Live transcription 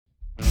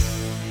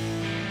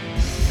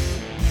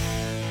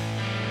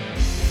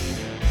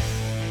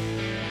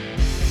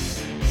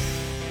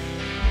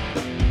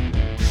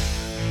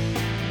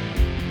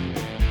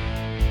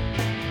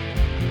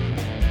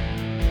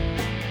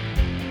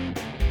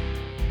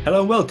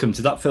Hello and welcome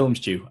to That Film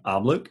Stew.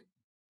 I'm Luke.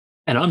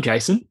 And I'm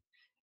Jason.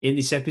 In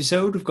this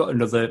episode, we've got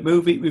another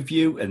movie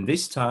review, and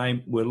this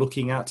time we're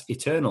looking at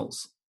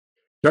Eternals.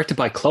 Directed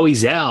by Chloe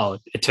Zhao,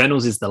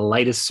 Eternals is the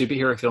latest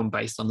superhero film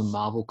based on the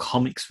Marvel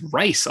Comics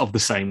race of the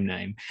same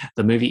name.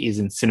 The movie is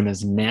in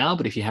cinemas now,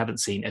 but if you haven't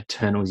seen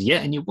Eternals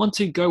yet and you want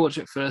to, go watch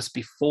it first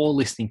before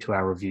listening to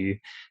our review.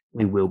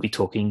 We will be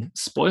talking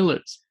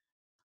spoilers.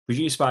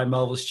 Produced by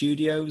Marvel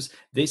Studios,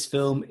 this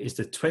film is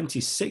the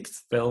 26th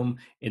film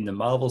in the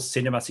Marvel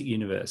Cinematic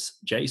Universe.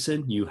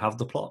 Jason, you have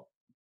the plot.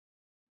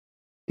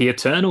 The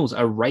Eternals,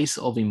 a race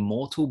of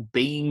immortal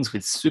beings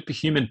with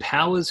superhuman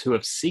powers who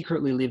have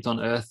secretly lived on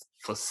Earth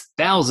for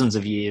thousands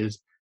of years,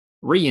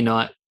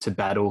 reunite to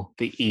battle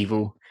the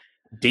evil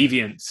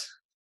deviants.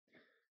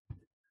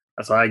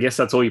 So I guess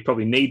that's all you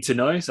probably need to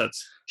know. So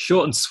it's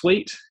short and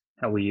sweet,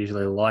 how we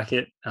usually like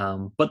it.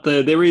 But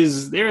there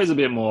is a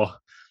bit more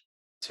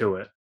to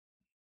it.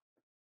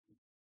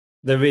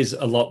 There is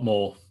a lot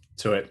more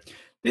to it.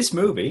 This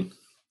movie,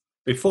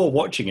 before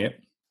watching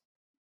it,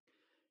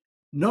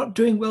 not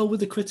doing well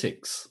with the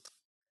critics.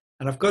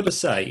 And I've got to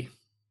say,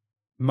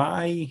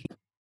 my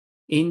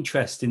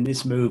interest in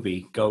this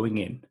movie going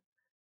in,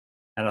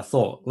 and I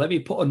thought, let me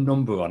put a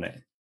number on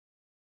it.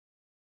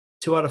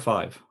 2 out of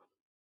 5.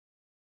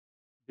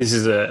 This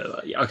is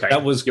okay.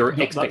 That was your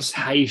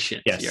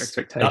expectations. Yes, your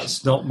expectations.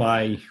 That's not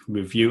my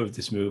review of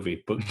this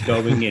movie, but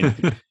going in,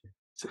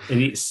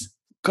 and it's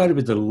got to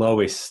be the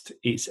lowest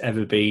it's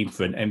ever been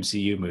for an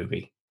MCU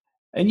movie.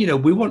 And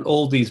we want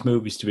all these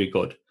movies to be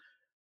good,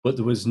 but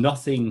there was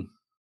nothing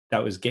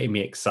that was getting me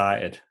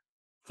excited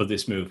for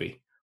this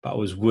movie. But I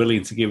was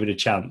willing to give it a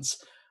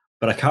chance.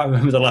 But I can't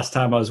remember the last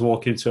time I was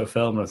walking into a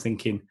film and I'm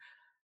thinking,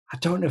 I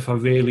don't know if I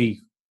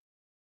really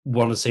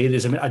want to see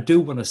this. I mean, I do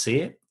want to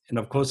see it. And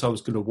of course, I was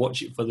going to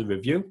watch it for the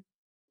review.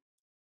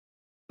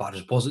 But I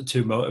just wasn't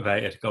too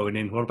motivated going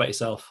in. What about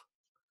yourself?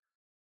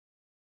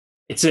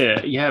 It's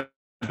a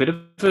bit of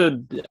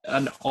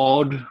an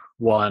odd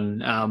one.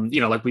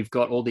 Like we've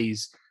got all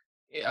these,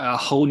 a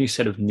whole new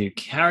set of new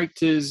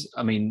characters.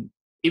 I mean,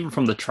 even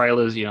from the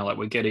trailers, like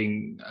we're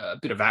getting a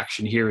bit of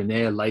action here and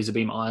there, laser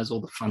beam eyes,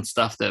 all the fun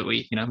stuff that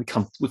we've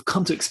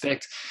come to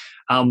expect.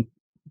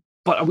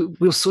 But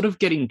we're sort of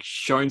getting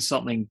shown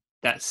something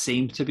that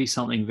seemed to be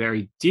something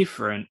very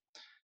different.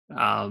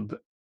 Or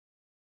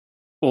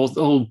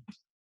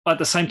at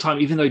the same time,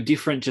 even though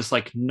different, just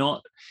like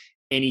not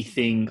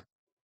anything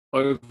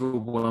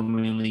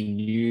overwhelmingly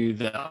new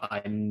that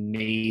I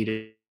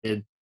needed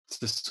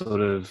to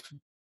sort of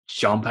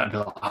jump at.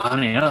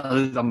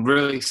 I'm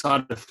really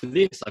excited for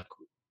this.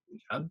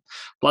 Like,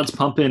 blood's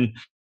pumping.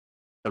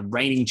 The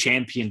reigning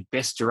champion,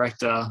 best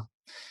director.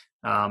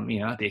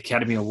 The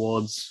Academy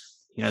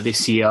Awards.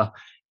 This year.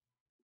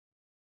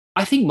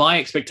 I think my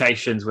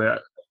expectations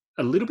were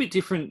a little bit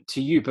different to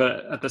you,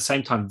 but at the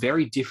same time,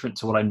 very different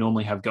to what I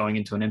normally have going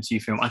into an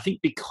MCU film. I think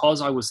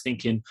because I was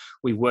thinking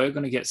we were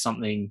going to get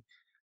something,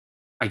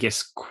 I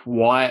guess,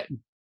 quite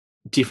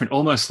different,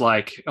 almost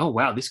like, oh,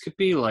 wow, this could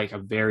be like a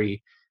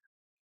very,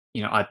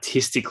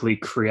 artistically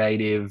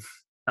creative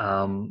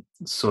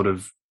sort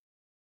of,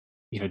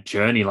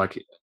 journey.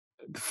 Like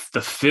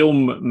the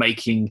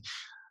filmmaking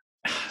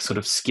sort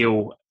of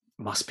skill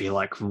must be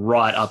like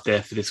right up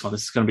there for this one.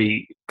 This is going to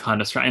be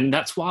kind of strange. And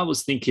that's why I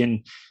was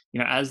thinking,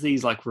 as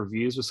these like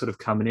reviews were sort of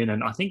coming in,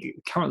 and I think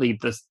currently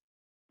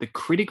the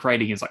critic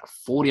rating is like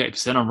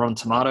 48% on Rotten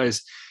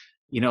Tomatoes.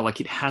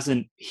 Like it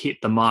hasn't hit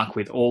the mark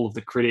with all of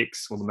the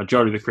critics, or the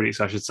majority of the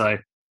critics, I should say.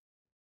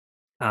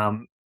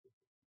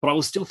 But I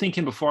was still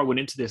thinking before I went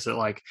into this that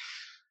like,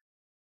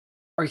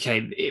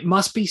 okay, it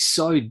must be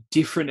so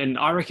different. And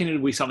I reckon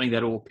it'll be something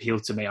that will appeal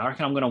to me. I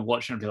reckon I'm going to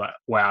watch it and be like,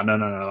 wow, no.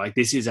 Like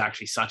this is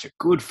actually such a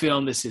good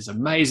film. This is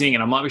amazing.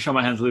 And I might be showing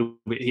my hands a little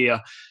bit here,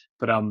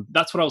 but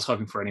that's what I was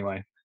hoping for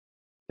anyway,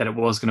 that it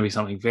was going to be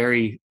something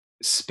very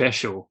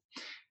special.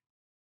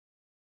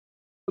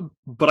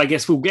 But I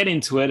guess we'll get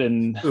into it,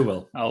 and We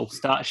will. I'll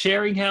start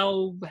sharing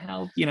how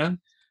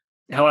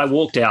I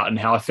walked out and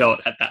how I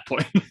felt at that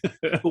point.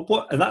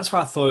 And that's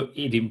why I thought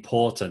it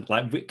important.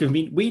 Like,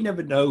 we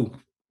never know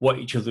what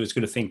each other is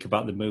going to think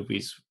about the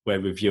movies we're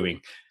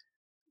reviewing.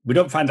 We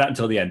don't find out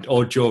until the end,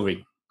 or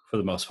during, for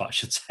the most part, I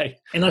should say.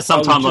 Unless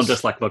sometimes I'm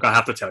just like, look, I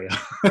have to tell you.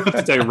 I have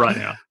to tell you right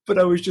now. But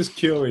I was just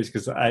curious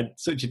because I had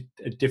such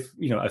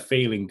a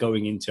feeling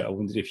going into it. I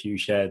wondered if you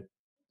shared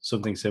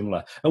something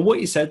similar. And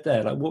what you said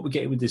there, like what we're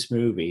getting with this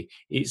movie,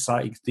 it's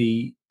like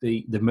the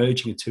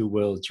merging of two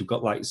worlds. You've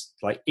got like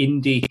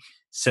indie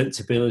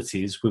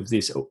sensibilities with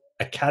this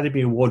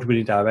Academy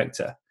Award-winning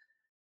director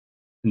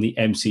and the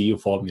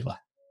MCU formula.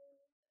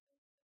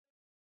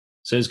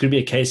 So it's going to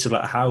be a case of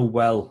like, how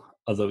well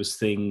are those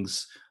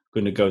things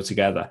going to go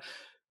together?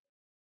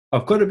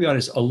 I've got to be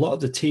honest, a lot of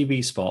the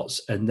TV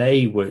spots, and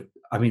they're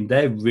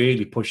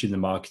really pushing the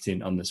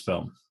marketing on this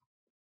film.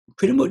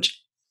 Pretty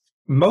much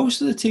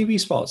most of the TV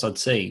spots I'd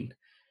seen,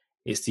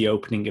 it's the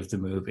opening of the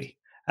movie.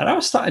 And I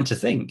was starting to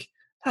think,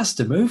 that's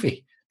the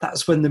movie.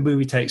 That's when the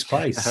movie takes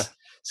place.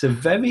 So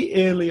very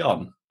early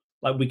on,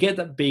 like we get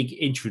that big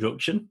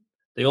introduction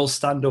They all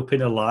stand up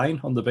in a line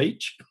on the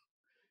beach,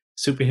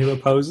 superhero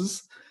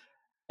poses.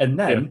 And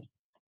then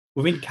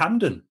we're in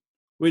Camden.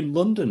 We're in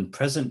London,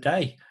 present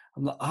day.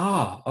 I'm like,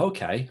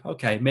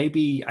 okay.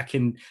 Maybe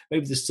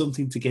there's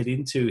something to get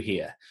into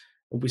here.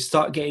 And we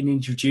start getting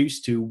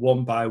introduced to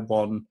one by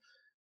one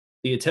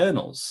the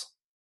Eternals.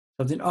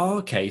 I think,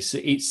 okay, so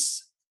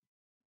it's.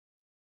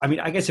 I mean,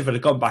 I guess if I'd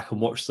have gone back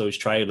and watched those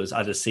trailers,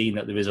 I'd have seen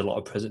that there is a lot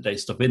of present day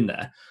stuff in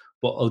there.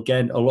 But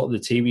again, a lot of the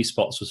TV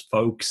spots was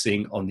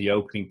focusing on the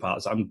opening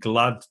parts. I'm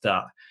glad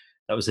that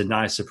was a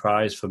nice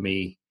surprise for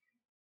me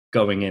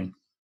going in.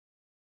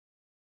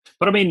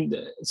 But I mean,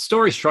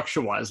 story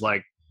structure wise,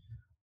 like,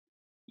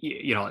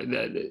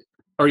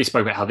 already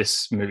spoke about how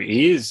this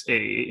movie is.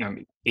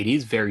 It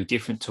is very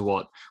different to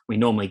what we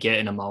normally get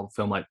in a Marvel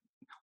film. Like,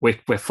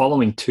 we're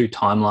following two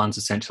timelines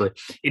essentially.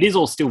 It is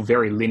all still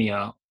very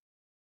linear,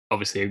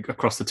 obviously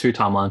across the two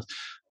timelines,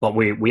 but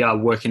we are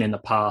working in the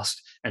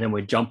past, and then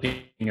we're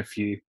jumping a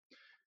few,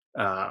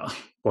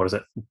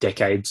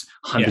 decades,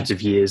 hundreds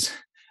of years,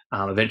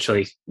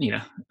 eventually,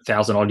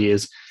 1,000 odd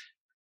years.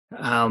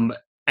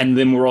 And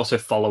then we're also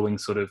following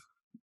sort of,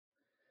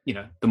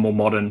 the more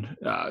modern,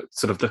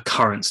 sort of the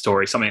current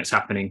story, something that's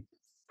happening.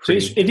 So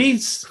it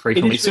is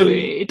frequently. So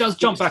it does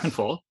jump back and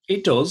forth.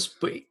 It does,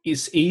 but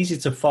it's easy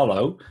to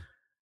follow.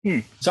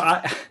 So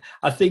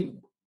I think,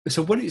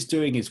 so what it's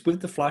doing is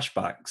with the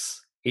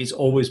flashbacks, it's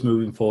always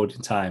moving forward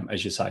in time,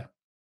 as you say.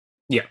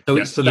 Yeah.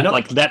 So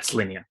that's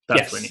linear.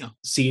 That's linear.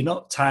 So you're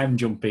not time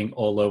jumping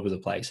all over the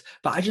place.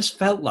 But I just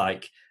felt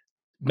like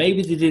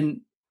maybe they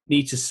didn't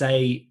need to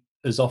say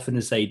as often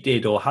as they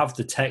did, or have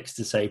the text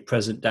to say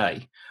present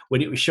day,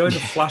 when it was showing a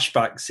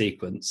flashback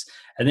sequence,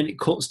 and then it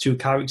cuts two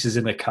characters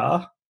in a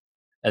car,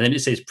 and then it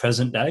says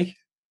present day.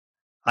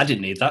 I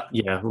didn't need that.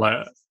 Yeah,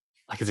 like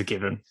it's a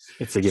given.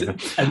 It's a given.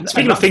 And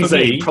speaking of things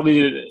that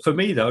probably for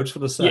me though, I just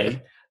want to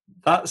say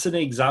that's an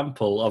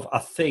example of, I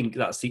think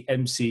that's the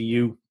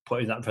MCU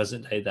putting that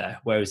present day there,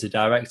 whereas the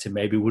director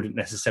maybe wouldn't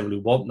necessarily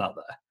want that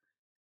there.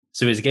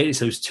 So it's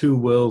those two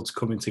worlds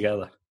coming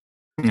together.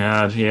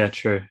 Yeah,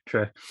 true.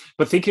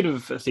 But thinking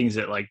of things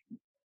that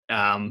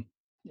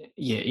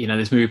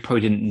this movie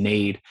probably didn't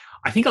need.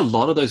 I think a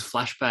lot of those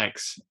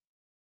flashbacks,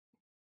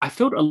 I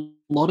felt a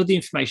lot of the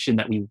information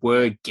that we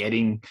were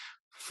getting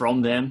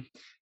from them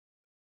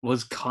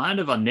was kind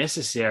of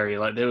unnecessary.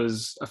 Like, there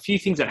was a few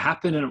things that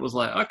happened, and it was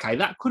like, okay,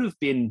 that could have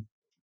been,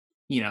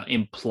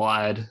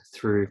 implied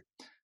through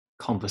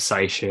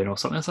conversation or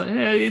something. It's like,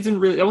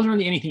 there wasn't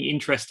really anything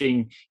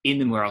interesting in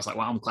them where I was like,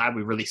 wow, I'm glad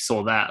we really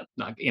saw that,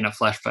 like, in a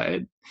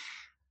flashback.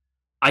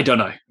 I don't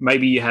know.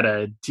 Maybe you had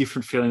a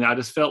different feeling. I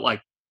just felt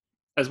like,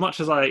 as much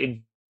as I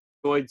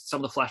enjoyed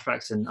some of the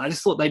flashbacks, and I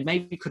just thought they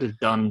maybe could have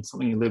done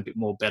something a little bit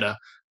more better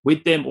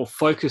with them, or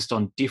focused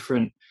on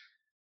different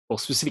or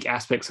specific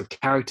aspects of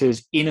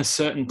characters in a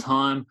certain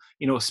time,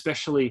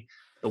 especially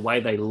the way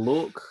they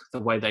look, the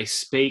way they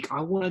speak. I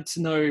wanted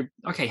to know,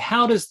 okay,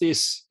 how does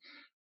this,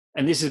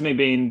 and this is me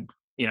being,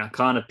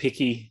 kind of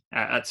picky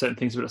at certain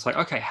things, but it's like,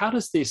 okay, how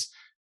does this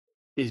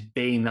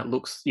being that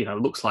looks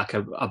like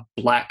a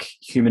black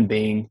human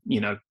being,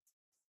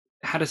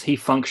 how does he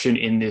function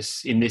in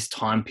this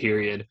time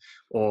period?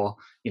 Or,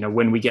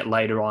 when we get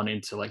later on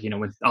into, like,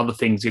 when other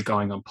things are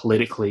going on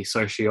politically,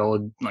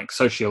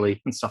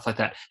 socially and stuff like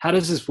that, how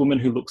does this woman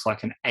who looks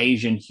like an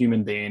Asian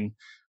human being,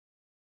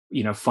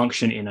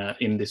 function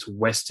in this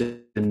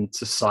Western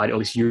society, or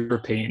this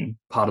European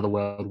part of the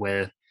world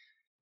where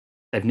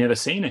they've never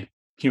seen a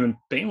human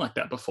being like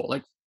that before?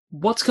 Like,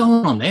 what's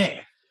going on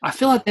there? I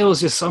feel like there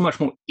was just so much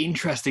more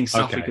interesting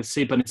stuff we could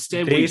see, but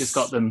instead we just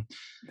got them.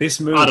 This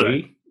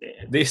movie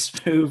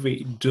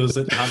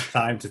doesn't have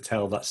time to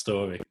tell that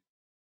story.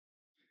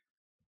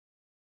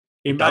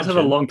 It does have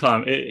a long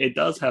time. It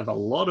does have a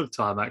lot of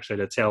time, actually,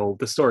 to tell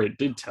the story it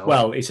did tell.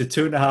 Well, it's a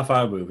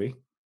 2.5-hour movie,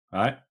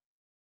 right?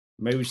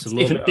 Maybe just a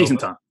little bit decent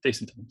time,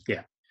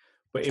 yeah.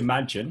 But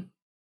imagine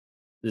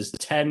there's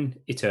 10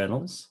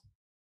 Eternals,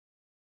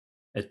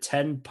 a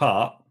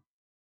 10-part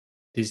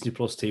Disney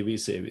Plus TV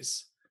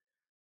series,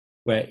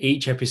 where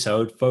each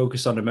episode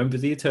focused on a member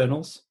of the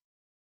Eternals,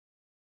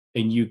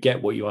 and you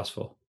get what you asked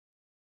for.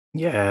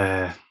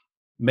 Yeah.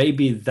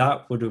 Maybe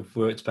that would have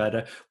worked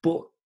better.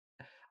 But,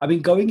 I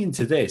mean, going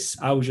into this,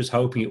 I was just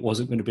hoping it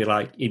wasn't going to be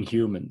like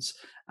Inhumans.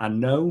 And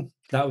no,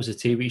 that was a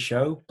TV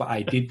show, but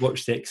I did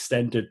watch the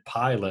extended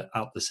pilot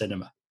at the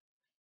cinema.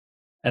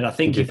 And I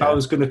think if I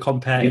was going to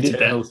compare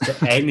Eternals to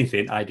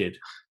anything, I did.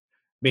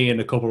 Me and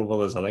a couple of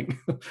others, I think.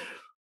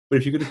 But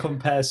if you're going to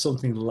compare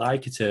something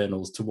like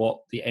Eternals to what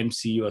the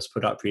MCU has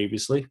put out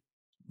previously,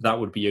 that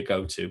would be your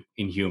go-to,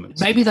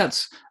 Inhumans. Maybe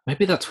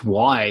that's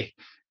why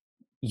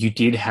you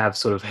did have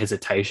sort of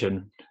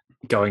hesitation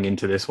going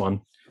into this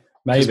one.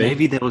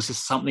 Maybe there was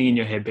just something in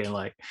your head being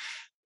like,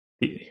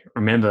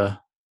 remember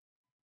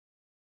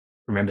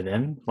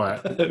them?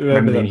 Like,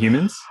 remember the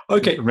Inhumans?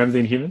 Okay. Remember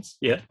the Inhumans?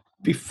 Yeah.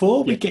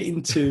 Before we get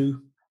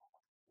into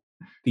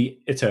the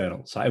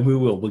Eternals, and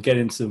we'll get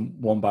into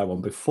them one by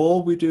one.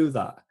 Before we do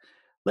that,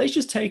 let's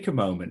just take a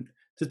moment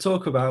to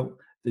talk about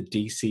the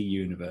DC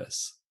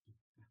universe.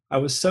 I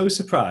was so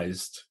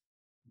surprised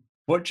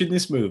watching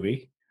this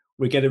movie,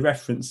 we get a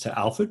reference to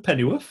Alfred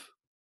Pennyworth,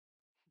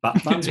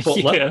 Batman's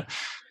butler. Yeah.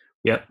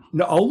 Yep.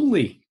 Not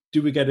only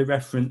do we get a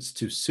reference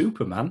to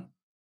Superman,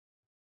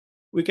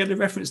 we get a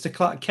reference to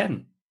Clark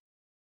Kent.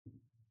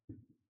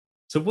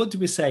 So what do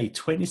we say?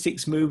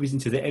 26 movies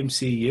into the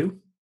MCU,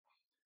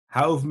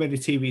 however many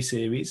TV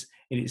series,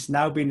 and it's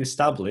now been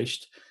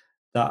established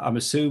that I'm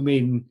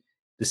assuming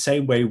the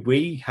same way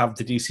we have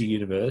the DC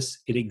universe,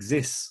 it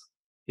exists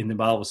in the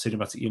Marvel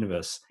Cinematic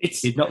Universe.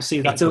 Did not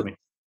see that coming.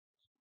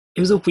 It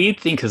was a weird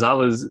thing because I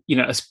was,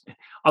 it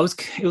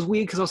was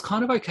weird because I was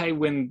kind of okay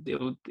when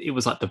it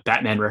was like the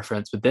Batman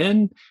reference, but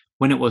then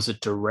when it was a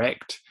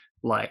direct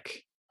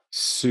like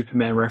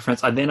Superman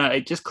reference,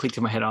 it just clicked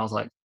in my head. And I was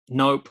like,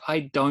 nope,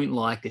 I don't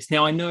like this.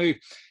 Now I know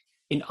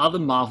in other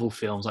Marvel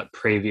films, like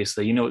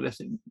previously,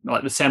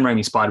 like the Sam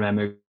Raimi Spider-Man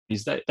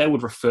movies, they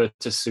would refer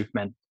to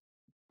Superman.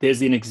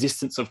 There's an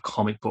existence of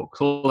comic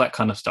books, all that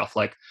kind of stuff.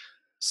 Like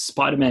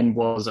Spider-Man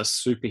was a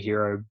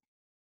superhero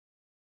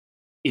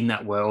in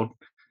that world,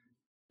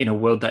 in a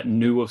world that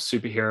knew of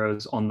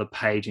superheroes on the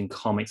page in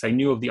comics. They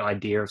knew of the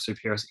idea of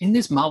superheroes. In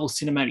this Marvel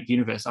Cinematic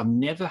Universe, I've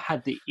never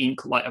had the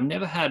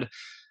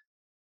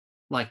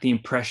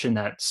impression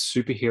that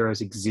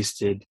superheroes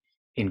existed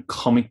in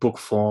comic book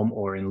form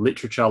or in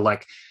literature.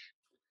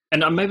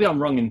 And maybe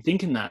I'm wrong in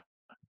thinking that,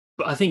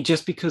 but I think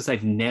just because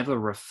they've never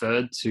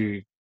referred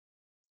to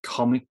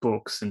comic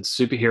books and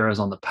superheroes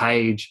on the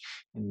page,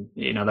 and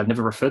they've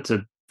never referred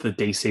to the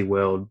DC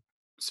world,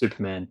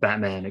 Superman,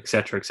 Batman,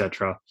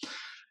 etc.,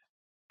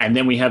 and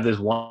then we have this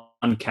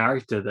one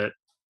character that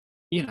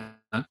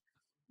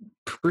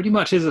pretty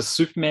much is a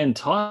Superman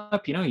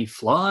type. He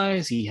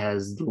flies, he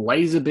has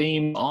laser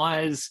beam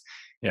eyes.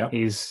 Yeah,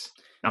 he's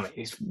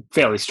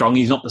fairly strong.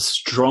 He's not the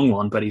strong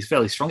one, but he's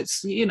fairly strong.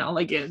 It's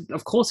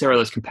of course there are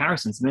those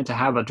comparisons, and then to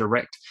have a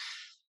direct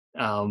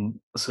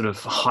sort of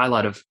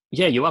highlight of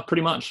you are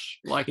pretty much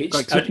like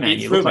Superman.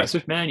 You look like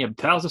Superman. You have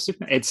powers of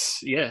Superman.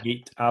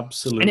 It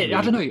absolutely. And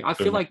I don't know. I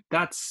feel like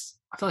that's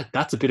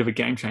a bit of a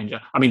game changer.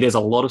 I mean, there's a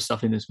lot of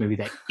stuff in this movie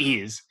that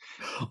is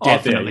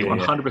definitely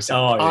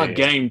 100% a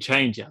game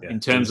changer in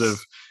terms of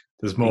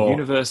there's more the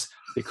universe,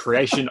 the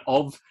creation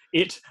of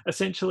it,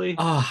 essentially,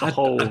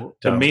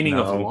 the meaning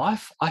of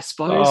life, I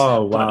suppose.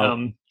 Oh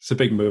wow, it's a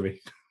big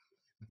movie.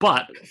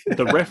 But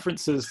the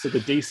references to the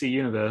DC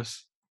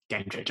universe,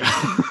 game changer.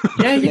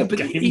 Yeah,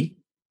 but it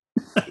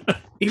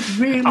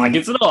really, like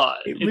it's not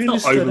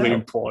overly out.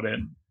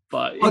 Important,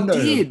 but it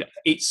did. No.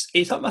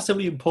 It's not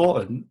massively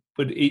important,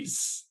 but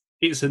it's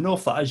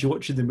enough that as you're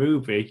watching the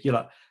movie, you're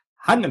like,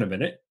 hang on a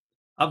minute,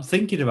 I'm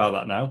thinking about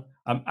that now.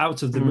 I'm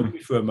out of the movie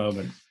for a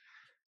moment.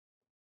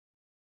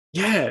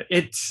 Yeah,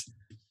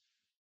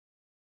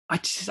 I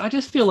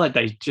just feel like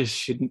they just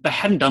shouldn't. They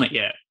hadn't done it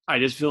yet. I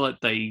just feel like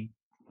they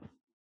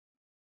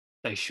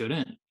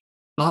shouldn't.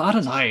 Well, I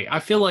don't know. I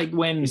feel like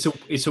when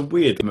it's a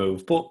weird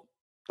move, but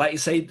like you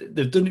say,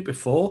 they've done it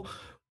before,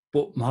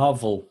 but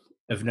Marvel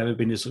have never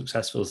been as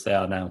successful as they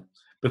are now.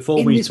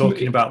 Before we were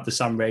talking about the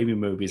Sam Raimi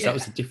movies, that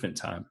was a different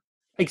time.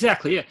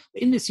 Exactly, yeah.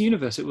 In this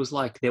universe, it was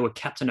like there were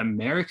Captain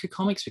America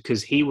comics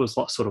because he was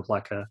sort of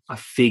like a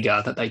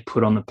figure that they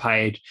put on the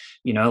page,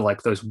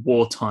 like those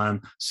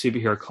wartime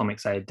superhero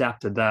comics. They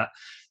adapted that.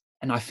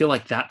 And I feel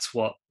like that's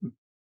what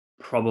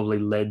probably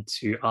led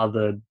to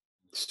other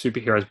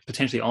superheroes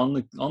potentially on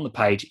the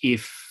page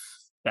if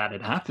that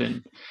had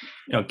happened.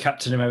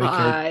 Captain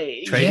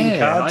America trading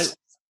cards,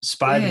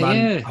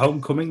 Spider-Man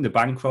Homecoming, the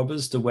bank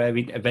robbers, they're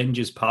wearing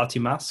Avengers party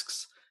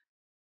masks.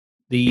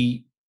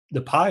 The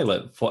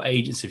pilot for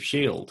Agents of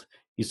S.H.I.E.L.D.,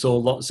 you saw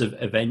lots of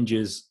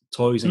Avengers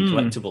toys and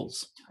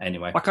collectibles.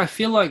 Anyway. I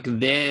feel like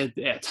it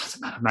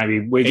doesn't matter.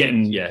 Maybe we're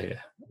getting...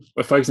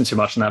 We're focusing too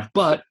much on that,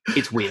 but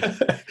it's weird.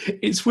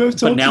 It's worth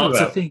talking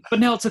about. But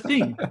now it's a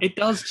thing. It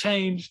does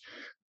change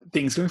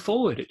things going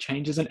forward. It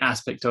changes an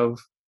aspect of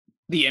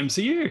the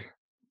MCU.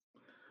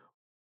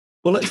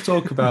 Well, let's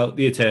talk about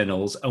the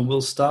Eternals, and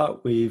we'll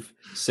start with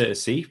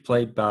Cersei,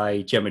 played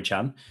by Gemma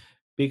Chan,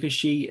 because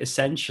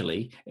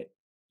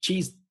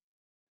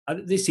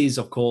this is,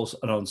 of course,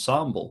 an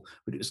ensemble,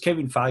 but it was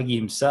Kevin Feige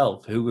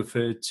himself who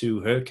referred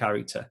to her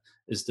character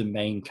as the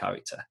main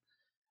character.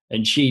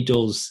 And she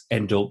does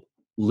end up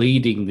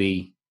leading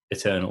the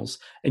Eternals.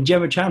 And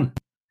Gemma Chan,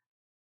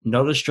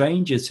 not a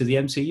stranger to the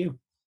MCU.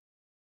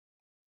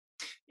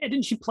 Yeah,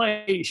 didn't she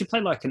play? She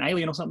played like an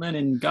alien or something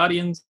in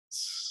Guardians.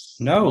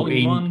 No,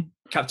 in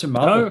Captain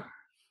Marvel.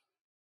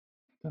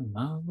 Captain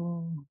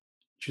Marvel.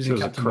 She was in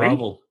Captain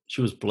Marvel.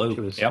 She was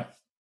blue. Yep.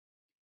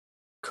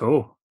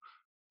 Cool.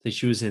 So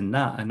she was in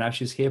that, and now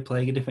she's here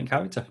playing a different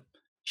character.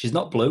 She's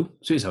not blue,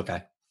 so it's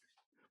okay.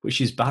 But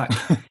she's back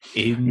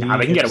in.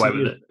 They can get away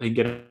with it. They can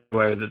get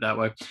away with it that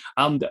way.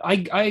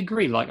 I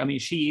agree.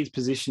 She is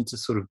positioned to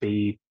sort of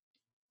be,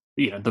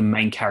 the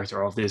main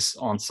character of this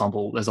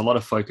ensemble. There's a lot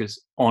of focus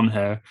on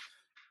her,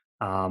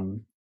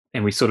 and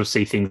we sort of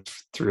see things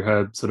through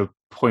her sort of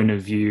point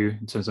of view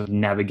in terms of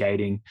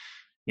navigating,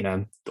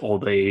 all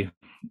the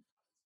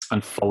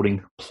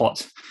unfolding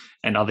plot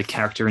and other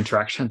character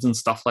interactions and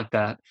stuff like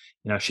that.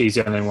 She's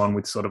the only one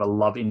with sort of a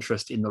love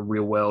interest in the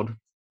real world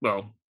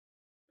well,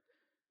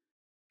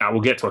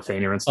 we'll get to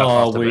Athena and stuff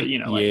after, but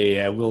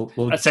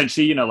we'll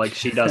essentially, like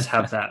she does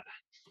have that.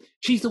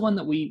 She's the one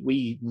that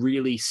we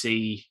really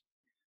see.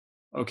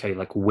 Okay,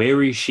 like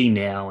where is she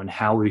now, and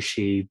how is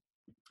she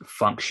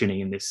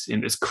functioning in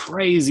this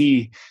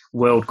crazy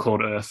world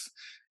called Earth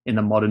in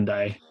the modern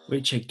day?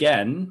 Which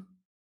again,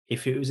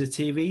 if it was a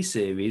TV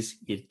series,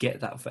 you'd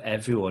get that for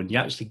everyone. You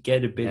actually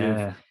get a bit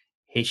of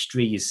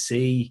history. You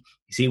see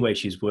where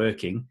she's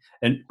working,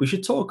 and we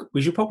should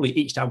probably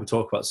each time we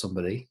talk about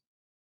somebody,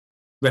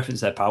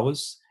 reference their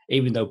powers.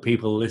 Even though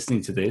people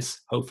listening to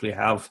this hopefully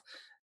have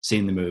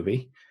seen the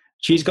movie,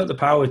 she's got the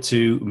power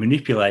to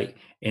manipulate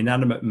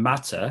inanimate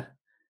matter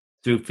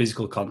through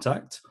physical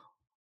contact,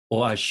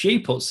 or as she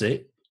puts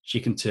it,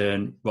 she can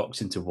turn rocks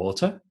into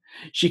water.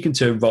 She can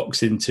turn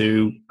rocks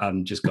into,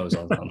 and just goes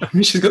on and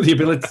on. She's got the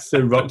ability to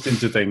turn rocks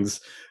into things,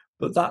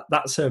 but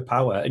that's her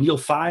power. And you'll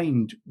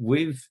find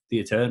with the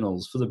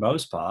Eternals, for the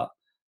most part,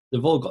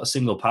 they've all got a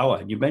single power.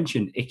 And you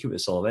mentioned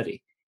Icarus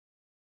already.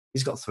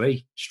 He's got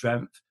 3: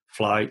 strength,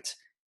 flight,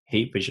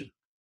 heat vision.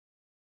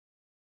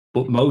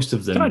 But most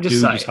of them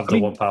just have the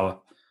one power.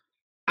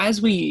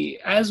 As we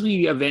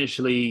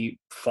eventually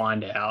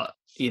find out,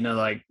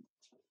 like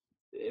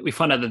we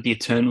find out that the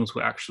Eternals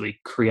were actually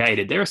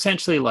created. They're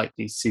essentially like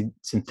these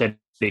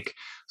synthetic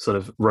sort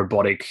of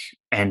robotic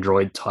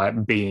android type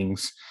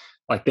beings.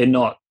 Like they're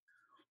not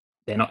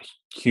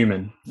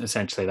human.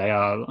 Essentially, they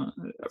are,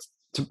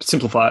 to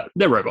simplify it,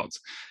 they're robots.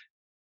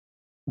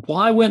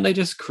 Why weren't they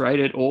just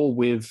created all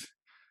with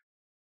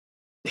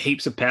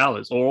heaps of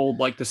powers, or all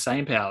like the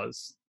same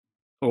powers,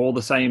 or all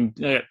the same?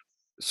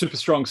 Super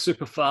strong,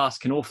 super fast,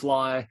 can all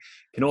fly,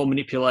 can all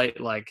manipulate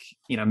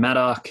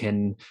matter,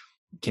 can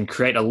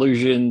create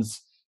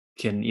illusions,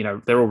 can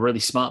they're all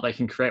really smart, they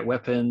can create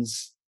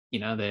weapons,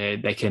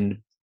 they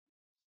can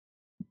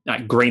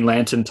like Green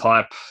Lantern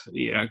type,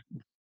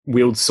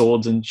 wield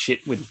swords and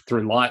shit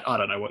through light. I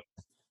don't know what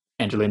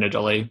Angelina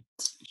Jolie,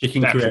 she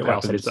can create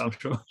weapons. I'm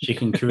sure she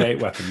can create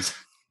weapons.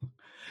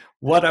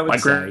 What I would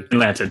say,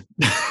 Green Lantern.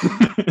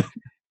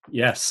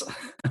 Yes.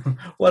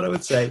 What I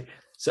would say,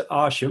 so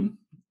Arshem,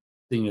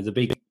 the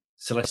big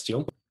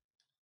celestial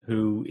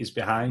who is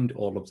behind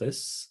all of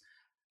this,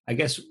 I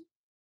guess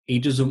he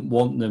doesn't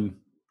want them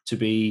to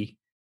be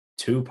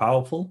too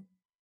powerful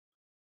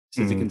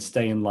so they can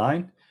stay in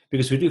line,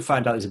 because we do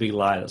find out there's a big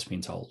lie that's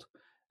been told,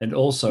 and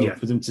also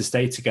for them to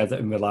stay together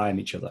and rely on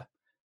each other.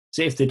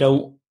 So if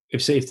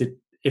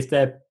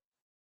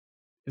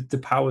the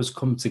powers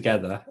come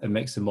together and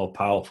makes them more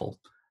powerful,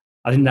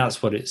 I think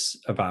that's what it's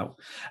about.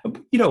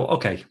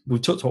 Okay,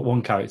 we've talked about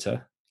one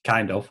character,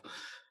 kind of.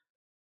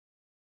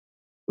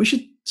 We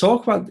should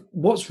talk about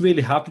what's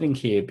really happening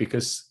here,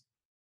 because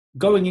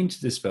going into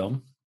this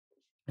film,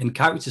 and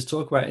characters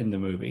talk about it in the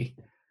movie,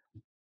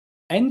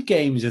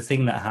 Endgame is a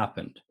thing that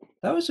happened.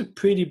 That was a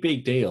pretty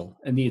big deal,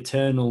 and the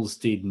Eternals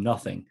did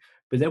nothing.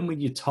 But then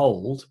when you're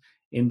told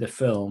in the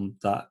film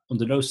that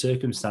under no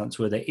circumstance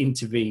will they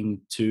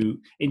intervene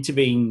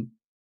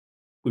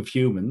with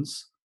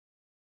humans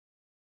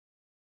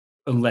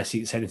unless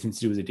it's anything to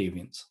do with the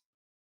deviants.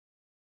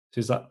 So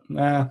it's like,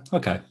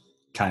 okay,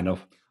 kind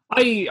of.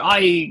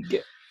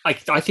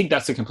 I think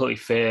that's a completely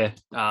fair.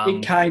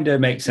 It kind of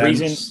makes sense.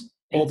 Reason.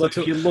 Although if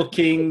you're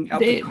looking at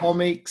the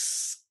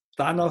comics,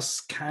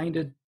 Thanos kind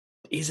of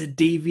is a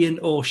deviant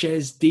or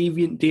shares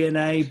deviant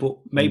DNA, but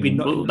maybe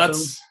not. In the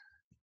film.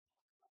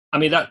 I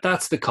mean,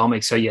 that's the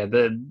comics. So yeah,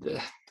 the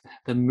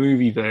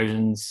movie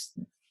versions,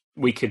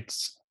 we could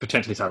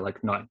potentially say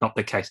like not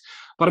the case.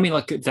 But I mean,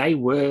 like they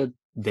were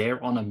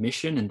there on a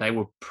mission, and they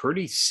were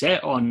pretty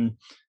set on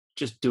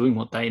just doing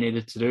what they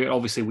needed to do.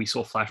 Obviously, we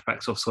saw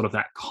flashbacks of sort of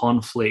that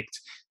conflict,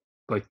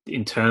 both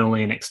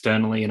internally and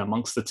externally, and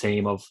amongst the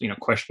team of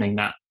questioning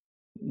that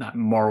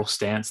moral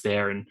stance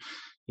there, and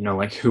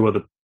like who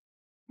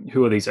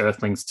are these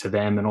Earthlings to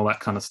them, and all that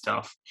kind of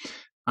stuff,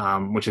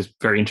 which is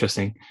very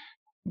interesting.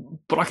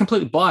 But I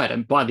completely buy it,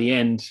 and by the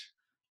end,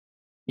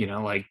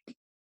 like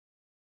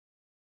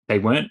they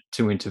weren't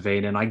to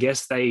intervene, and I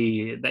guess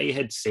they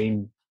had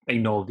seen. They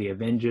know of the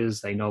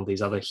Avengers, they know of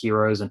these other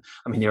heroes, and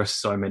I mean there are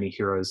so many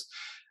heroes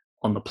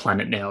on the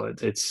planet now.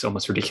 It's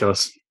almost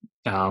ridiculous.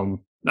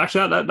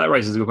 Actually, that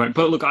raises a good point.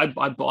 But look, I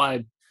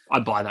buy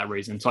that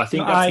reason. So I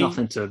think that's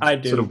nothing to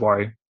sort of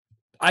worry.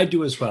 I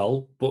do as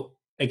well. But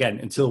again,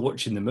 until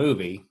watching the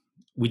movie,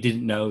 we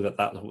didn't know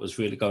that was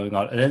really going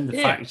on. And then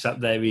the fact that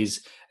there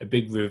is a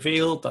big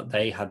reveal that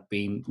they had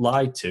been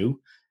lied to,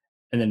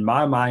 and then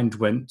my mind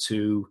went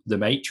to The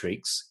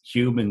Matrix.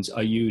 Humans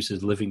are used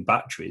as living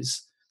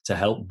batteries to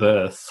help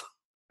birth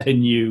a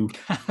new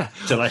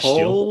celestial.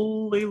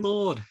 Holy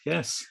Lord,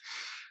 yes.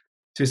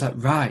 So it's like,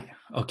 right,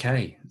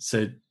 okay.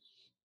 So,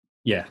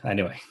 yeah,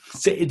 anyway.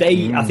 So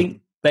I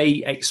think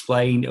they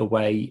explain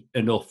away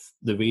enough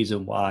the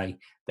reason why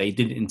they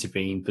didn't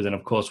intervene. But then,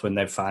 of course, when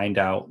they find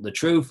out the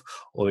truth,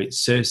 or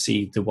it's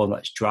Cersei, the one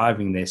that's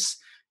driving this,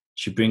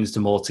 she brings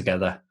them all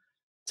together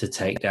to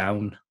take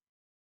down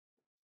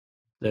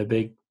the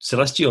big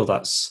celestial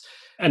that's...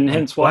 And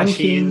hence why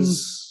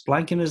she's...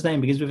 Blanking his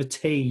name, begins with a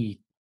T.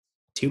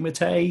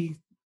 Tumate?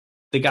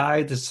 the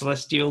guy, the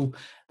Celestial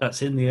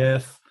that's in the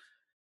Earth.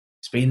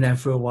 It's been there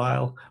for a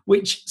while,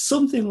 which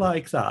something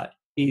like that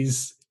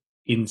is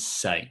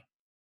insane.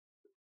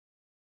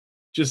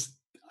 Just,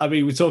 I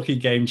mean, we're talking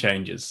game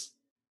changers.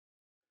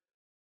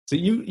 So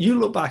you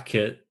look back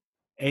at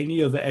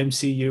any other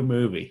MCU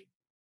movie,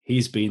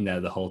 he's been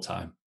there the whole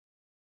time.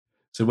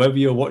 So whether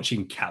you're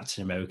watching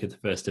Captain America, the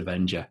First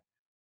Avenger,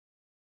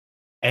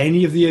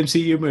 any of the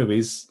MCU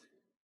movies,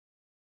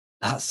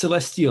 that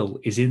Celestial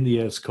is in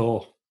the Earth's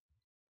core.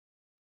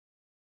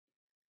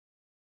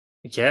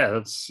 Yeah,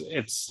 it's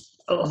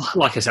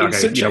like I said,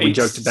 we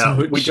joked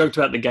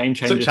about the game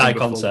changer such high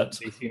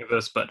concept this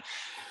universe, but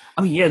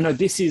I mean, yeah, no,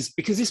 this is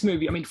because this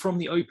movie. I mean, from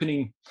the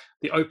opening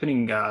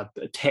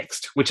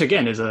text, which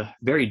again is a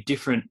very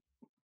different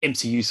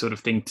MCU sort of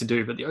thing to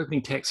do, but the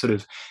opening text sort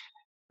of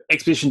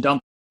exposition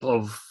dump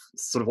of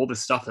sort of all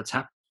this stuff that's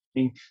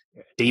happening,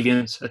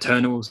 Deviants,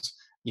 Eternals,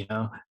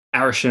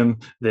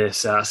 Arishem, this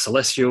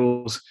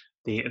Celestials,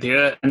 the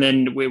Earth, and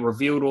then we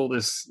revealed all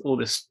this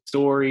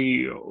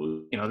story,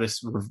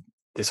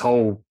 this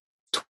whole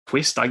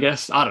twist, I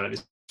guess. I don't know,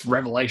 this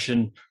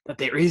revelation that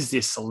there is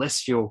this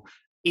Celestial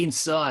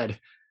inside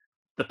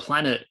the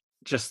planet,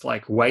 just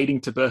like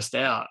waiting to burst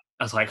out.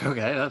 I was like,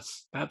 okay,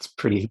 that's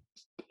pretty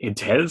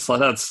intense. Like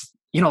that's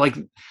like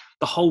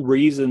the whole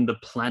reason the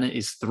planet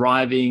is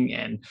thriving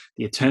and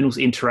the Eternals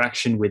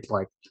interaction with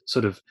like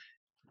sort of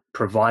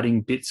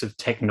providing bits of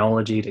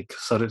technology to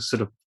sort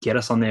of get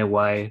us on their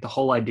way. The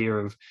whole idea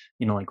of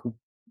like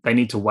they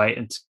need to wait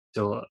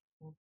until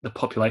the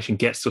population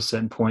gets to a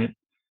certain point.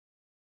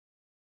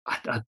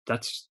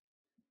 That's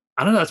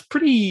I don't know. That's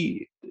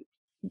pretty.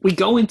 We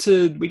go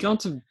into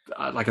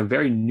like a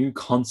very new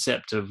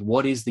concept of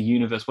what is the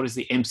universe, what is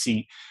the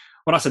MC.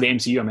 When I say the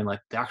MCU, I mean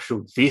like the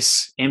actual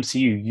this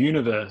MCU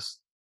universe,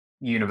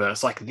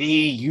 like the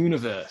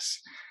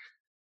universe.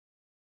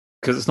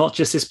 Because it's not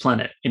just this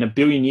planet. In 1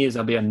 billion years,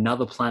 there'll be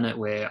another planet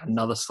where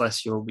another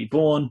Celestial will be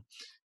born,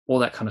 all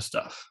that kind of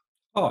stuff.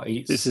 Oh,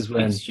 this is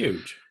when it's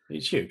huge.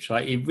 It's huge.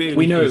 Like it really.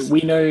 We know.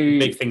 A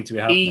big thing to be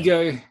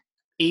happening.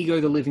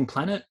 Ego, the living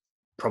planet,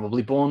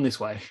 probably born this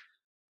way.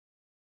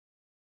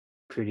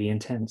 Pretty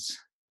intense.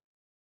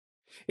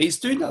 It's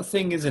doing that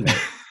thing, isn't it?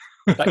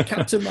 That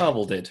Captain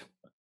Marvel did.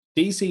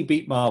 DC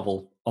beat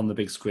Marvel on the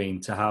big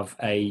screen to have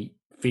a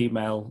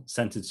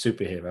female-centered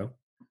superhero.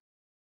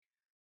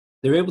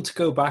 They're able to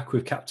go back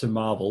with Captain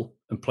Marvel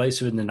and place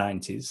her in the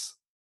 90s.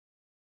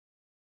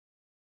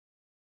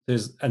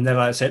 And they're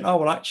like saying, oh,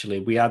 well,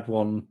 actually, we had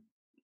one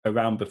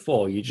around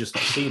before. You just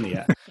not seen it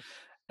yet.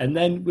 And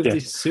then with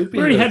this superhero... We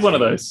already had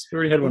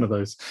one of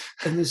those.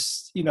 And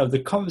this,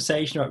 the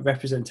conversation about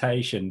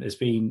representation has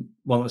been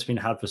one that's been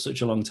had for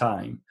such a long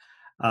time.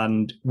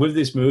 And with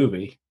this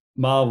movie,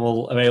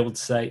 Marvel are able to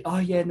say, oh,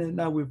 yeah,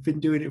 no, we've been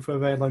doing it for a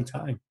very long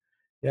time.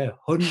 Yeah,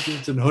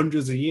 hundreds and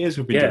hundreds of years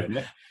we've been doing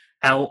it.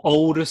 Our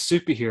oldest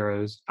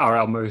superheroes are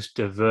our most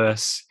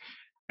diverse,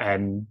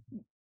 and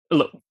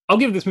look, I'll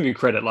give this movie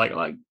credit.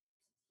 Like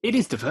it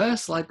is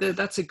diverse. Like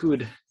that's a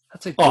good.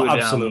 Oh,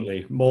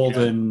 absolutely, more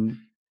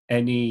than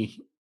any.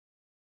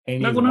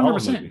 No,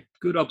 100%.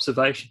 Good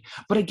observation.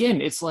 But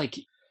again, it's like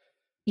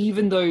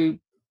even though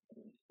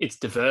it's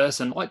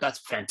diverse and like that's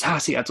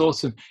fantastic, that's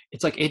awesome.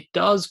 It's like it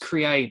does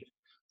create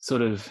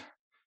sort of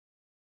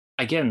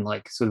again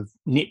like sort of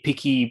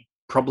nitpicky,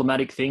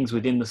 problematic things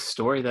within the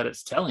story that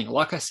it's telling.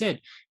 Like I said,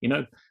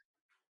 the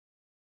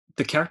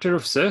character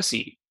of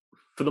Cersei,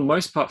 for the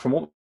most part, from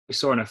what we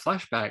saw in her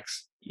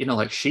flashbacks,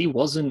 like she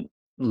wasn't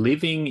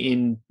living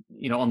in,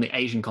 on the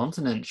Asian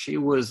continent. She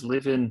was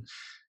living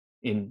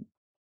in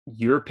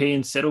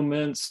European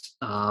settlements,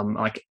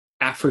 like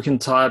African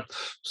type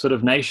sort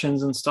of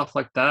nations and stuff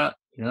like that.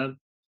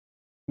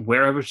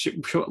 Wherever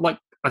like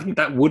I think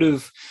that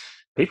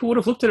people would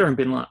have looked at her and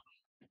been like,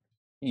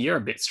 "You're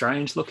a bit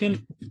strange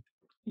looking."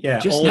 Yeah,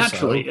 just also,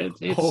 naturally.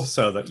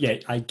 Also,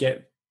 that I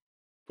get,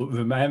 but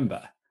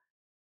remember,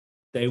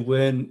 they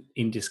weren't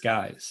in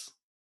disguise.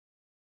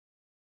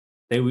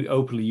 They were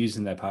openly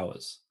using their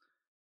powers.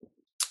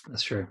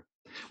 That's true.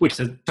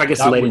 Which I guess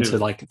led into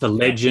like the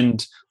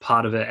legend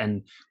part of it,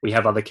 and we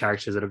have other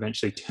characters that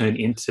eventually turn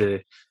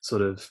into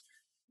sort of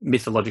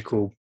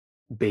mythological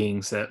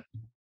beings that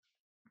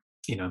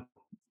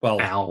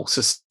our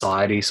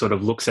society sort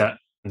of looks at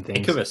and things.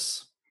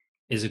 Icarus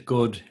is a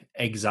good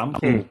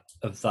example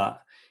of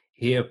that.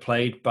 Here,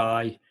 played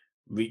by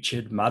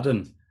Richard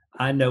Madden.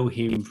 I know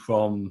him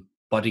from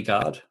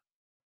Bodyguard,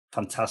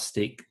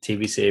 fantastic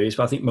TV series,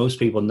 but I think most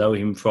people know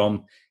him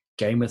from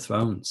Game of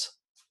Thrones.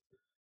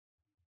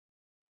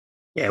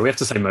 Yeah, we have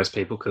to say most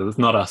people because it's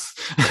not us.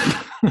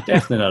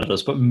 Definitely not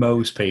us, but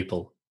most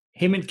people.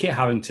 Him and Kit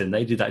Harington,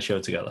 they did that show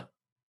together.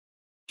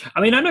 I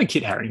mean, I know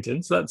Kit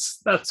Harington, so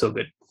that's all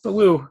good. But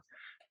we'll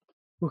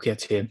get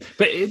to him.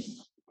 But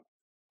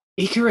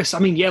Icarus, I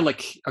mean, yeah,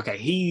 like okay,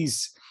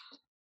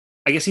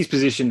 I guess he's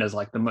positioned as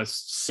like the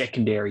most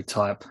secondary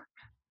type,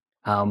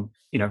 front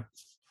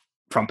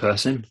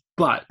person.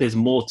 But there's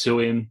more to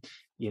him.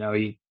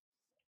 He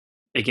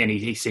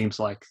seems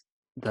like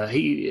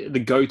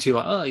the go-to,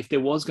 like, oh, if there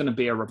was going to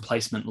be a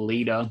replacement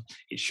leader,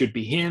 it should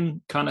be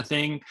him, kind of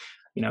thing.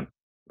 You know,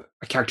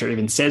 a character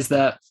even says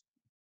that.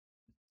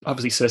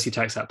 Obviously, Cersei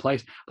takes that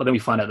place, but then we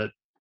find out that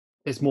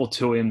there's more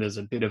to him. There's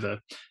a bit of I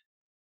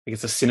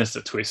guess, a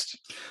sinister twist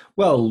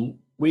Well, to him.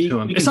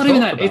 we It's can not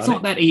even talk that. It's about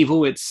not that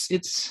evil.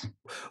 It's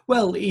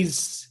well,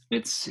 he's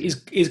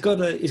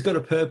got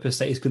a purpose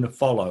that he's going to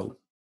follow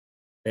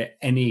at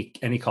any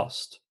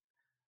cost,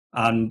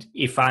 and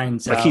he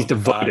finds like out he's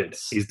devoted.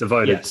 that, He's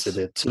devoted yes,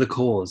 to the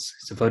cause.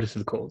 He's devoted to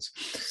the cause.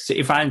 so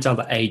he finds out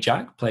that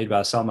Ajak, played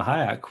by Salma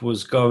Hayek,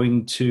 was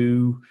going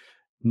to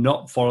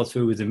not follow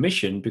through with the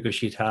mission because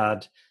she'd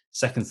had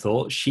second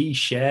thoughts. She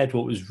shared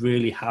what was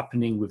really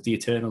happening with the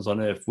Eternals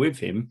on Earth with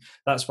him.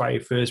 That's why he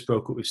first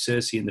broke up with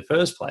Cersei in the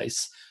first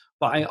place.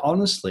 But I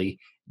honestly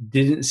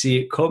didn't see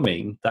it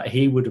coming that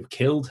he would have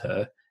killed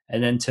her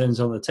and then turns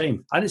on the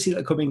team. I didn't see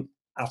that coming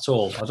at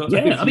all. I don't know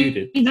if you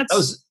did.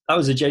 That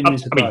was a genuine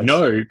surprise. I mean,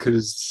 no,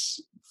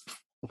 because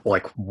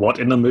like what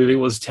in the movie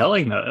was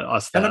telling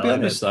us that? Can I be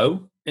honest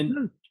though?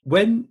 And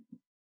when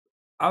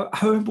I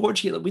remember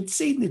watching it, we'd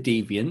seen the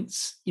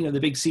Deviants, the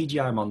big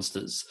CGI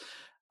monsters,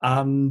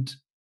 and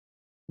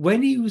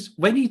when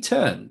he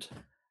turned,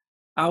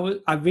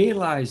 I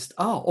realised,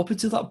 up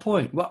until that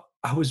point, what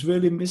I was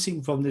really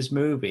missing from this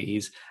movie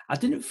is I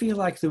didn't feel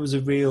like there was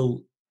a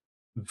real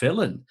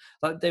villain.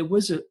 Like there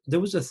was a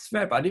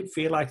threat, but I didn't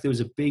feel like there was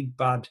a big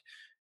bad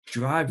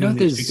driving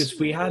this, because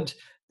we had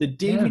the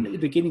Deviant at the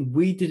beginning.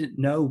 We didn't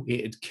know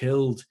it had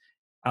killed.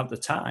 At the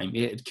time,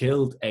 it had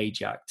killed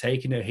Ajak,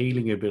 taken her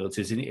healing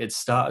abilities, and it had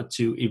started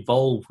to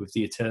evolve with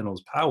the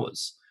Eternals'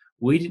 powers.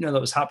 We didn't know that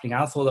was happening.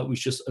 I thought that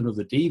was just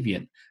another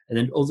Deviant, and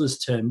then others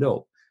turned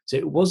up. So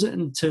it wasn't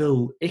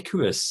until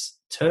Ikaris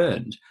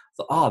turned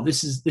that,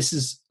 this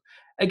is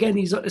again,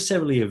 he's not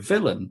necessarily a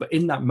villain, but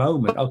in that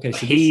moment, okay,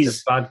 so he's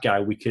a bad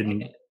guy we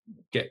can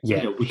get.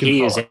 Yeah, we can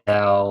he follow. Is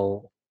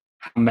our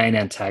main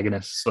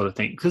antagonist sort of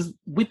thing. Because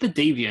with the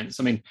Deviants,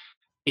 I mean,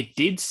 it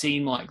did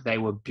seem like they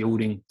were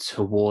building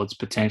towards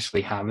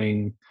potentially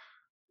having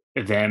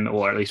them,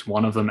 or at least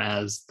one of them,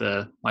 as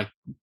the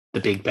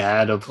big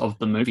bad of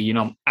the movie.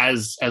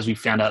 As we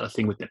found out, the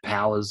thing with their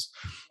powers,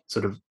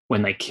 sort of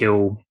when they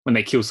kill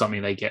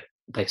something,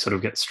 they sort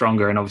of get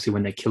stronger, and obviously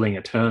when they're killing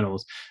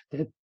Eternals,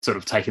 they're sort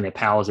of taking their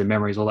powers, their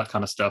memories, all that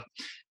kind of stuff.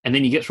 And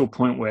then you get to a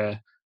point where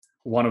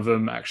one of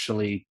them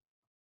actually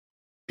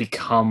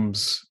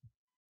becomes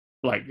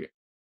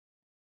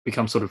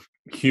sort of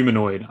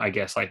humanoid, I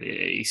guess. Like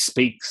he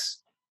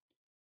speaks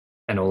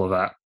and all of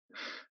that.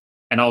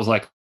 And I was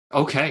like,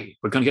 okay,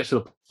 we're going to get to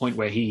the point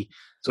where he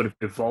sort of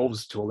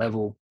evolves to a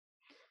level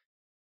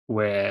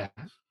where,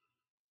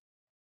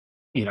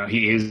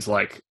 he is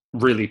like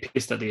really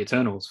pissed at the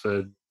Eternals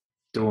for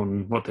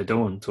doing what they're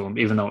doing to him,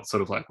 even though it's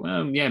sort of like,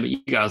 well, yeah, but you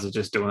guys are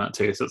just doing that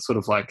too. So it's sort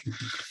of like,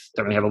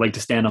 don't really have a leg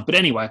to stand on. But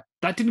anyway,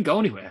 that didn't go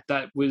anywhere.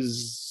 That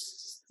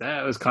was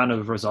kind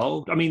of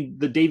resolved. I mean,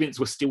 the Deviants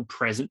were still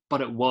present, but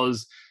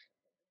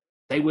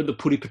they were the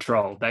Putty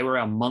Patrol. They were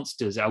our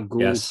monsters, our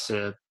ghouls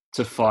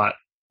to fight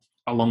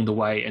along the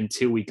way,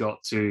 until we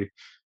got to,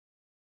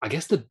 I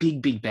guess, the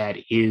big bad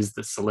is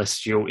the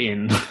Celestial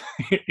in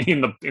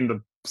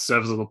the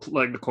surface of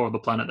the core of the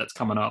planet that's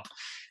coming up.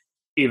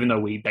 Even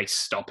though they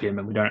stop him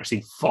and we don't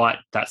actually fight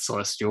that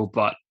Celestial,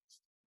 but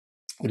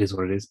it is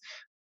what it is.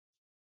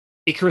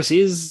 Ikaris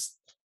is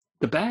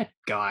the bad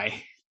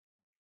guy.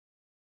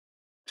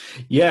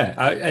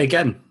 Yeah,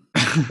 again,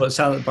 but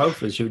sound like both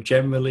of us, you're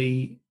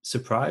generally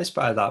surprised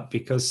by that,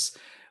 because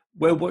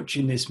we're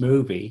watching this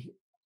movie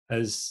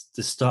as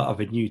the start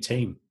of a new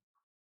team.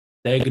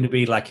 They're going to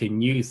be like a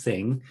new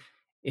thing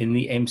in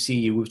the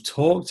MCU. We've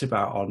talked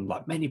about on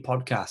like many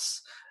podcasts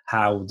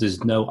how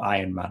there's no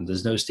Iron Man,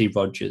 there's no Steve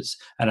Rogers,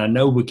 and I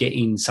know we're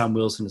getting Sam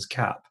Wilson as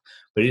Cap,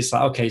 but it's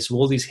like, okay, so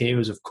all these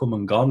heroes have come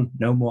and gone,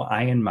 no more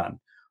Iron Man.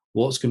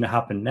 What's going to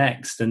happen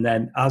next? And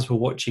then as we're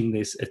watching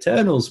this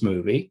Eternals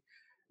movie,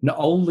 not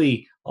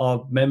only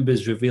are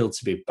members revealed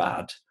to be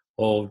bad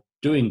or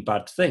doing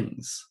bad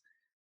things,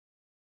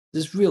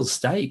 there's real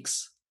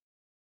stakes.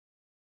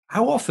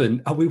 How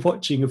often are we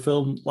watching a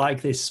film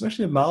like this,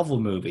 especially a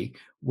Marvel movie,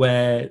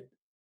 where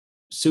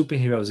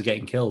superheroes are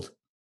getting killed?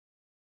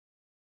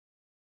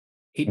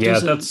 It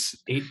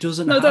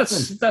doesn't no,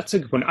 happen. That's a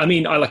good point. I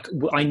mean,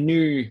 I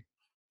knew,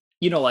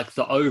 like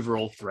the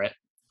overall threat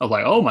of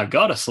like, oh my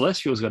God, a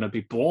Celestial is going to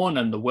be born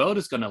and the world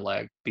is going to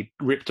like be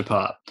ripped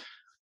apart.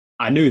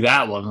 I knew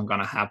that wasn't going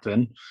to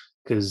happen,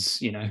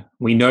 because,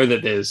 we know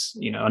that there's,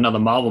 another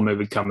Marvel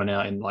movie coming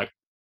out in like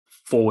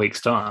 4 weeks'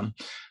 time.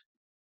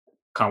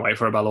 Can't wait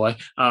for it, by the way.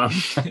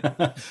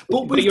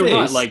 But you're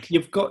right. Like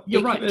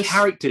you're right.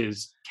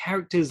 Characters'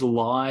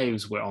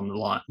 lives were on the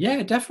line.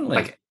 Yeah,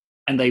 definitely.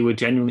 And they were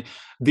genuinely.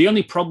 The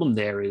only problem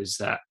there is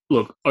that,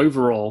 look,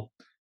 overall,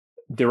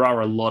 there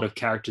are a lot of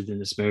characters in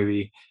this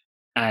movie,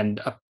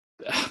 and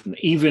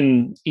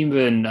even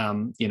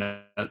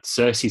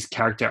Cersei's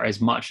character,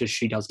 as much as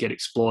she does get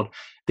explored,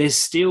 there's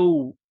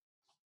still,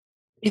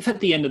 if at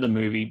the end of the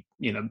movie,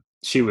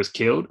 she was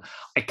killed,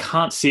 I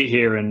can't sit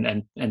here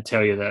and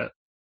tell you that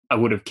I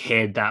would have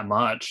cared that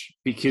much,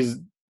 because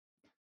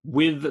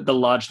with the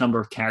large number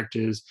of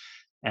characters,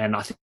 and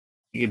I think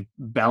you're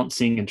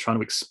balancing and trying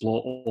to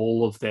explore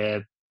all of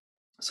their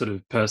sort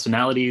of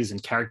personalities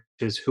and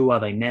characters. Who are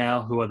they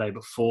now? Who are they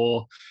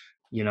before?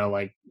 You know,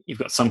 like you've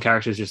got some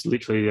characters just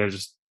literally they're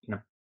just, you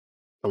know,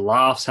 the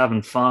laughs,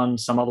 having fun.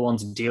 Some other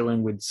ones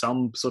dealing with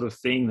some sort of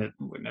thing that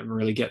would never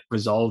really get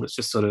resolved. It's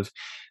just sort of,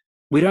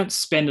 we don't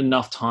spend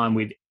enough time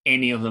with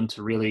any of them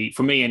to really,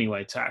 for me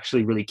anyway, to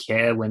actually really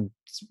care when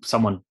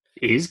someone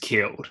is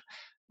killed.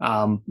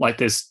 Like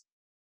there's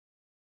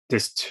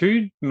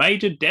two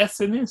major deaths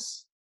in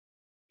this.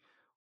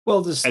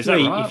 Well, there's Is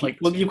three. that right?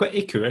 You've got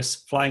Icarus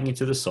flying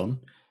into the sun.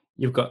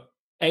 You've got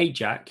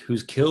Ajak,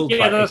 who's killed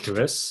by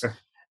Icarus.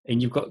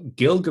 And you've got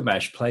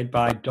Gilgamesh, played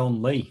by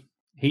Don Lee.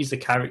 He's the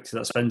character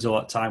that spends a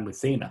lot of time with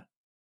Thena.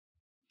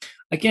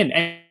 Again,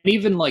 and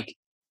even like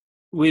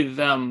with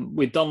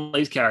Don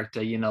Lee's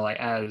character, you know, like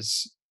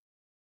as,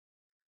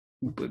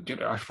 you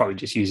know, I should probably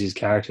just use his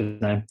character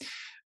name.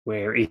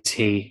 Where is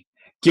he?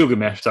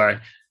 Gilgamesh, sorry.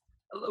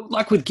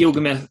 Like with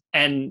Gilgamesh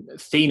and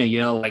Thena, you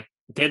know, like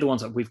they're the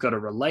ones that we've got a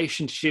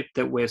relationship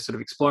that we're sort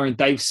of exploring.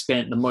 They've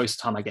spent the most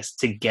time, I guess,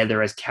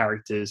 together as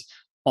characters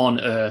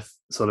on Earth,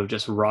 sort of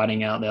just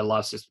writing out their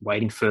lives, just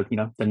waiting for, you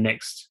know, the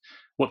next,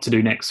 what to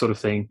do next sort of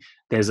thing.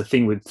 There's a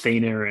thing with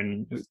Thena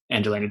and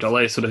Angelina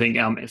Jolie sort of thing.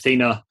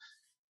 Thena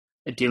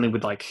dealing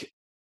with like,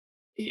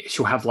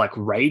 she'll have like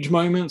rage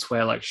moments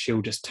where like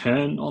she'll just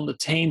turn on the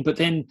team, but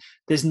then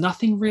there's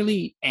nothing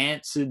really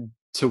answered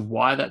to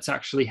why that's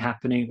actually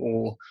happening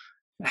or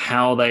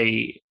how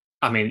they,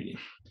 I mean,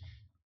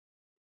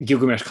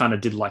 Gilgamesh kind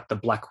of did like the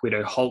Black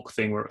Widow Hulk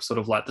thing where it's sort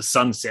of like the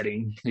sun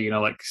setting, you know,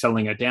 like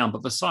settling her down.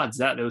 But besides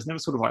that, there was never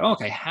sort of like, oh,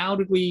 okay, how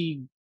did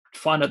we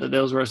find out that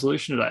there was a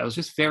resolution to that? It was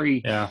just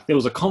very, there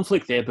was a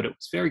conflict there, but it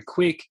was very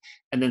quick.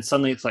 And then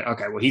suddenly it's like,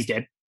 okay, well, he's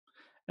dead.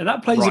 And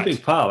that plays a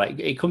big part. Like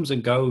it comes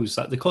and goes.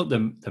 Like they call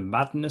it the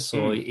madness,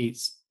 or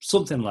it's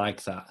something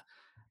like that.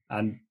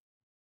 And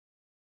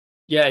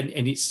yeah,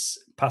 and it's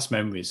past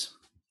memories.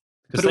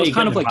 But it was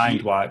kind of like,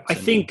 I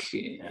think,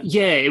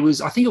 it was.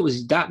 I think it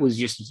was that was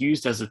just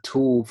used as a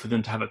tool for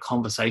them to have a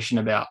conversation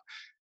about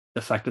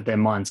the fact that their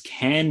minds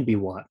can be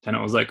wiped, and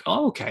it was like,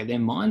 oh, okay, their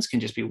minds can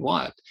just be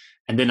wiped,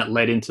 and then it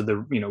led into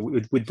the, you know,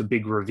 with the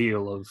big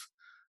reveal of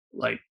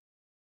like,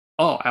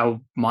 oh, our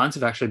minds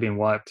have actually been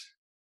wiped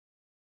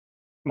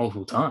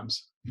multiple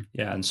times.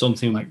 Yeah, and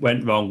something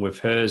went wrong with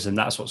hers, and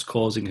that's what's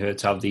causing her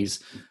to have these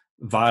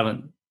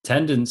violent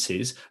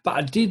tendencies. But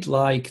I did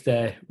like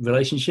their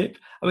relationship.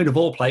 I mean, of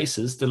all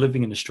places, they're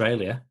living in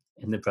Australia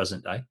in the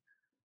present day.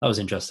 That was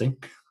interesting.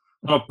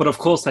 But of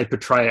course, they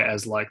portray it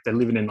as like they're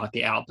living in like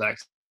the outback.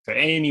 For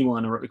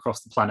anyone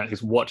across the planet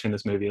who's watching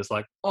this movie is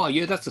like, oh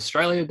yeah, that's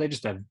Australia. They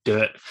just have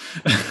dirt.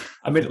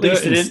 I mean, at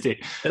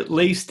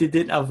least they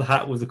didn't have the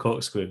hat with the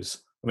corkscrews.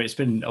 I mean, it's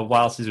been a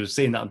while since we've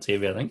seen that on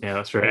TV, I think. Yeah,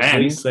 that's right. At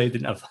least they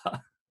didn't have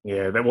that.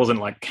 Yeah, there wasn't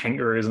like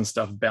kangaroos and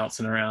stuff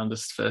bouncing around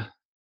just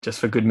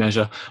for good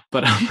measure.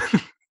 But I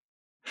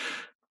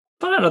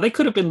don't know, they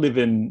could have been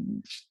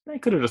living, they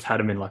could have just had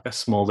them in like a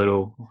small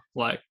little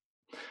like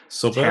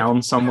suburb?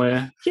 Town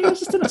somewhere. Yeah,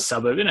 just in a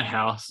suburb, in a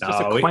house.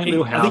 Just a quaint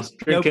little house,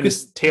 drinking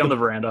tea on the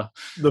veranda.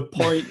 The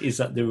point is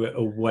that they were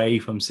away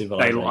from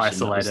civilization. They were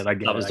isolated,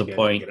 that was the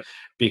point.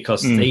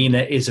 Because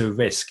Thena is a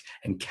risk.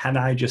 And can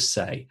I just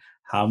say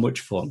how much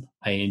fun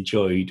I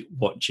enjoyed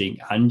watching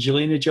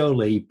Angelina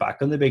Jolie back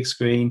on the big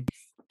screen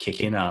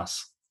kicking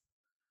ass.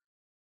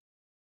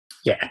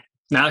 Yeah.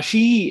 Now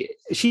she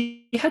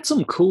had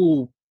some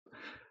cool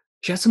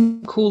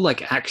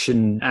like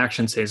action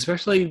scenes,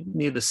 especially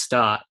near the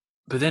start.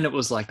 But then it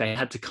was like they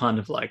had to kind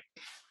of like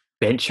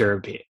bench her a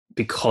bit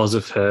because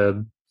of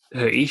her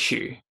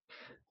issue,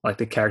 like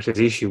the character's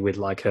issue with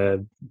like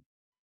her,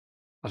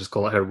 I'll just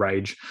call it her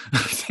rage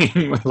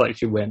thing, where like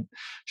she went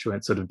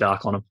sort of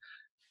dark on him.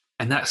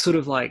 And that sort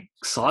of like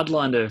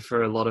sidelined her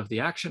for a lot of the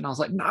action. I was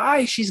like,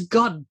 no, she's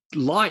got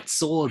light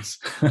swords.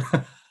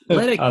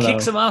 Let her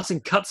kick some ass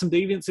and cut some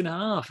deviants in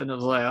half. And I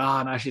was like,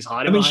 oh, no, she's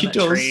hiding behind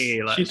that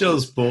tree. Like, she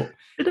does, but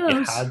you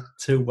had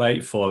to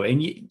wait for it.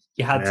 And you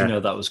had to know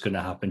that was going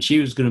to happen. She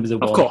was going to be the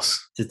one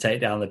to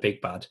take down the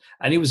big bad.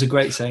 And it was a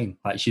great scene.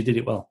 Like, she did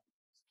it well.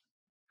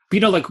 But,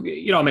 you know, like,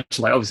 you know, I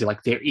mentioned, like, obviously,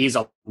 like, there is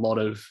a lot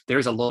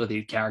of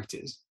these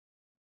characters.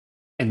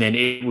 And then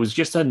it was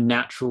just a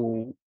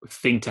natural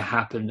thing to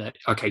happen that,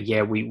 okay,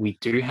 yeah, we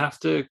do have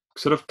to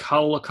sort of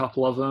cull a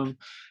couple of them.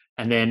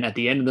 And then at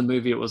the end of the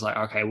movie, it was like,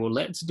 okay, well,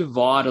 let's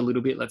divide a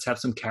little bit. Let's have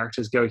some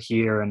characters go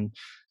here. And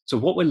so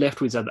what we're left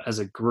with as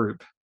a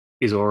group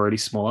is already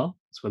smaller.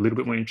 So a little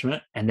bit more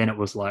intimate. And then it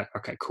was like,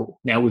 okay,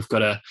 cool. Now we've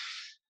got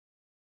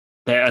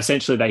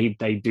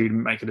they do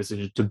make a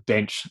decision to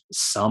bench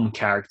some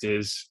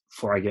characters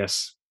for, I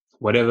guess,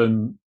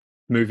 whatever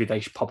movie they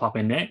should pop up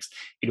in next.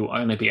 It'll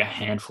only be a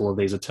handful of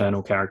these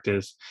Eternal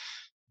characters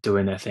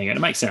doing their thing. And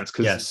it makes sense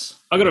because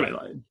I got to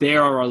admit, like,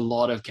 there are a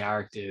lot of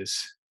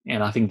characters.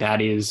 And I think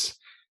that is,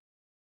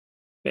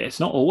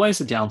 it's not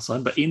always a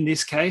downside, but in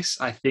this case,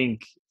 I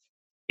think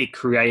it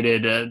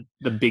created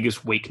the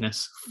biggest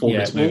weakness for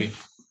this movie.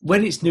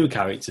 when it's new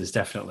characters,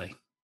 definitely.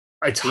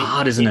 It's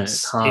hard, isn't it?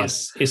 It's hard.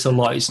 It's a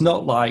lot. It's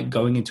not like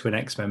going into an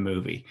X-Men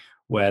movie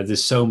where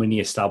there's so many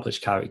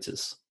established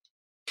characters.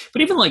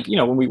 But even like,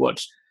 when we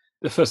watched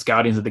the first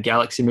Guardians of the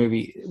Galaxy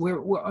movie,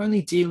 we're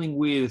only dealing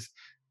with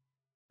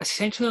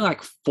essentially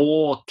like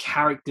 4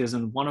 characters,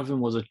 and one of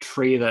them was a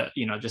tree that,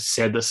 just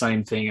said the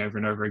same thing over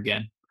and over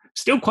again.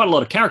 Still quite a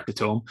lot of character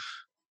to them.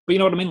 But you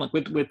know what I mean? Like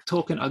we're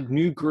talking a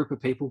new group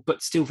of people,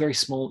 but still very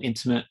small,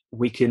 intimate.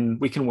 We can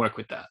work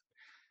with that.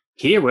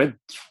 Here we're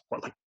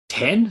like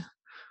 10?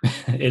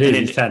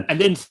 It's 10.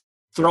 And then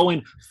throw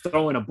in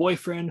a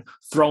boyfriend,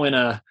 throw in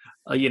the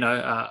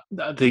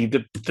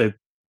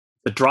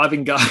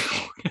driving guy.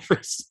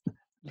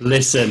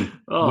 Listen,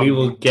 we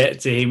will get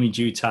to him in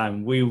due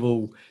time. We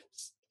will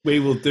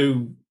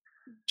do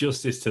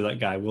justice to that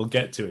guy. We'll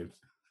get to him.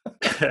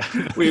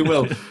 We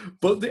will.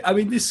 But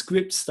this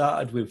script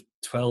started with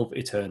 12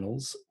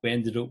 Eternals. We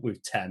ended up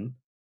with 10.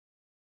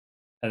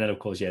 And then, of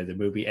course, the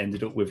movie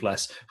ended up with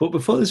less. But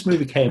before this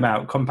movie came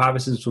out,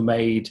 comparisons were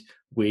made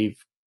with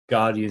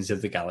Guardians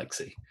of the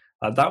Galaxy.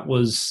 That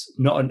was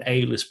not an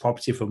A-list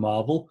property for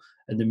Marvel,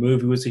 and the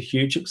movie was a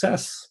huge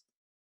success.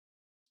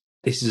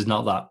 This is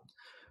not that.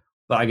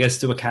 But I guess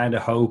they were kind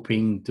of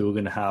hoping they were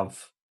going to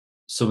have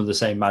some of the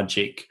same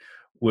magic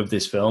with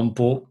this film.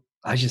 But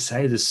as you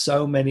say, there's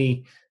so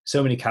many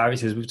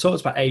characters. We've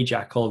talked about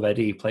Ajax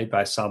already, played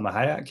by Salma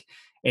Hayek.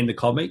 In the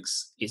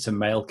comics, it's a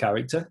male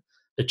character.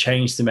 The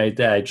change they made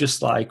there,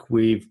 just like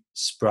with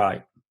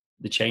Sprite,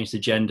 they changed the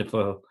gender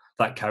for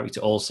that character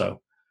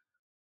also.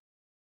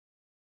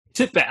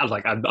 It's a bit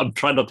like I'm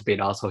trying not to be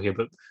an asshole here,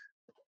 but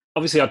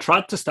obviously I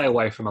tried to stay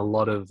away from a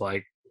lot of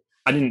like,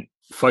 I didn't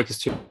focus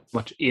too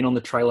much in on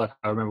the trailer.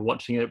 I remember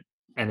watching it,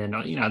 and then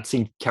I'd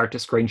seen character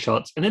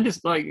screenshots, and then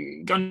just like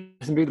going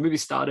to the movie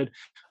started,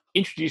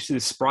 introduced to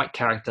this Sprite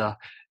character,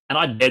 and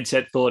I dead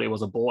set thought it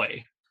was a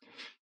boy.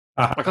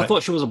 Like I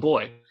thought she was a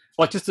boy,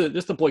 like just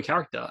a boy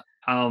character.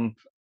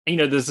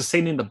 There's a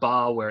scene in the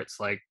bar where it's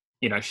like,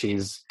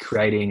 she's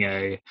creating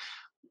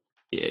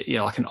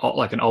like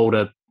an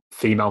older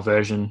female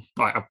version.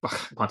 I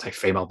can't say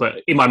female, but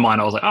in my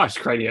mind I was like,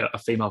 she's creating a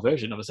female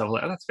version of herself. I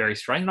was like, that's very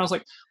strange. And I was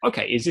like,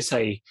 okay, is this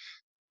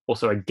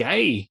also a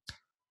gay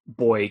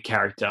boy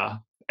character?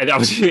 And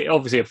obviously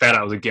I found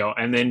out it was a girl.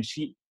 And then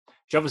she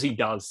obviously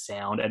does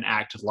sound and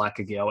act like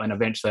a girl. And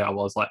eventually I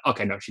was like,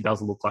 okay, no, she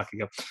does look like a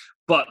girl.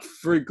 But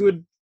for a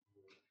good,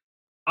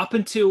 up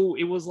until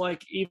it was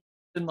like, even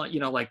like,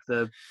 like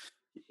the,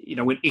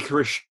 when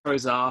Icarus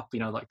shows up,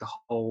 like the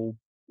whole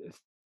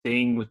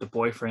thing with the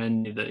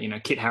boyfriend,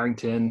 Kit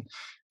Harington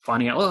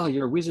finding out, oh,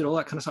 you're a wizard, all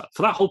that kind of stuff.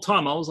 For that whole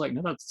time, I was like,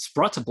 no, that's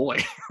Sprite's a boy.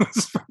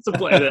 Sprite's a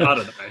boy. I don't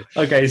know.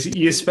 Okay, so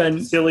you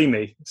spent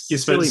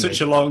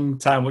such a long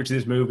time watching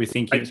this movie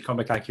thinking it's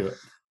comic accurate.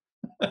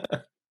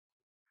 But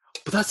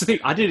that's the thing.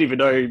 I don't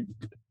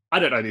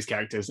know these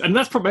characters, and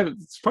that's probably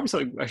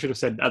something I should have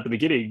said at the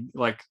beginning.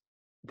 Like,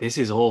 this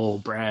is all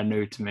brand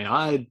new to me.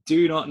 I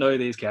do not know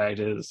these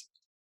characters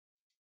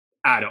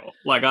at all.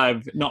 Like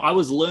I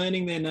was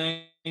learning their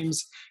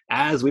names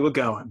as we were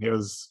going. It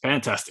was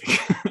fantastic.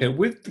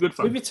 With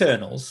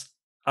Eternals,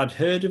 I'd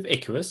heard of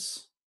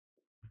Icarus,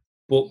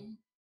 but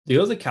the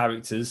other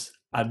characters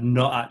I'd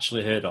not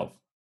actually heard of.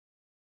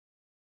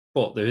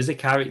 But there is a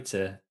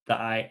character that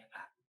I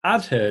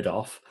had heard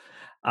of,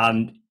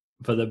 and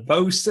for the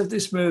most of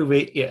this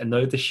movie, it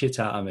annoyed the shit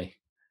out of me.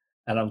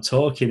 And I'm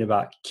talking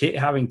about Kit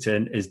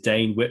Harington as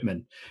Dane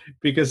Whitman,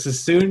 because as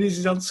soon as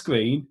he's on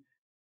screen,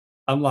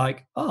 I'm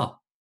like, oh,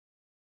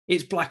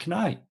 it's Black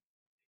Knight.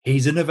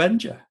 He's an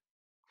Avenger.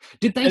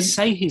 Did they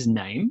say his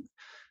name?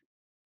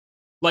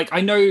 Like,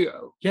 I know,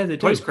 they do.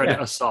 Post-credit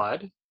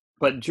aside,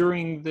 but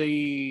during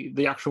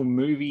the actual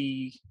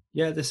movie,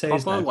 they say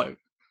his name. Like,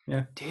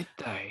 yeah, did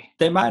they?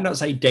 They might not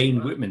say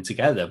Dane Whitman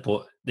together,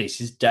 but this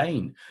is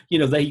Dane.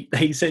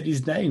 They said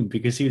his name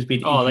because he was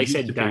being. Oh, they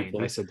said Dane. People.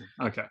 They said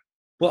okay.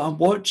 But I'm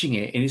watching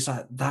it, and it's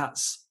like,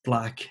 that's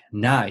Black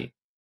Knight.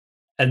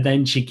 And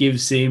then she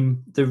gives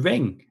him the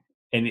ring,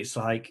 and it's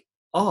like,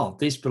 oh,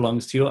 this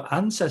belongs to your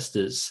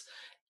ancestors.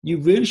 You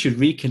really should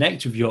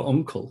reconnect with your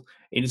uncle.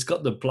 And it's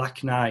got the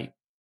Black Knight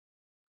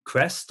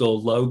crest or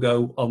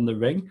logo on the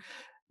ring.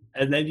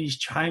 And then he's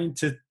trying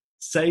to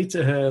say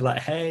to her,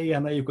 like, hey, I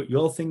know you've got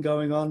your thing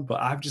going on, but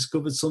I've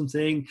discovered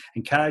something,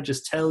 and can I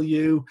just tell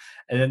you?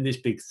 And then this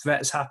big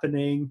threat's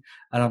happening.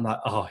 And I'm like,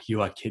 oh,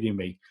 you are kidding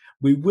me.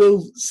 We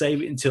will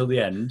save it until the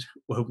end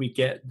when we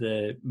get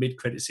the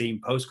mid-credit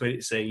scene,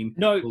 post-credit scene.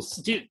 No,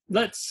 let's do it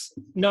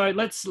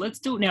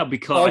now,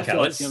 because I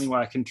feel that's the only way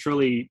I can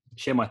truly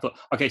share my thought.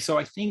 Okay, so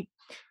I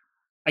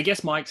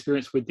guess my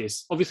experience with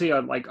this, obviously, I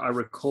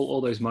recall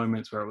all those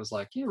moments where it was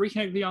like, yeah,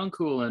 reconnect with the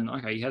uncle, and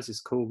okay, he has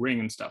this cool ring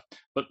and stuff.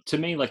 But to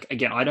me, like,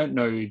 again, I don't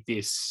know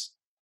this.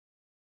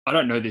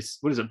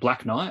 What is it,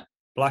 Black Knight?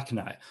 Black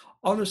Knight.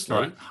 Honestly.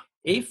 Right.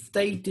 If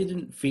they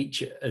didn't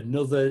feature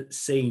another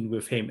scene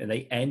with him and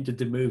they ended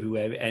the movie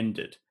where it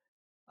ended,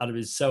 I'd have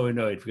been so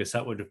annoyed, because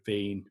that would have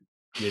been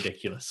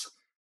ridiculous.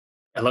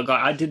 And look,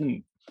 I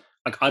didn't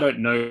like I don't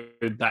know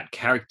that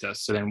character.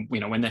 So then,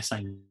 when they're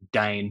saying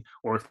Dane,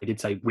 or if they did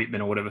say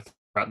Whitman or whatever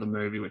throughout the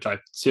movie, which I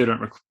still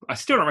don't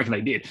reckon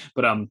they did.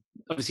 But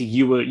obviously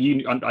you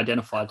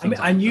identified I mean, things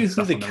like the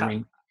stuff on the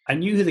ring. I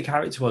knew who the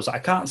character was. I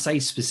can't say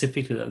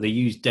specifically that they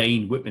used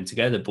Dane Whitman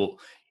together, but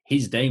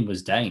his name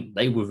was Dane.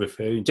 They were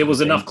referring to. There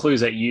was enough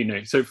clues that you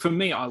knew. So for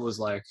me, I was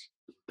like,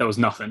 there was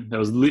nothing. There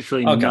was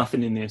literally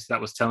nothing in this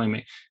that was telling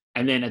me.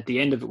 And then at the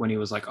end of it, when he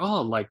was like,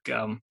 "Oh, like,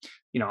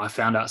 I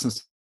found out some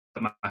stuff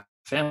about my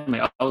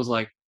family," I was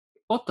like,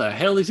 "What the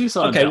hell is this?"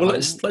 Okay, well,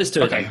 let's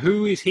do it. Okay,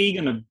 who is he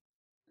gonna?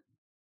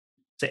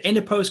 So in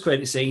a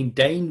post-credit scene,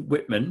 Dane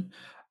Whitman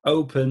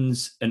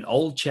opens an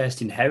old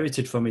chest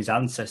inherited from his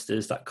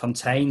ancestors that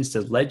contains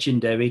the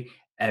legendary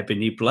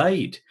Ebony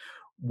Blade,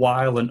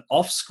 while an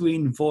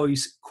off-screen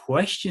voice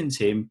questions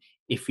him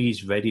if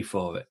he's ready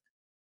for it.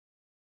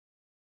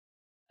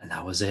 And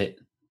that was it.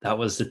 That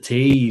was the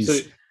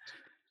tease.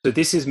 So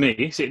this is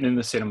me sitting in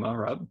the cinema,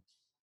 right?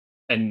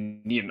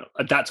 And,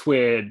 that's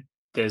where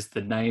there's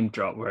the name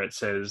drop where it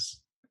says,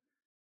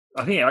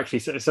 I think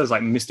it says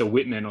like Mr.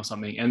 Whitman or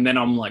something. And then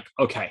I'm like,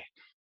 okay,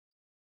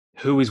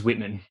 who is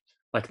Whitman?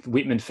 Like the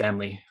Whitman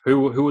family.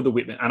 Who are the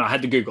Whitman? And I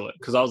had to Google it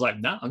because I was like,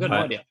 no, I've got no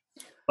idea.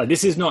 Like,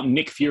 this is not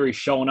Nick Fury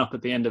showing up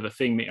at the end of a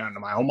thing. And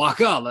I'm like, oh my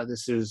God, like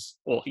this is,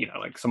 or,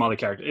 like some other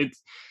character. I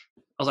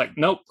was like,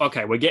 nope,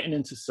 okay, we're getting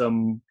into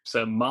some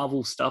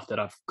Marvel stuff that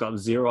I've got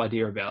zero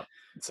idea about.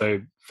 So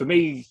for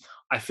me,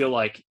 I feel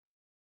like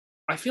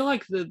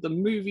the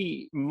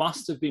movie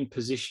must have been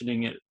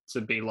positioning it to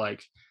be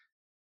like,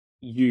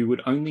 you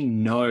would only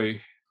know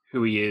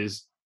who he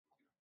is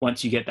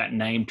once you get that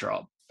name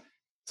drop.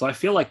 So I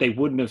feel like they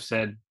wouldn't have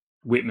said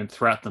Whitman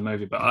throughout the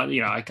movie, but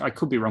I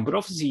could be wrong. But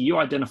obviously, you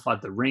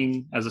identified the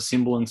ring as a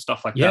symbol and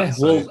stuff like that. Yeah,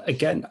 well,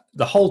 again,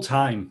 the whole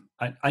time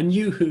I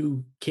knew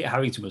who Kit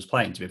Harington was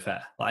playing. To be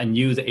fair, I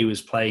knew that he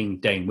was playing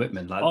Dane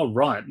Whitman. Like, oh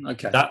right,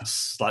 okay,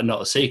 that's like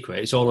not a secret.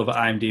 It's all over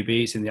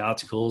IMDb. It's in the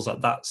articles.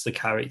 Like, that's the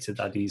character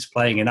that he's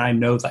playing, and I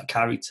know that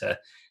character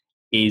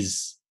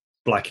is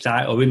Black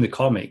Knight, or in the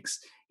comics,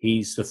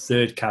 he's the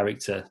third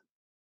character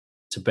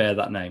to bear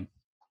that name.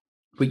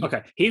 But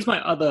okay, here's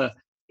my other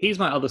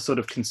sort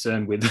of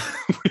concern with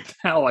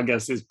how I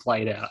guess is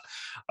played out.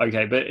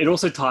 Okay, but it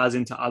also ties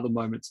into other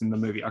moments in the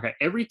movie. Okay,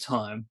 every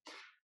time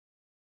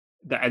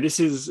that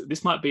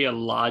this might be a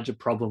larger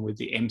problem with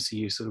the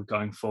MCU sort of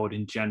going forward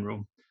in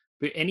general,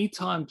 but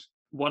anytime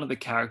one of the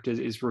characters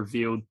is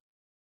revealed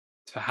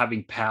to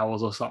having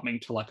powers or something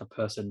to like a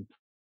person,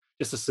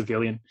 just a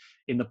civilian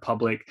in the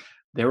public,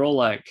 they're all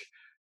like,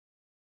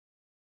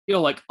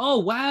 like, oh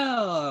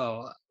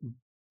wow.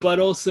 But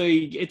also,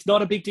 it's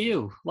not a big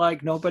deal.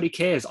 Like, nobody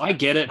cares. I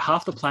get it.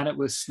 Half the planet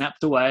was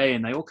snapped away,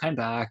 and they all came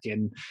back.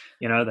 And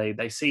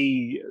they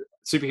see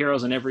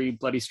superheroes in every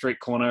bloody street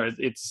corner.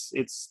 It's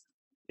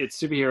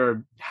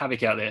superhero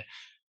havoc out there.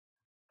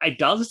 It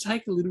does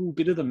take a little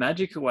bit of the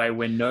magic away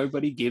when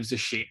nobody gives a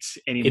shit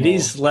anymore. It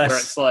is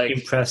less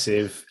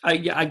impressive. I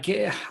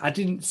get. I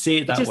didn't see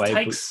it that way.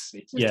 It just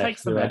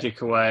takes the magic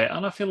away,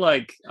 and I feel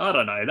like, I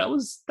don't know. That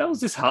was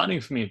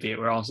disheartening for me a bit.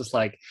 Where I was just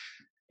like,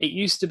 it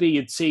used to be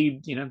you'd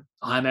see,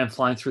 Iron Man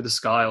flying through the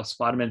sky or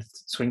Spider-Man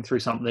swing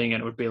through something,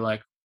 and it would be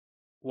like,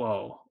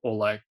 whoa, or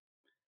like,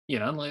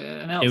 like,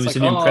 now it was like,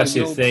 an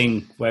impressive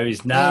thing.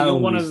 Whereas now, you're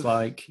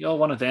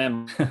one of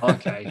them.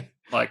 Okay,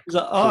 like, it's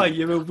like, oh, cool.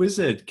 You're a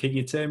wizard. Can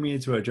you turn me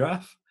into a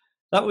giraffe?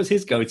 That was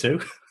his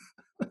go-to.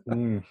 But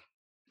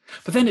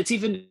then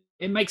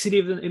it makes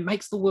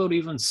the world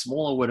even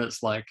smaller when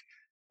it's like,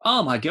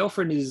 oh, my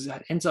girlfriend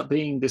ends up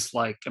being this,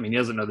 like, I mean, he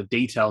doesn't know the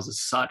details as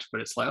such, but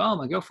it's like, oh,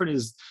 my girlfriend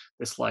is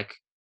this, like,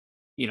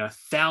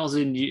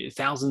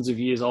 thousands of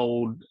years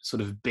old sort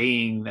of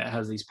being that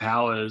has these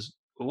powers.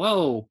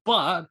 Whoa,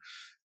 but,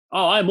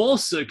 I'm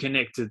also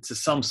connected to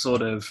some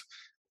sort of,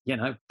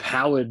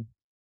 powered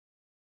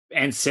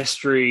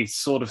ancestry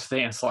sort of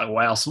thing. It's like,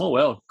 wow, small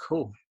world,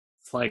 cool.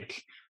 It's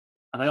like,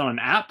 are they on an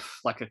app,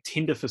 like a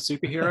Tinder for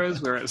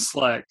superheroes, where it's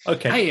like,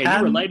 okay, hey, are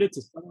you related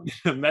to someone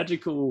in a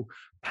magical,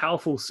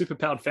 powerful,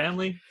 superpowered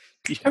family?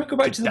 Can we go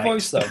back to the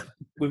voice though?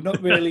 We've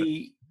not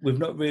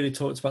really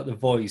talked about the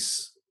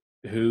voice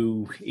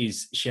who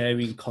is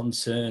sharing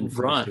concern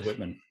for Mr.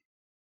 Whitman.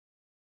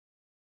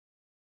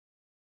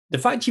 The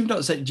fact you've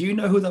not said, do you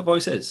know who that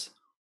voice is?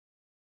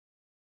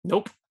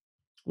 Nope.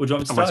 Would you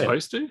want me to Am I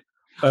supposed to?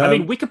 I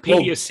mean,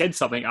 Wikipedia said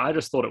something. I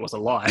just thought it was a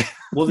lie.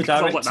 Well, the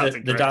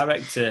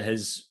director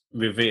has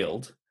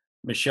revealed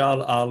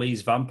Mashal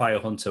Ali's vampire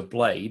hunter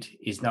Blade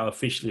is now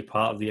officially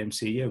part of the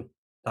MCU.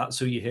 That's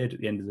who you heard at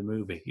the end of the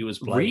movie. He was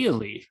Blade.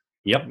 Really?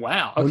 Yep.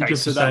 Wow. Okay,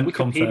 so that Wikipedia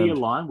confirmed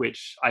line,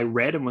 which I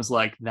read and was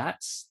like,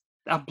 that's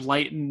a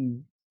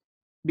blatant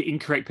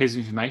incorrect piece of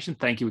information.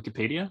 Thank you,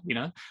 Wikipedia.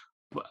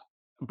 But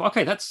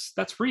okay,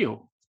 that's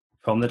real.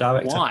 From the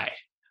director. Why?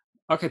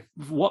 Okay,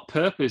 what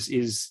purpose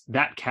is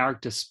that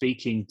character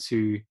speaking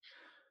to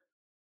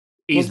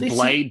is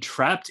Blade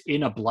trapped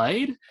in a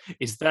blade?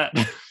 Is that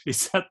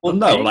well,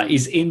 no, thing? Like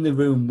he's in the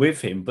room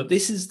with him. But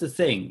this is the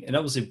thing, and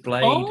obviously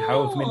Blade,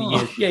 however many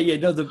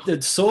years, no,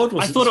 the sword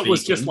wasn't. I thought it speaking.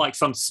 was just like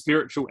some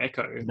spiritual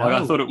echo. No,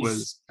 like I thought it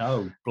was.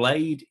 No,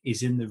 Blade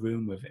is in the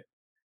room with him.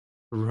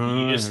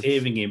 Right. You're just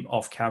hearing him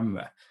off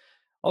camera.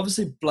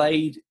 Obviously,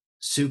 Blade,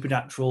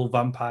 supernatural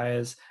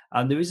vampires,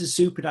 and there is a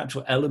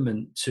supernatural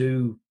element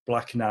to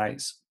Black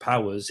Knight's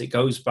powers. It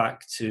goes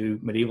back to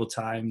medieval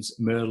times,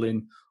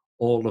 Merlin,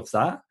 all of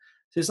that.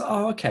 So it's like,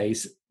 okay,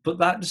 but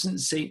that doesn't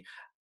seem.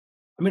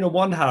 I mean, on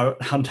one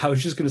hand, I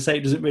was just going to say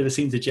it doesn't really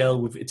seem to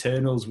gel with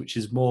Eternals, which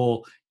is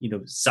more,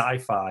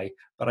 sci-fi.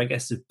 But I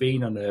guess they've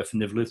been on Earth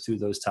and they've lived through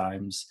those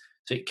times,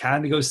 so it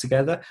kind of goes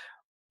together.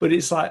 But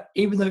it's like,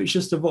 even though it's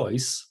just a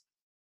voice,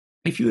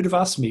 if you would have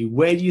asked me,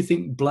 where do you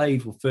think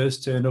Blade will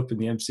first turn up in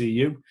the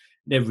MCU?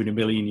 Never in a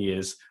million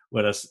years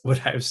would I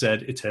have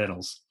said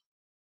Eternals.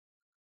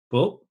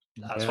 But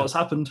that's what's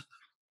happened.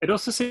 It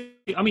also seems,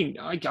 I mean,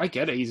 I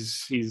get it.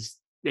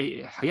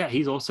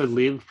 He's also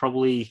lived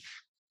probably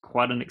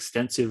quite an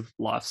extensive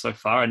life so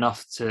far,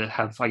 enough to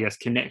have, I guess,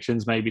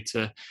 connections maybe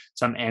to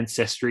some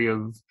ancestry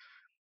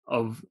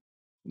of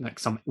like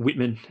some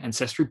Whitman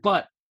ancestry.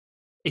 But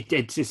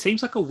it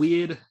seems like a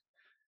weird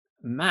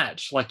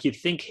match. Like you'd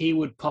think he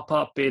would pop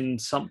up in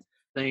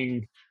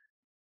something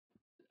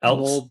else,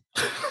 more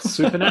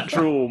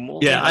supernatural.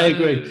 More, I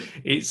agree.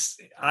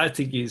 I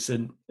think it's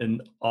an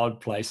odd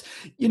place.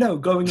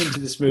 Going into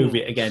this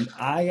movie again,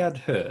 I had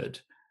heard.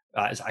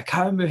 I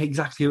can't remember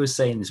exactly who was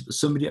saying this, but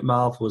somebody at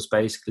Marvel was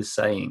basically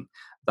saying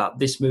that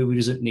this movie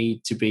doesn't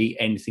need to be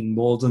anything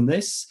more than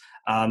this,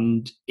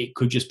 and it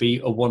could just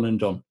be a one and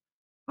done.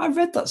 I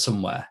read that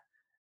somewhere.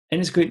 And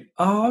it's going,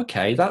 oh,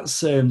 okay,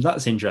 that's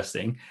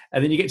interesting.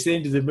 And then you get to the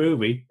end of the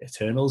movie,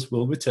 Eternals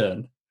will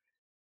return.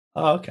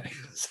 Oh, okay,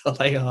 so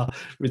they are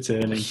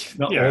returning,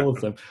 not all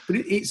of them. But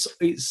it's.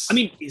 I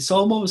mean, it's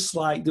almost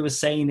like they were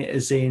saying it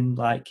as in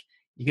like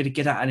you're going to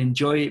get out and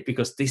enjoy it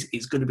because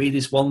it's going to be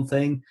this one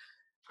thing.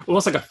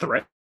 Almost like a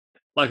threat.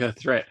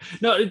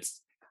 No,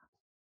 it's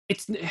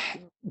the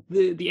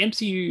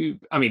MCU.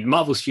 I mean,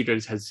 Marvel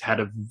Studios has had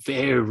a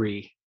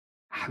very,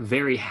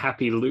 very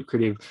happy,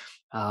 lucrative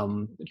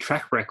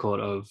track record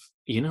of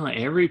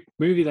every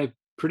movie they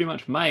pretty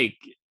much make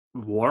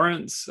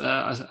warrants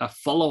a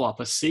follow-up,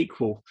 a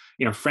sequel.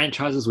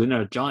 Franchises within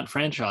a giant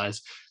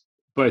franchise,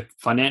 both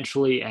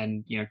financially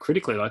and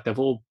critically, like they've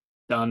all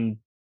done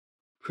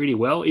pretty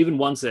well. Even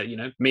ones that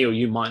me or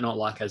you might not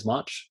like as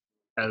much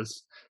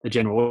as the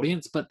general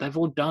audience, but they've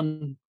all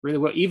done really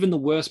well. Even the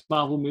worst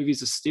Marvel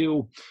movies are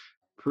still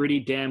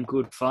pretty damn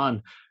good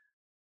fun.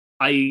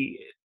 I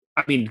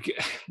mean,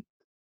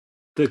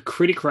 the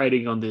critic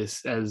rating on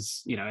this,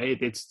 as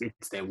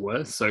it's their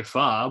worst so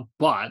far,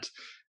 but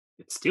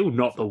it's still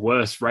not the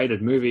worst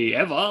rated movie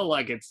ever.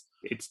 Like it's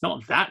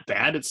not that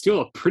bad. It's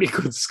still a pretty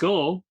good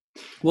score.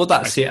 Well,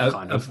 that's it.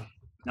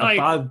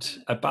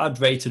 A bad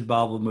rated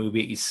Marvel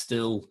movie is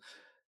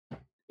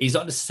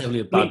not necessarily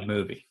a bad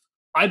movie.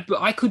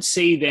 I could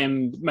see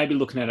them maybe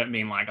looking at it and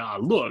being like,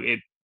 look,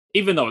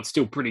 even though it's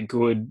still pretty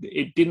good,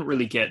 it didn't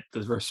really get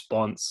the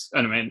response.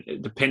 And I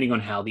mean, depending on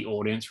how the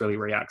audience really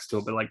reacts to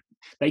it, but like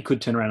they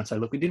could turn around and say,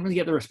 look, we didn't really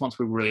get the response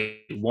we were really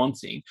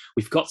wanting.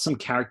 We've got some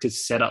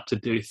characters set up to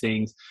do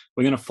things.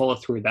 We're going to follow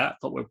through that,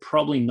 but we're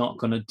probably not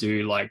going to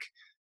do like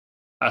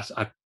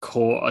a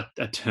core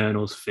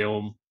Eternals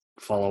film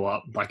follow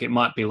up. Like it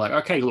might be like,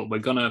 okay, look, we're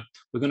gonna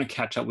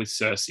catch up with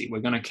Cersei. We're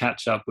going to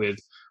catch up with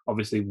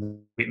obviously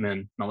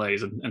Whitman. Not that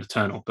he's an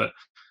Eternal, but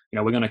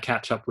we're going to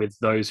catch up with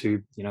those who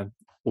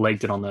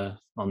legged it on their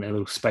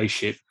little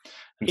spaceship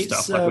and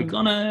stuff. Like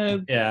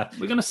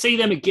we're gonna see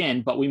them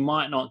again, but we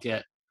might not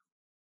get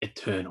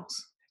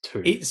Eternals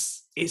too.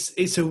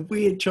 It's a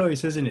weird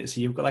choice, isn't it?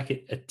 So you've got like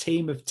a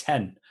team of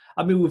 10.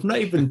 I mean, we've not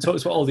even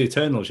talked about all the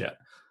Eternals yet.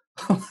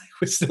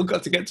 We've still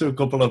got to get to a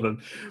couple of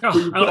them.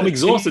 I'm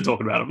exhausted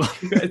talking about them.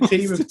 You've got a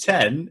team of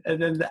 10,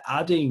 and then they're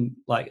adding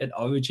like an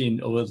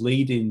origin or a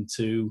lead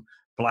into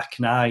Black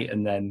Knight,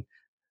 and then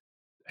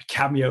a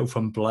cameo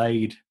from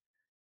Blade.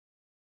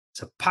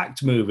 It's a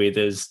packed movie.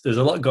 There's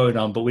a lot going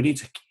on, but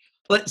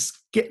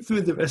let's get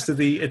through the rest of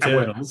the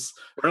Eternals.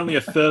 We're only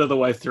a third of the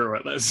way through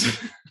it. Let's.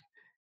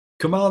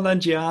 Kumail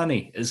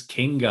Nanjiani as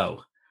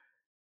Kingo.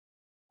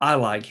 I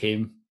like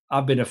him.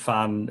 I've been a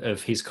fan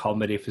of his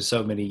comedy for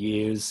so many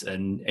years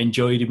and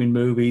enjoyed him in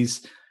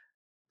movies.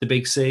 The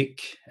Big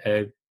Sick,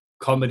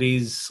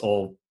 comedies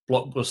or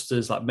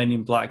blockbusters like Men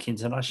in Black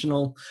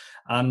International.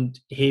 And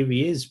here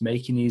he is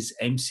making his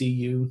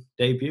MCU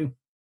debut.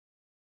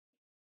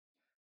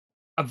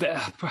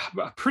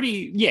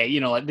 Pretty,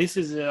 like this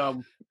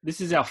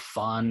is our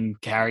fun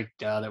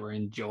character that we're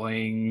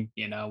enjoying.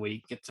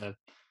 We get to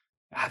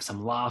have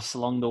some laughs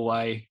along the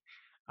way.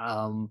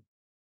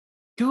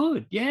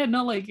 Good,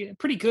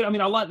 pretty good. I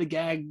mean, I like the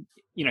gag.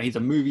 He's a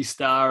movie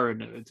star,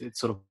 and it's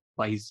sort of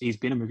like he's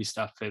been a movie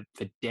star for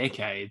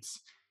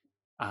decades.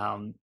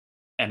 And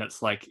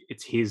it's like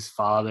it's his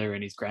father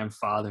and his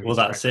grandfather. Well,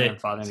 that's it.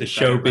 It's a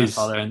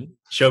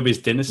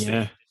showbiz dynasty.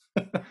 Yeah.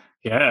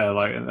 Yeah,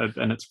 like,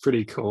 and it's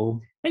pretty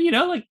cool. And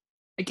like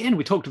again,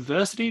 we talked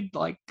diversity.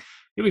 Like,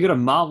 here we got a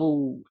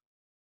Marvel,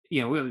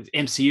 we got this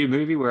MCU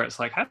movie where it's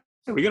like, hey,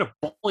 we got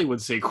a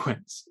Bollywood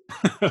sequence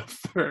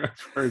for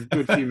a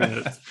good few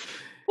minutes.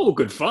 All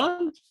good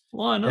fun.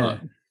 Why Yeah. not?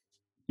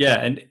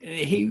 Yeah, and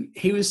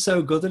he was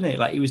so good in it.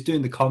 Like he was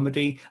doing the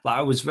comedy. Like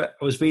I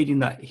was reading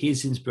that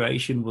his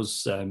inspiration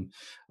was,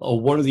 or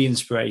one of the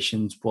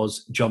inspirations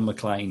was John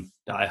McClane,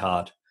 Die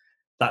Hard.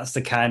 That's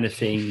the kind of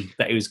thing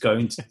that he was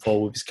going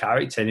for with his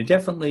character, and he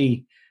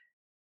definitely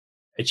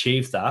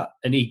achieved that.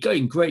 And he got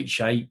in great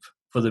shape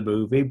for the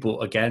movie, but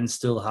again,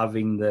 still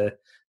having the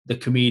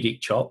comedic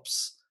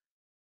chops.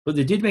 But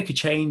they did make a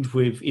change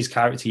with his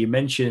character. You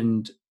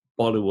mentioned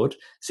Bollywood.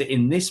 So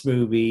in this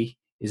movie,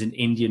 is an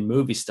Indian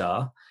movie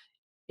star.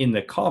 In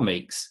the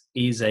comics,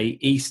 he's a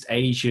East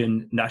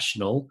Asian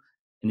national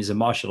and he's a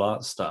martial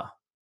arts star.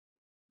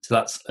 So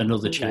that's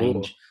another Ooh.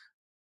 change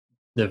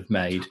they've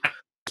made.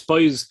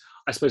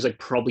 I suppose I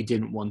probably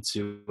didn't want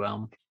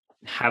to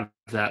have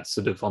that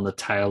sort of on the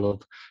tail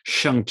of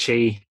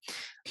Shang-Chi.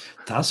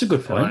 That's a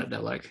good point. They're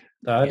like,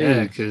 That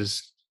yeah, is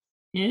because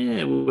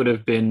it would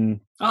have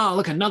been, oh,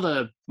 look,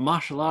 another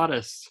martial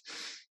artist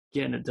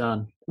getting it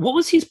done. What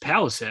was his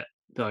power set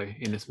though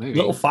in this movie?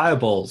 little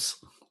fireballs.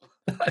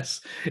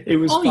 It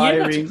was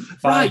firing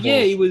fireballs. Right. Yeah,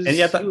 and he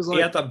had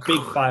he had that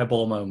big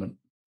fireball moment.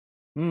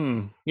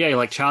 Yeah, he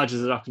like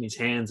charges it up in his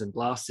hands and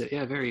blasts it.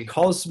 Yeah, very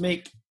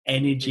Cosmic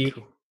energy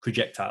cool.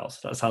 projectiles.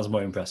 That sounds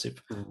more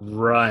impressive.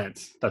 Right.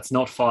 That's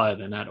not fire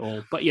then at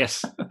all. But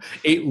yes,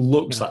 it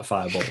looks like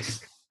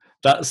fireballs.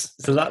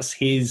 That's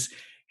his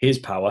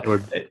power.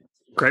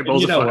 Great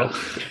balls of fire. What?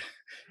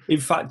 In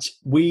fact,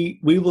 we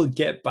will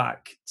get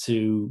back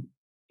to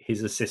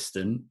his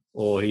assistant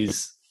or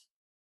his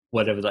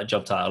whatever that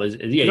job title is.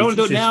 Yeah, you don't want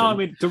to do it now. I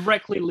mean,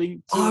 directly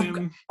linked to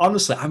him.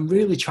 Honestly, I'm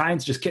really trying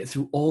to just get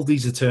through all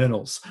these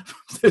Eternals.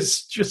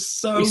 There's just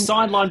so we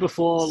sidelined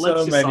before.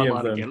 Let's just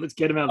sideline again. Let's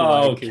get him out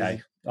of the way.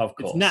 Okay, of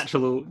course,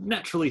 it's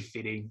naturally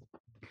fitting.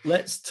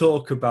 Let's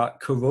talk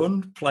about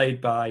Karun,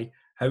 played by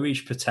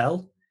Harish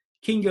Patel,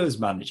 Kingo's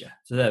manager.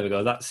 So there we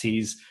go. That's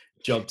his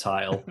job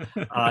title,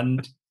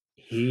 and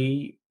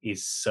he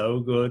is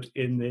so good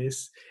in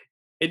this.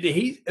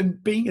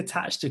 And being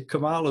attached to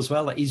Kamal as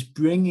well. Like he's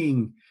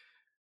bringing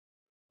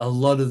a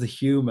lot of the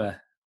humor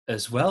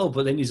as well,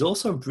 but then he's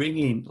also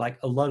bringing like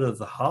a lot of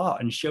the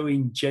heart and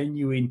showing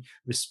genuine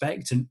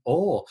respect and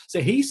awe.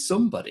 So he's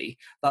somebody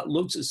that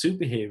looks at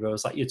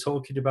superheroes like you're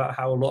talking about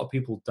how a lot of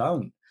people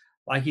don't.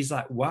 Like he's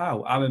like,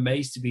 wow, I'm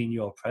amazed to be in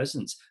your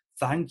presence.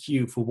 Thank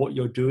you for what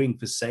you're doing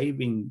for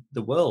saving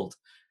the world.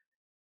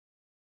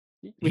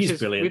 He's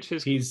brilliant.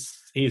 He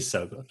is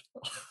so good.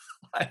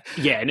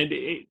 Yeah,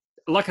 and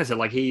like I said,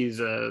 like he's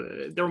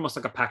they're almost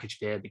like a package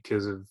there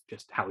because of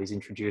just how he's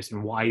introduced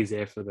and why he's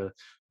there for the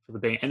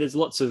being. And there's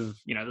lots of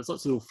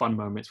little fun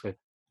moments where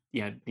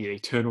the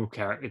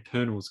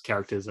Eternals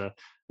characters are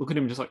look at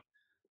him just like,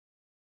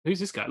 who's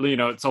this guy?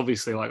 It's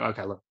obviously like,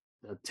 okay, look,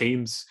 the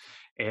team's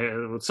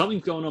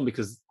something's going on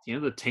because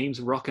the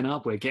team's rocking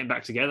up. We're getting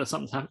back together.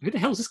 Something's happening. Who the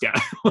hell's this guy?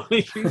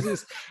 Who's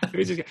this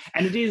guy?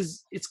 And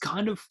it's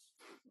kind of,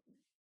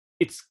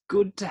 it's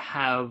good to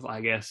have,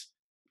 I guess,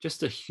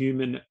 just a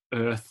human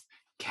Earth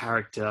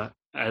character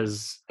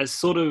as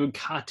sort of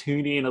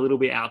cartoony and a little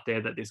bit out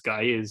there that this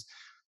guy is,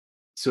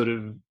 sort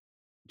of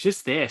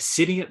just there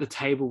sitting at the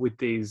table with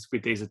these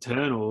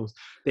Eternals.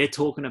 They're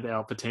talking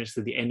about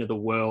potentially the end of the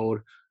world.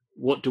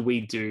 What do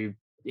we do?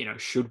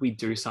 Should we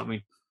do something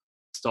to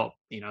stop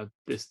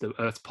the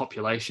Earth's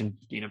population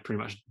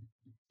pretty much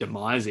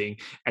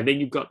demising? And then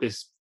you've got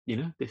this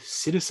this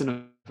citizen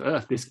of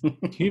Earth, this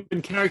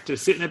human character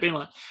sitting there being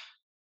like,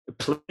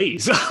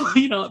 please,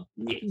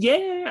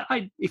 yeah,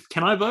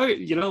 can I vote?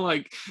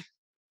 Like,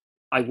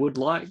 I would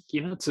like,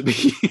 to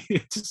be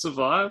to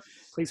survive.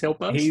 Please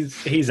help us.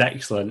 He's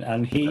excellent,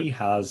 and he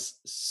has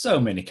so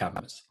many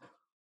cameras.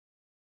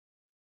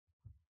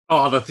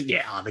 Oh,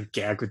 the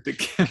gag with the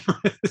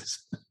cameras,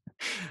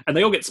 and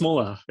they all get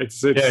smaller.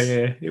 It's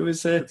yeah. It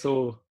was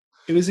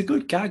a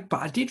good gag,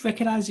 but I did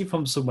recognise him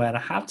from somewhere, and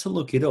I had to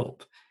look it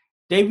up.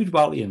 David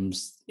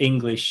Walliams,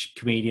 English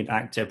comedian,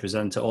 actor,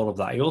 presenter, all of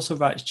that. He also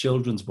writes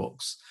children's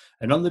books.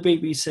 And on the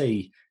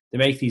BBC, they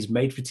make these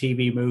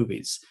made-for-TV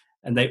movies,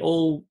 and they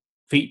all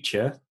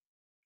feature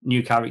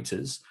new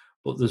characters.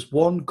 But there's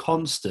one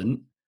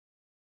constant,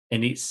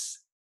 and it's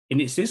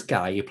this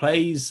guy. He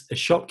plays a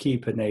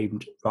shopkeeper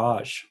named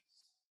Raj.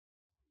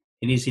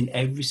 And he's in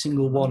every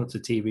single one of the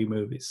TV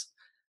movies.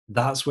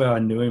 That's where I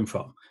knew him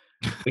from.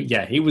 But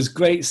yeah, it was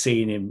great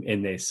seeing him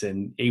in this,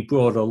 and he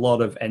brought a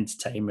lot of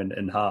entertainment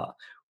and heart.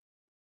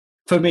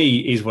 For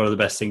me, he's one of the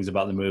best things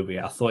about the movie.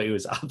 I thought he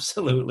was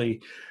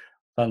absolutely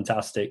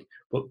fantastic.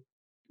 But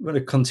we're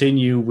going to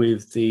continue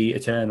with the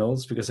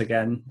Eternals because,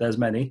 again, there's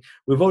many.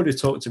 We've already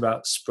talked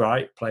about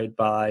Sprite, played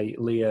by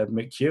Leah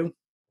McHugh.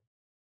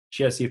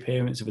 She has the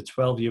appearance of a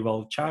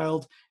 12-year-old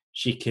child.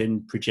 She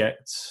can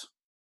project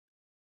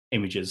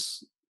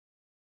images.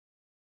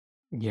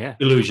 Yeah.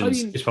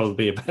 Illusions is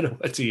probably a better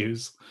word to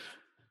use.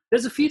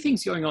 there's a few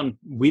things going on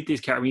with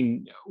this character. I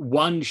mean,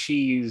 one,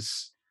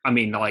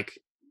 like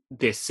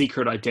their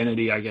secret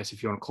identity, I guess,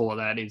 if you want to call it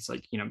that, is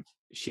like,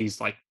 she's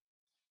like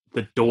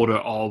the daughter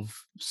of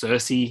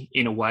Cersei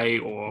in a way,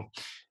 or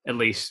at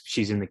least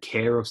she's in the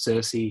care of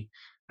Cersei,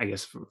 I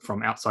guess,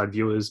 from outside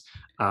viewers.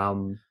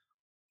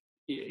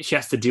 She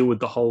has to deal with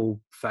the whole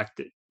fact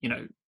that,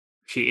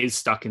 she is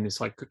stuck in this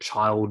like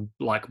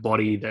childlike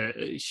body,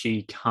 that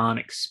she can't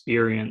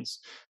experience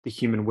the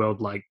human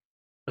world like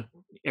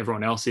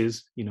everyone else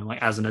is,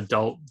 like as an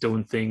adult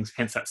doing things,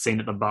 hence that scene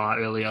at the bar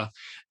earlier.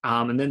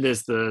 And then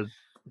there's the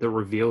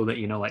reveal that,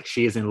 like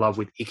she is in love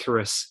with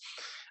Icarus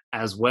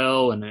as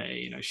well. And,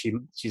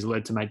 she's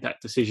led to make that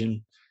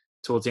decision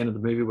towards the end of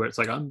the movie where it's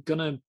like, I'm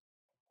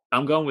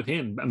going with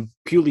him, and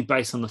purely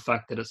based on the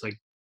fact that it's like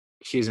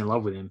she's in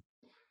love with him,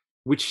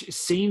 which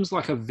seems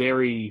like a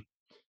very,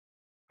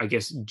 I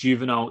guess,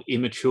 juvenile,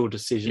 immature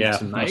decision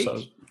to make.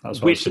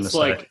 That's which it's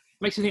like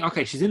makes you think,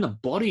 okay, she's in the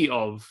body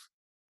of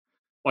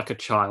like a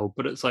child,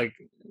 but it's like,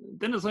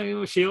 then it's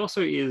like, she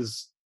also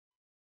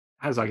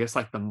has, I guess,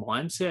 like the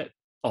mindset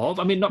of,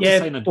 I mean, not to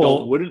say an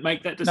adult wouldn't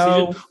make that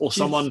decision, or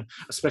someone,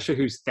 especially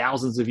who's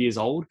thousands of years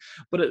old,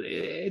 but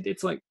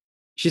it's like,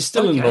 she's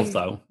still in love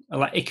though.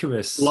 Like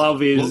Icarus,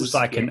 love looks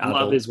like an adult.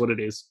 Love is what it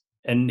is.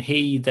 And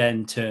he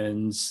then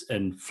turns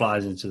and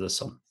flies into the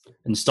sun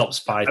and stops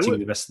fighting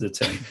the rest of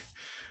the team.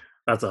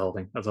 That's the whole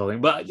thing.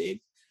 But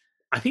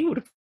I think it would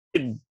have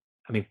been,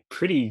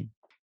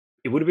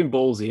 it would have been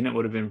ballsy, and it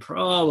would have been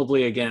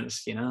probably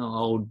against,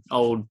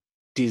 old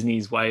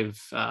Disney's way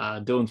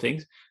of doing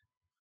things.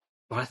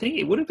 But I think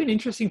it would have been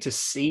interesting to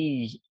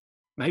see,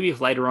 maybe if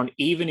later on,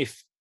 even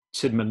if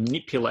to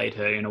manipulate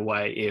her in a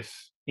way, if,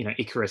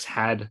 Icarus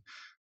had,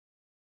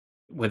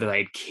 whether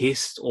they'd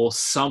kissed or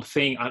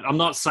something. I'm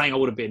not saying I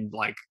would have been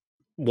like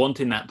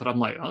wanting that, but I'm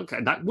like,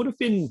 okay, that would have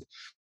been,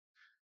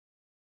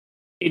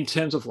 in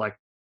terms of like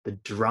the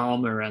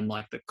drama and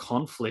like the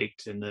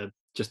conflict and the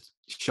just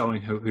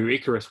showing who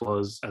Icarus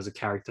was as a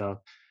character,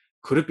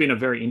 could have been a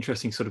very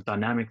interesting sort of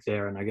dynamic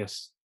there. And I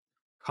guess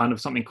kind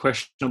of something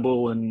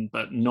questionable,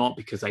 but not,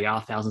 because they are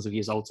thousands of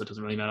years old, so it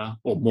doesn't really matter,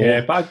 or more.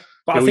 Yeah, but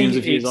billions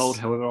of years old,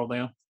 however old they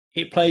are.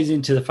 It plays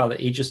into the fact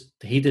that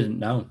he didn't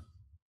know.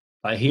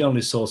 Like, he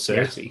only saw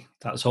Cersei. Yeah.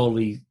 That's all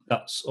he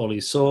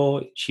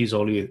saw. She's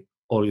all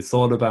he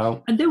thought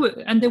about. And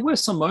there were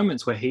some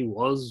moments where he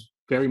was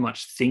very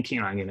much thinking,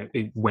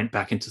 it went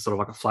back into sort of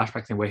like a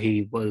flashback thing where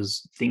he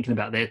was thinking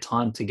about their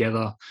time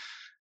together.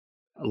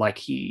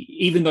 Like,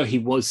 even though he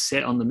was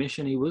set on the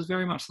mission, he was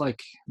very much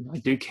like, I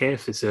do care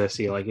for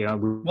Cersei. Like,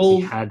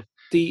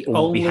 the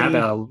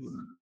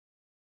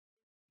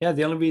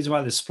only reason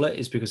why they split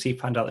is because he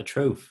found out the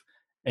truth.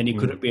 And he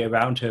couldn't be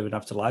around her and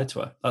have to lie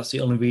to her. That's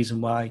the only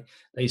reason why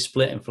they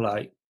split. And for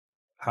like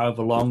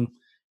however long,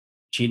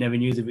 she never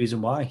knew the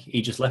reason why.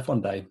 He just left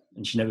one day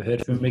and she never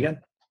heard from him again.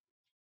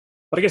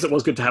 But I guess it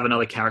was good to have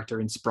another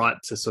character in Sprite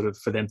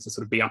for them to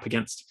sort of be up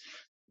against.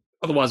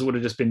 Otherwise, it would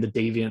have just been the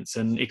Deviants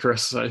and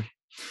Icarus. So,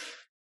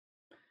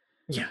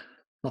 yeah.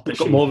 We've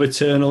got more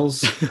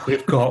Eternals.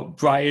 We've got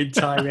Brian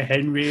Tyree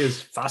Henry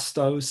as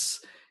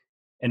Phastos,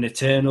 an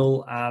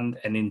Eternal and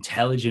an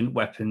intelligent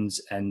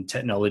weapons and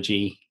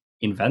technology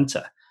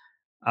inventor.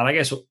 And I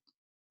guess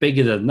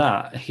bigger than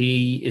that,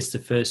 he is the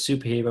first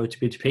superhero to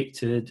be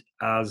depicted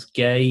as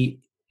gay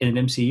in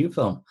an MCU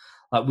film.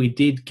 Like, we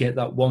did get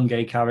that one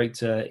gay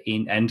character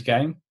in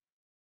Endgame,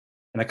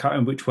 and I can't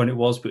remember which one it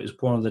was, but it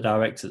was one of the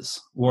directors.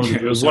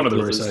 It was one of the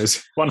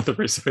Russos. One of the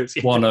Russos.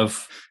 Yeah.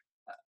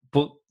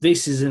 But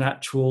this is an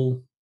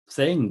actual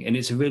thing, and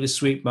it's a really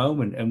sweet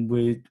moment. And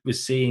we're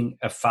seeing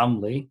a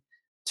family,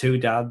 2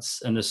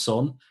 dads and a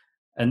son.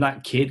 And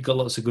that kid got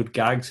lots of good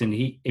gags. And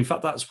in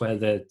fact, that's where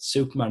the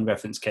Superman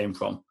reference came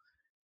from.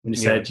 When he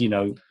said,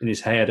 in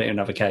his hair, I don't even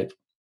have a cape.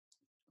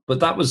 But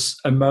that was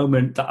a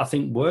moment that I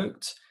think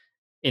worked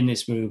in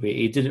this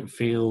movie. It didn't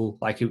feel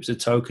like it was a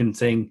token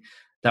thing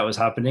that was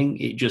happening.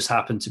 It just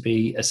happened to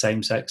be a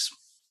same-sex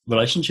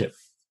relationship.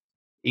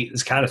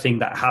 It's the kind of thing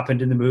that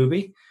happened in the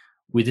movie.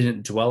 We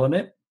didn't dwell on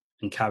it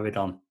and carried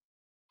on.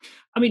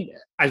 I mean,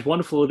 as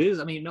wonderful it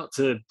is, not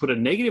to put a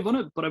negative on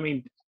it, but at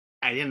the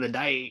end of the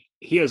day,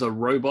 he is a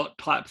robot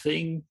type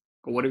thing,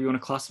 or whatever you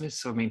want to class him as.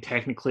 So,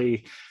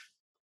 technically,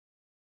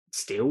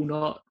 still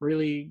not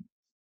really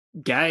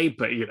gay,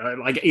 but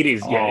it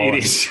is. Yeah, it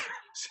is.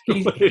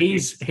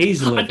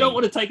 He's living. I don't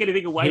want to take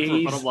anything away from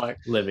him, but I'm like,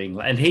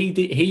 living, and he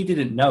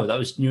didn't know. That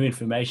was new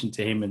information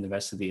to him and the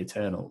rest of the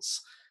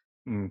Eternals.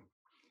 Mm.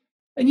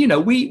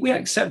 And we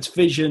accept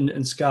Vision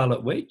and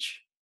Scarlet Witch.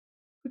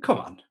 But come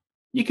on,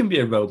 you can be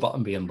a robot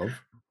and be in love.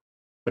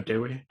 But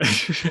do we?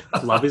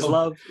 Love is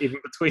love, even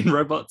between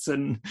robots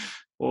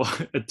or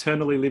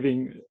eternally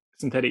living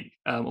synthetic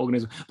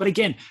organisms. But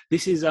again,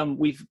 this is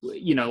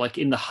like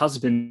in the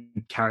husband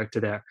character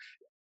there,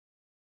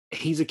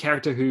 he's a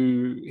character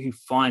who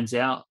finds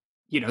out,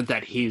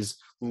 that his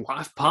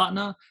life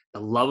partner, the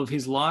love of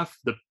his life,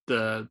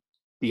 the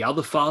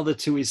other father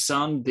to his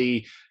son,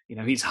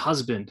 his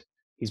husband,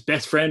 his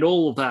best friend,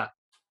 all of that,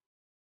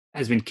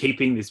 has been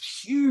keeping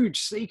this huge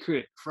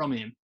secret from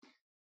him.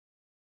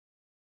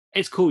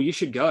 it's cool. You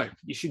should go.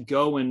 You should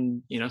go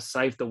and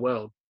save the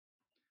world.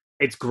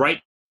 It's great.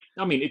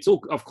 I mean, it's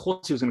all. Of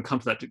course, he was going to come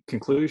to that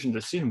conclusion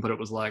decision, but it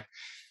was like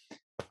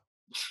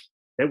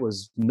it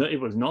was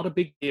not a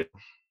big deal.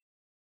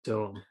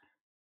 So,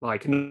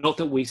 like, not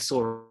that we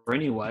saw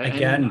anyway.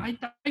 Again,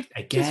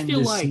 I just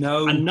feel like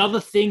another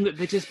thing that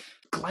they're just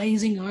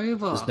glazing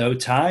over. There's no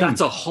time.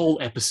 That's a whole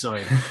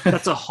episode.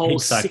 That's a whole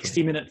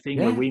 60-minute thing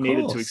where we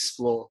needed to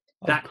explore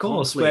that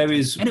conflict.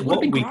 Whereas and it would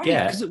have been great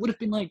get, because it would have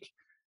been like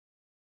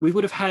we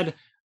would have had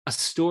a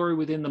story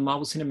within the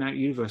Marvel Cinematic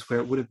Universe where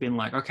it would have been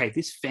like, okay,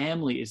 this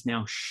family is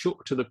now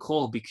shook to the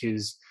core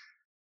because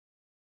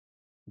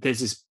there's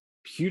this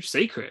huge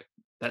secret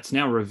that's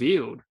now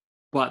revealed,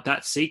 but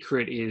that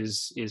secret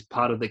is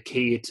part of the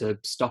key to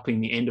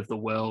stopping the end of the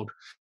world,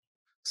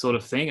 sort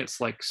of thing.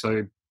 It's like,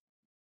 so,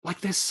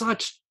 like, there's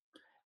such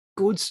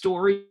good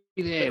story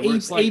there. Where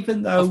it's like,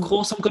 even though, of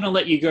course, I'm going to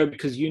let you go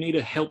because you need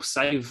to help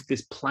save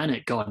this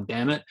planet. God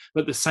damn it!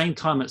 But at the same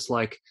time, it's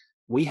like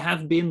we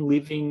have been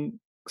living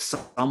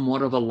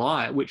somewhat of a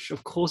lie, which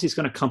of course he's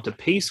going to come to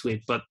peace with,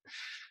 but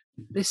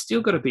there's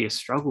still got to be a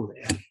struggle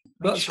there.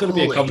 Well, it's going to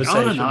be a conversation.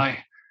 I don't know.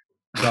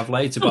 We'll have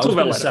later. We'll talk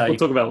about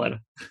it later.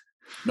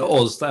 Not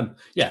us, them.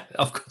 Yeah,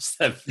 of course,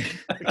 them.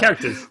 The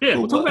characters. Yeah,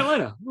 we'll talk about it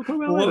later. What I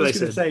was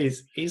going to say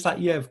is, he's like,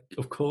 yeah,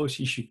 of course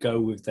you should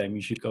go with them.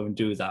 You should go and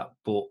do that.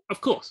 But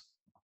of course,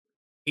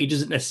 he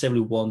doesn't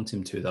necessarily want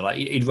him to. Though, like,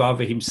 he'd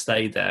rather him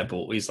stay there.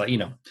 But he's like, you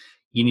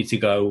need to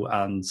go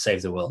and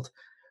save the world.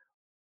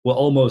 We're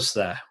almost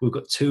there. We've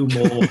got 2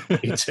 more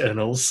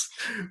Eternals.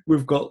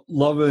 We've got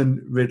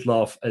Lauren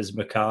Ridloff as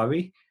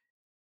Makari,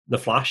 the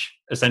Flash,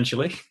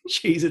 essentially.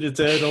 She's an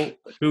Eternal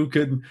who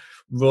can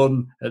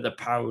run at the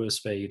power of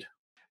speed.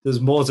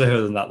 There's more to her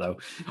than that, though.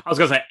 I was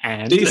going to say,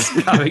 and? This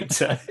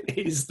character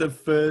is the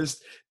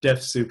first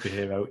deaf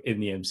superhero in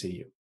the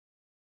MCU.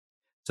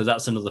 So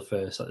that's another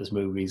first that this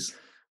movie's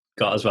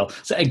got as well.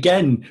 So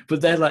again,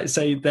 but they're like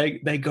saying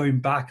they're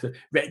going back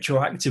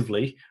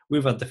retroactively.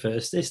 We've had the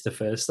first this, the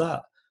first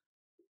that.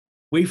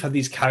 We've had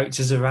these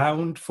characters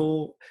around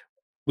for.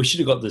 We should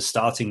have got the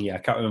starting year. I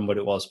can't remember what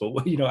it was, but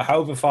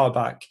however far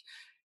back.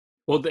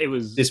 Well, it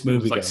was this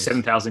movie like goes.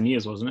 7,000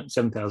 years, wasn't it?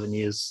 7,000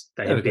 years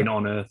they have been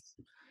on Earth.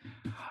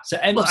 So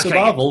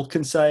Marvel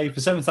can say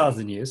for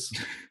 7,000 years,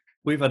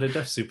 we've had a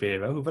deaf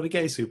superhero, we've had a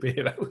gay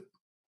superhero.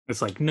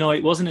 It's like, no,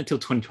 it wasn't until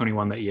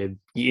 2021 that you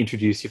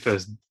introduced your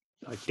first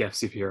deaf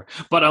superhero.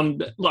 But I'm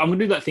going to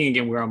do that thing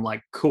again where I'm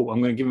like, cool,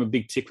 I'm going to give him a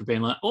big tick for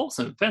being like,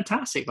 awesome,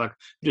 fantastic, like a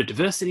bit of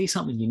diversity,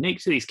 something unique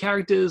to these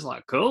characters,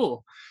 like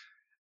cool.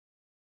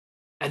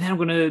 And then I'm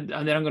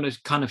going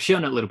to kind of share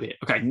on it a little bit.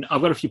 Okay,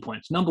 I've got a few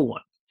points. Number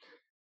one,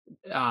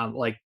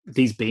 like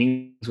these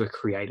beings were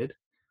created,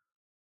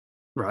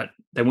 right?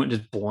 They weren't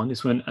just born.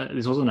 This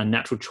wasn't a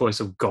natural choice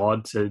of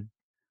God to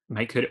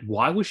make her.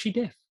 Why was she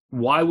deaf?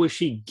 Why was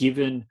she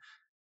given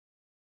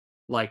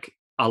like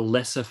a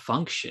lesser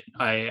function,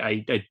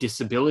 a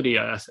disability,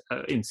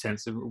 in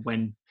sense of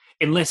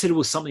unless it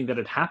was something that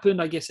had happened,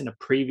 I guess, in a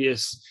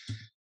previous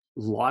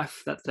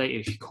life that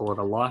if you call it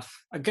a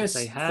life, I guess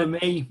they had. For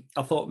me,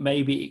 I thought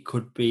maybe it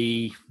could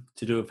be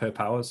to do with her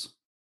powers,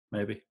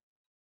 maybe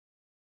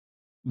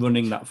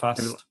running that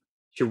fast.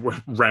 She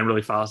ran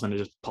really fast and it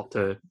just popped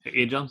her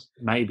eardrums.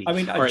 Maybe. I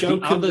mean, I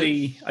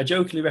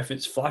jokingly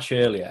referenced Flash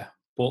earlier,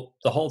 but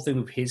the whole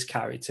thing with his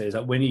character is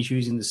that when he's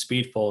using the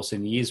Speed Force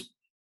and he is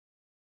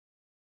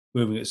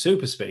moving at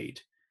super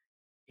speed,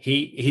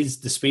 the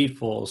Speed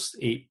Force,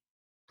 it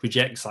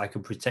projects like a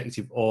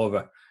protective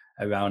aura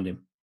around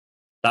him.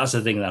 That's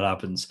the thing that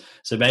happens.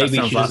 So maybe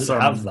she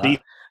doesn't have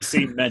that.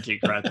 DC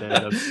magic right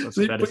there. That's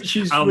but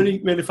she's really,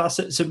 really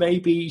fast. So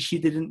maybe she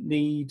didn't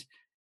need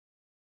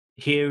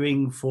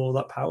hearing for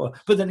that power.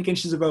 But then again,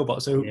 she's a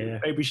robot, so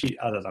maybe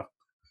I don't know.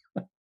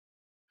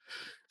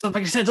 Doesn't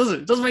make any sense, does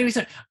it? Doesn't make any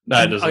sense.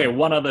 No, it doesn't. Okay,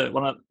 one other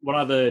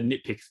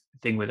nitpick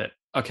thing with it.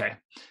 Okay.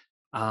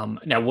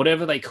 Now,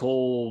 whatever they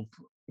call,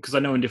 because I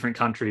know in different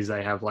countries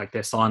they have like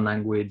their sign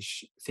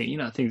language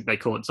thing. I think they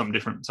call it something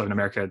different. So in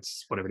America,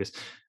 it's whatever it is.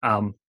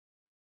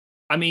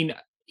 I mean,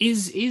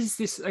 is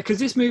this because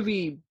this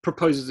movie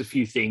proposes a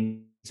few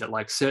things that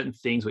like certain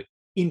things were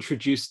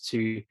introduced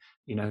to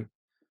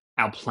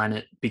our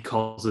planet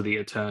because of the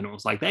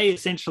Eternals. Like they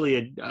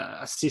essentially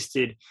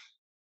assisted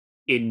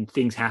in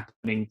things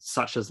happening,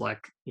 such as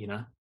like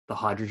the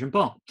hydrogen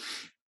bomb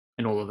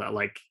and all of that.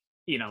 Like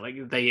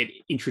like they had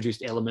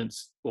introduced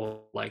elements or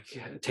like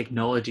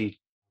technology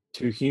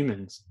to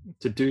humans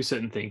to do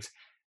certain things.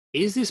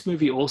 Is this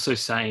movie also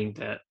saying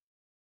that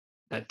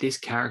this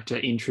character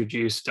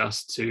introduced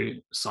us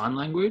to sign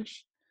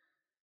language?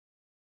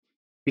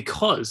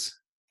 Because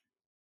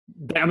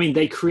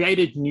they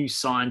created new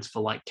signs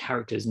for like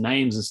characters'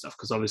 names and stuff,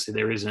 because obviously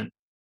there isn't,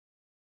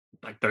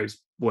 like, those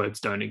words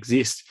don't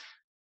exist.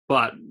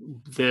 But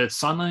the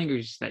sign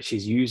language that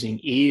she's using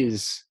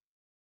is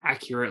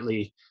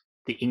accurately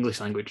the English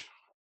language.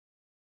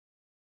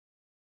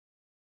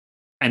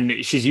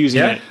 And she's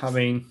using it.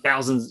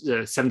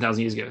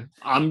 7,000 years ago.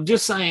 I'm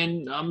just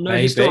saying, I'm no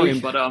historian,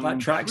 but I'm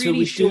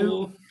pretty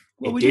sure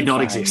it did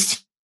not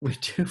exist. we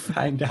do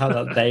find out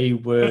that they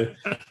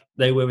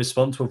were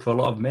responsible for a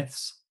lot of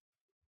myths.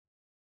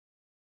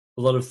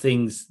 A lot of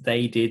things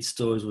they did,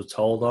 stories were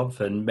told of,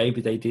 and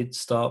maybe they did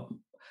stop.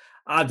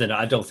 I don't know.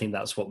 I don't think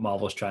that's what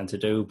Marvel's trying to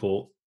do,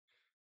 but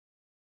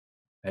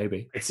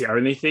maybe. It's the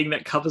only thing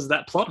that covers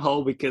that plot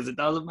hole because it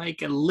doesn't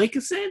make a lick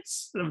of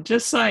sense. I'm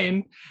just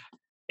saying.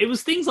 It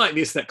was things like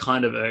this that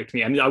kind of irked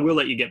me. I mean, I will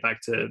let you get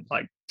back to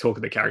like talk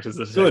of the characters.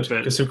 Good,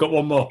 because we've got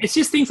one more. It's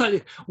just things like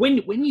this.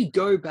 When you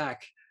go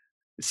back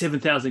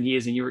 7,000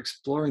 years and you're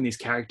exploring these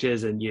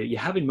characters and you're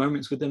having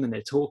moments with them and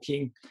they're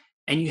talking,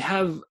 and you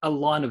have a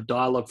line of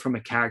dialogue from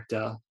a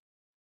character,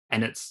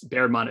 and it's,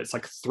 bear in mind, it's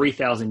like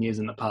 3,000 years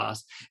in the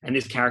past, and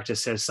this character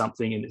says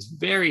something in this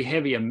very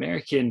heavy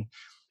American,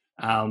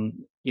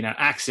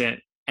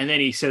 accent, and then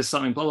he says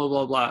something, blah, blah,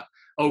 blah, blah,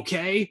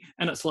 okay?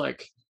 And it's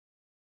like,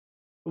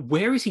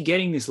 where is he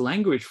getting this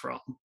language from?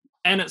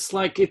 And it's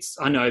like,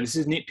 I know this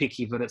is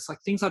nitpicky, but it's like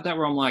things like that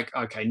where I'm like,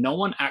 okay, no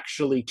one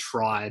actually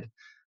tried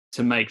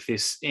to make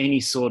this any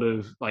sort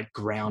of like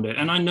grounded.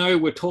 And I know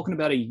we're talking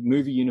about a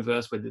movie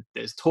universe where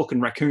there's talking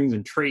raccoons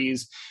and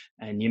trees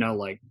and,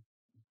 like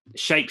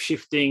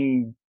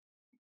shape-shifting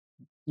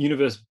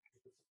universe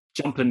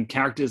jumping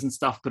characters and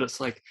stuff. But it's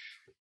like,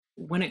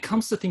 when it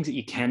comes to things that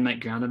you can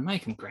make grounded,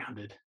 make them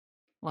grounded.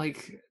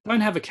 Like,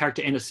 don't have a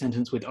character end a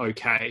sentence with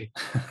okay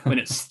when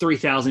it's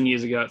 3,000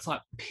 years ago. It's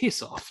like,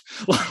 piss off.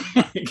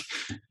 Like,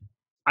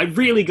 I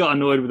really got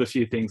annoyed with a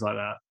few things like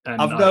that. And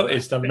I've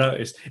noticed.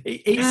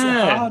 It's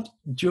a hard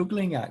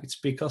juggling act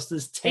because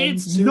there's 10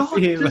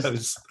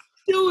 superheroes.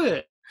 Do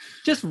it.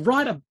 Just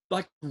write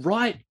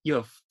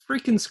your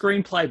freaking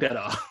screenplay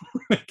better.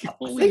 Like,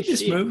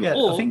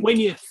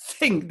 I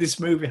think this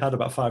movie had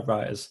about 5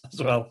 writers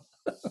as well.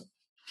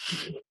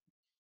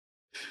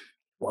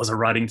 Was a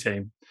writing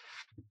team.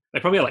 They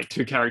probably had like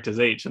 2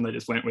 characters each and they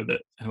just went with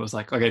it. And it was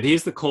like, okay,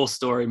 here's the core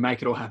story,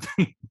 make it all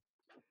happen.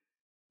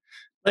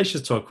 Let's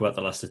just talk about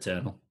The Last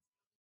Eternal.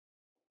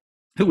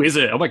 Who is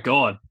it? Oh my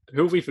God.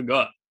 Who have we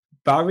forgot?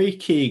 Barry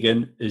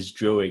Keoghan is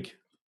Druig.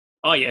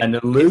 Oh yeah. An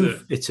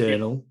aloof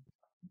Eternal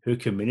who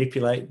can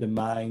manipulate the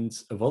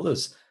minds of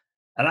others.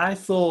 And I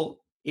thought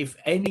if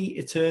any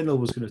Eternal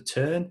was going to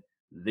turn,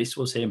 this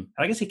was him.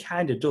 And I guess he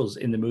kind of does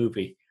in the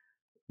movie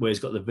where he's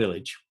got the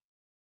village.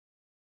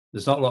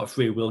 There's not a lot of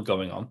free will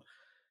going on.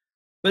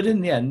 But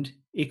in the end,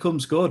 he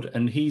comes good,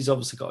 and he's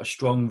obviously got a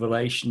strong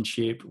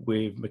relationship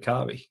with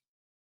Makkari.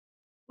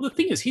 Well, the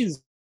thing is, he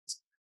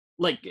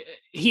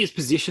is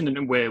positioned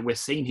and where we're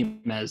seeing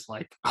him as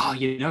like, oh,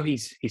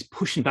 he's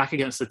pushing back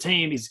against the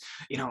team. He's,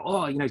 he's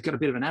got a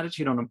bit of an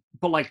attitude on him.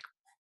 But like,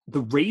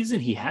 the reason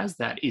he has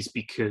that is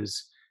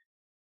because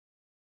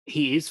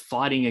he is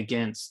fighting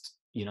against,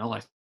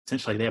 like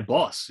essentially their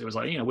boss. It was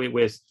like,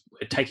 we're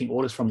taking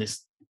orders from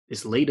this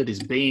leader,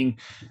 this being.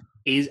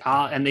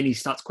 And then he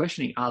starts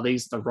questioning, are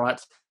these the right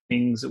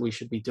things that we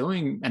should be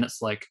doing? And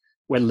it's like,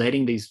 we're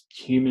letting these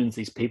humans,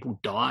 these people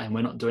die, and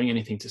we're not doing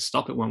anything to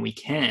stop it when we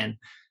can.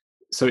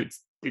 So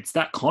it's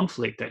that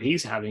conflict that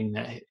he's having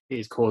that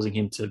is causing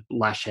him to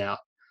lash out.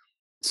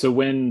 So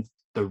when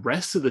the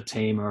rest of the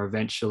team are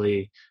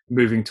eventually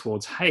moving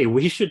towards, hey,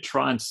 we should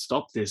try and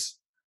stop this,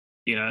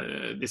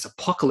 this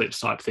apocalypse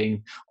type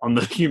thing on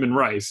the human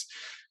race,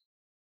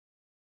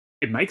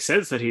 it makes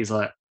sense that he's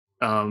like,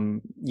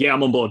 yeah,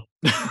 I'm on board.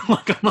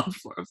 Like, I'm up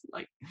for it.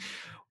 Like,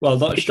 well,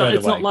 not straight away.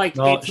 It's not like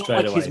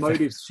his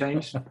motives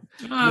changed.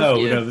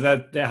 No,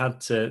 they had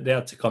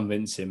to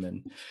convince him,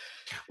 and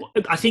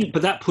I think,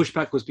 but that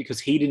pushback was because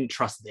he didn't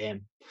trust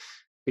them,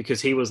 because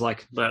he was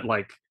like that.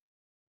 Like,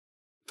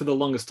 for the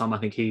longest time, I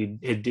think he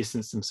had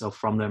distanced himself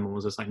from them and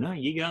was just like, no,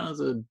 you guys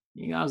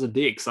are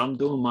dicks. I'm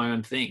doing my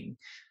own thing.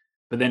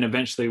 But then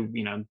eventually,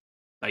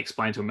 they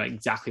explained to him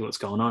exactly what's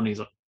going on. He's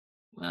like,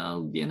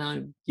 well,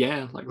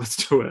 yeah, like,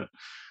 let's do it.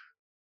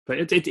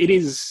 But it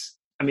is,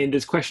 I mean,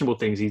 there's questionable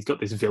things. He's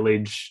got this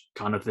village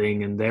kind of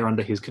thing, and they're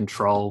under his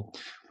control,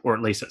 or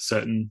at least at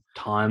certain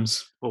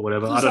times or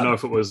whatever. I don't know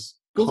if it was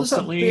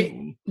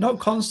constantly. Not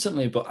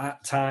constantly, but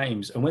at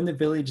times. And when the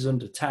village is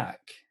under attack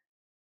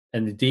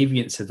and the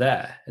deviants are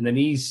there, and then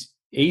he's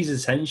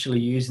essentially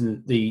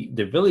using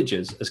the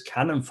villagers as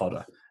cannon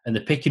fodder, and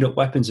they're picking up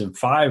weapons and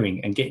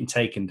firing and getting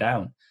taken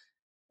down.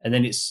 And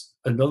then it's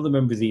another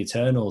member of the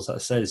Eternals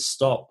that says,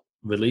 stop,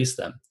 release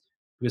them.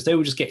 Because they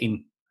were just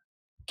getting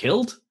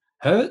killed,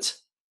 hurt.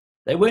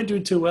 They weren't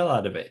doing too well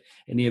out of it.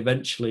 And he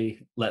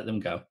eventually let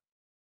them go.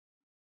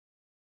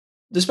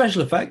 The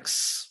special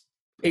effects,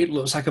 it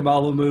looks like a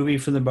Marvel movie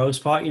for the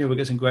most part. We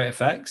get some great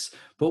effects.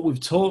 But we've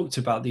talked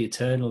about the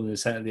Eternal in the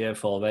Center of the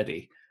Earth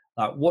already.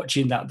 Like,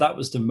 watching that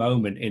was the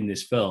moment in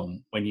this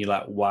film when you're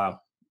like, wow,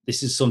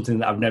 this is something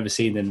that I've never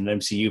seen in an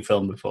MCU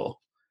film before.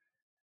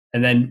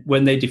 And then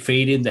when they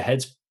defeat him, the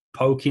head's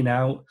poking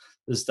out,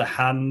 there's the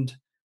hand,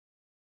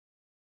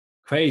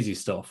 crazy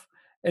stuff.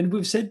 And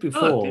we've said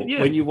before,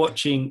 when you're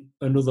watching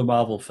another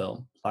Marvel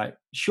film, like,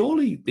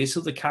 surely this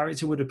other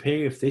character would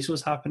appear if this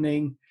was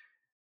happening.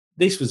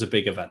 This was a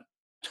big event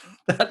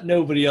that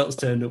nobody else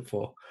turned up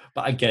for.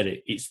 But I get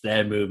it. It's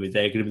their movie.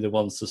 They're going to be the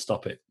ones to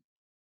stop it.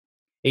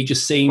 It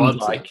just seemed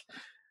like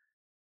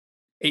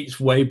it's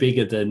way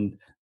bigger than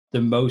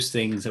most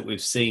things that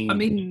we've seen I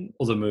mean,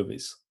 other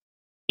movies.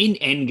 in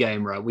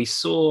Endgame, right, we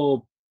saw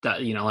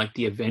that, like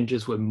the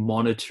Avengers were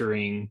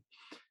monitoring,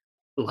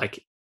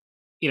 like,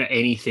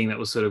 anything that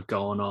was sort of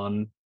going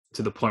on,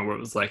 to the point where it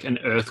was like an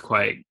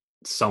earthquake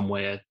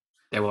somewhere.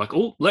 They were like,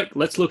 oh,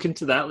 let's look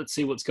into that. Let's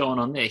see what's going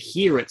on there.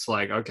 Here, it's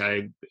like,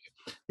 okay,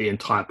 the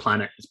entire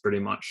planet is pretty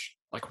much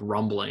like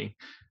rumbling.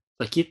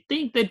 Like, you'd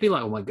think they'd be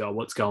like, oh my God,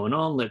 what's going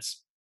on?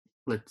 Let's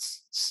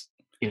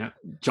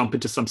jump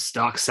into some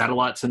Stark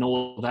satellites and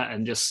all of that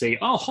and just see,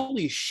 oh,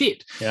 holy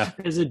shit. Yeah.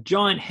 There's a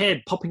giant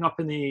head popping up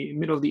in the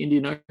middle of the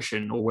Indian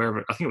Ocean, or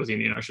wherever. I think it was the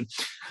Indian Ocean.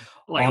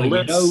 Like,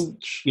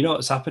 you know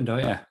what's happened,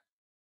 don't you?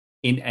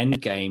 In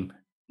Endgame,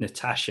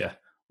 Natasha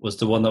was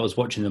the one that was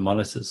watching the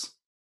monitors.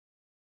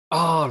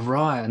 Oh,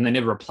 right. And they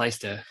never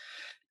replaced her.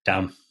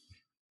 Damn.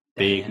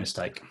 Big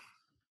mistake.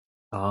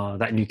 Oh,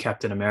 that new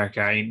Captain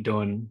America ain't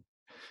doing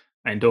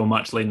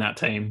much leading that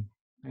team.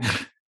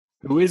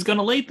 Who is going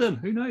to lead them?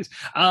 Who knows?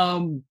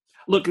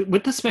 Look,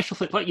 with the special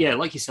effects,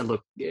 like you said,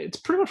 look, it's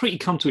pretty much what you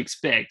come to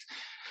expect.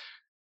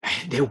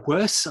 There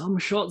were some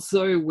shots,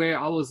 though, where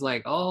I was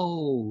like,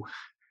 oh,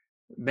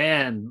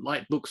 man,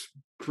 like, looks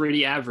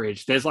pretty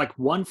average. There's like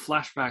one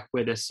flashback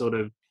where there's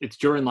it's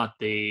during like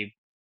the,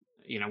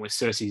 where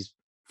Cersei's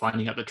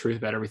finding out the truth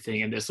about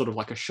everything, and there's sort of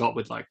like a shot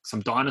with like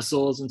some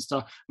dinosaurs and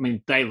stuff. I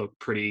mean, they look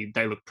pretty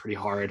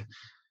horrid.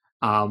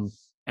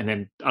 And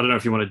then I don't know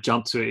if you want to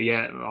jump to it.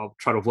 Yeah, I'll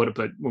try to avoid it.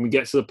 But when we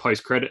get to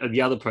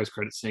the other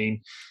post-credit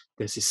scene,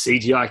 there's this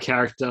CGI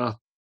character.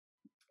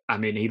 I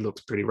mean, he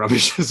looks pretty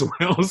rubbish as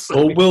well.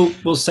 So. Well,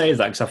 we'll say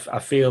that because I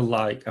feel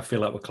like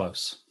we're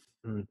close.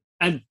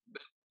 And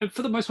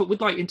for the most part,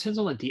 with like in terms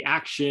of like the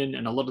action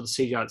and a lot of the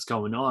CGI that's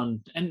going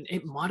on, and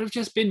it might have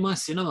just been my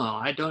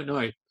cinema. I don't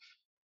know.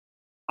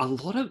 A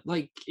lot of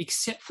like,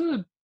 except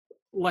for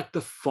like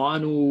the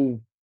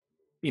final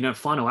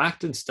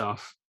act and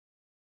stuff,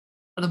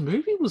 the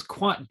movie was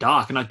quite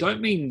dark. And I don't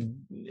mean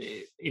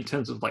in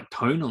terms of like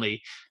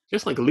tonally,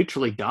 just like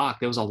literally dark.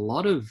 There was a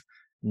lot of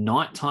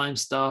nighttime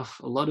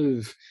stuff, a lot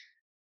of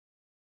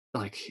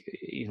like,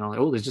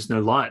 there's just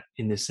no light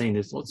in this scene.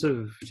 There's lots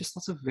of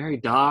very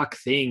dark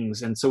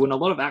things. And so when a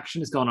lot of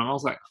action is going on, I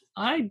was like,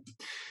 I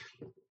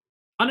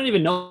don't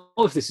even know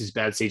if this is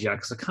bad CGI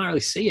because I can't really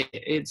see it.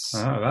 It's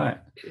right.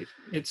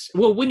 It's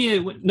well,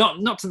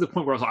 not to the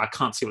point where I was like, I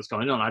can't see what's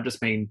going on. I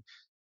just mean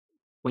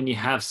when you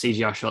have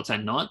CGI shots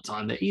at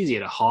nighttime, they're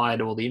easier to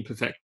hide all the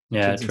imperfections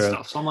and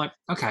stuff. So I'm like,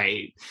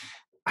 okay.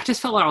 I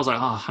just felt like I was like,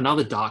 oh,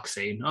 another dark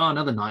scene. Oh,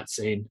 another night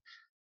scene.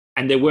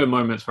 And there were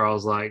moments where I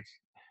was like,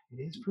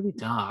 it is pretty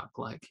dark.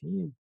 Like, can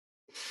you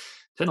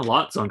turn the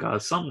lights on,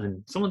 guys? Someone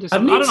do something. I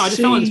don't know. I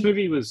just felt like this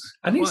movie was.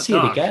 I need to see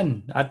it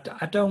again. I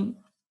don't.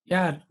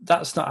 Yeah,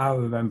 that's not how I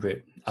remember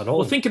it at all.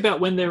 Well, think about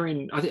when they're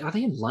in. Are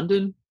they in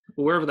London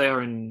or wherever they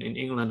are in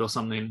England or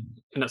something?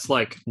 And it's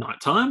like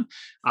nighttime.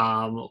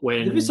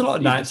 When there is a lot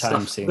of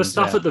nighttime scenes. The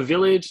stuff at the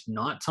village,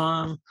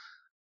 nighttime.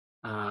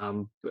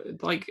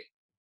 Like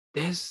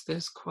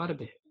there's quite a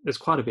bit. There's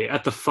quite a bit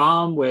at the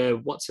farm where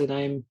what's her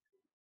name?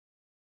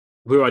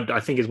 Who I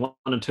think is one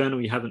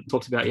Eternal you haven't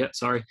talked about yet.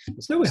 Sorry.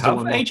 No, we have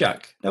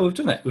Ajak. No, we've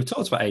done it. We've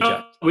talked about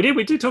Ajak. We did.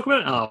 We did talk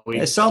about it. Oh, we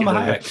Salma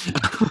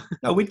Hayek.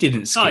 No, we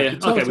didn't. Skip. Oh yeah.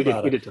 Okay, we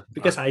did.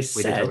 Because I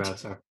said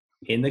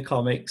in the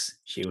comics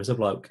she was a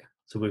bloke.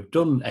 So we've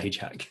done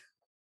Ajak.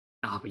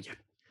 Oh, but yeah,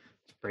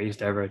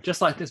 breezed over it,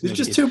 just like this. There's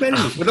just too many.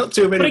 We're not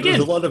too many. But again,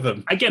 there's a lot of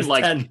them. Again, there's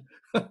like 10.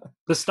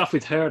 the stuff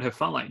with her and her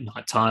fun, like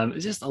nighttime.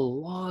 It's just a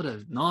lot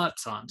of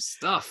nighttime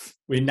stuff.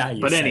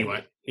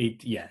 Anyway,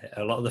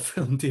 a lot of the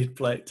film did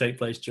take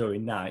place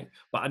during night,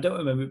 but I don't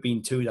remember it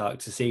being too dark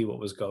to see what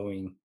was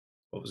going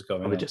on.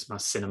 Probably just my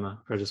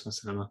cinema.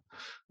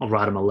 I'll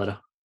write him a letter,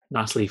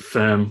 nicely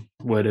firm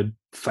worded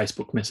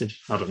Facebook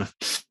message. I don't know.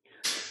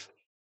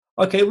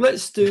 Okay,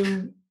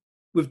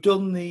 we've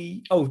done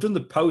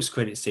the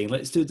post-credit scene.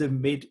 Let's do the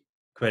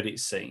mid-credit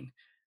scene.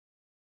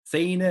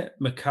 Thena,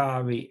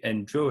 Makari,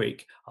 and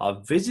Druig are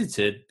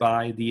visited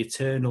by the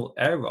Eternal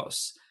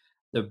Eros,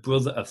 the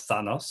brother of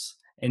Thanos,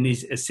 and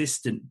his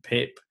assistant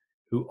Pip,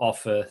 who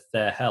offer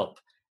their help.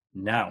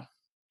 Now,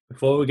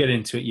 before we get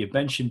into it, you've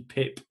mentioned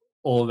Pip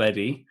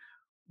already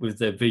with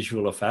the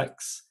visual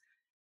effects.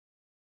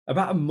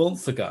 About a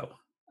month ago,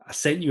 I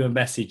sent you a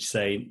message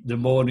saying the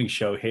morning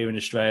show here in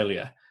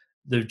Australia,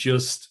 they've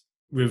just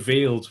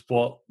revealed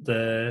what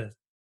the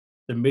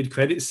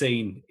mid-credit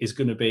scene is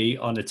going to be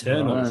on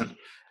Eternals. Right.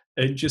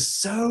 And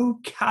just so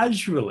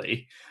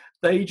casually,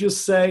 they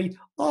just say,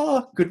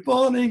 oh, good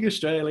morning,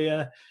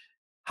 Australia.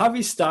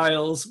 Harry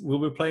Styles will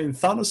be playing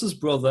Thanos'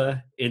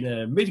 brother in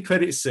a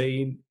mid-credit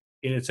scene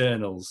in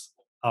Eternals.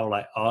 I was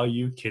like, are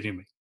you kidding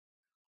me?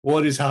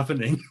 What is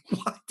happening?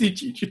 Why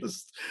did you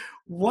just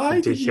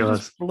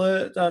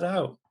blurt that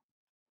out?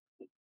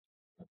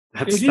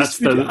 That's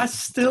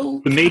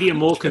the media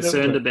more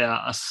concerned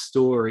about a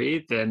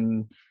story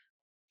than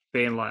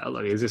being like, oh,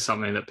 look, is this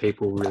something that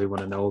people really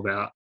want to know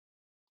about?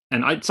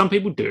 And some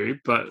people do,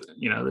 but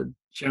the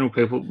general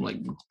people, like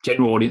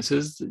general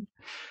audiences, they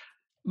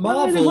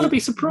want to be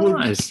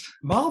surprised.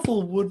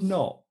 Marvel would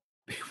not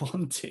be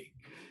wanting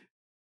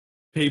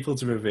people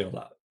to reveal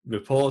that.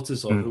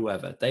 Reporters or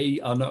whoever, they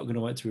are not going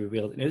to want to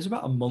reveal it. And it was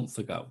about a month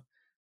ago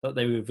that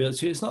they revealed.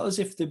 So it's not as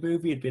if the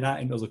movie had been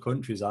out in other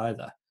countries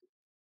either.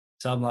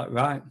 So I'm like,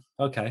 right,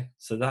 okay.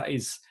 So that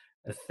is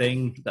a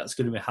thing that's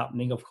going to be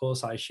happening. Of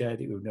course, I shared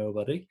it with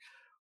nobody.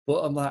 But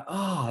I'm like,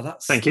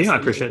 that's... Thank you, I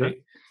appreciate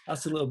it.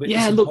 That's a little bit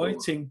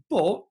disappointing.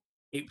 But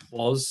it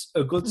was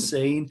a good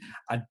scene.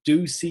 I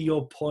do see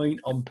your point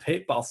on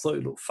Pip, but I thought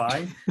it looked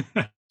fine.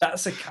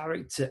 That's a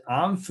character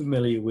I'm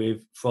familiar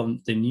with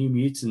from the New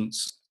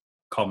Mutants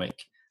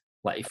comic.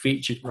 Like, it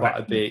featured quite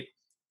a bit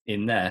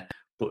in there.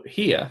 But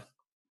here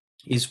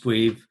is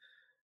with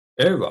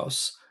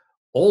Eros,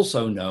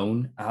 also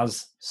known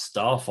as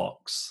Star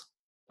Fox.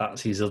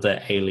 That's his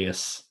other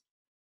alias.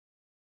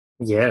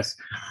 Yes.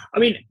 I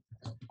mean,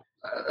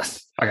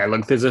 okay,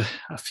 look, there's a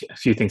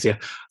few things here.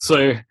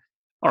 So,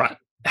 all right,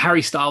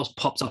 Harry Styles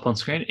pops up on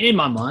screen. In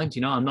my mind,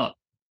 I'm not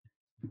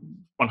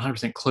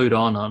 100% clued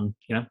on,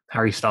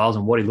 Harry Styles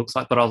and what he looks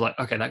like, but I was like,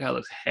 okay, that guy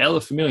looks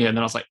hella familiar. And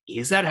then I was like,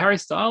 is that Harry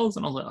Styles?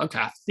 And I was like, okay,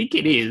 I think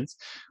it is.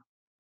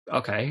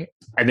 Okay.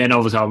 And then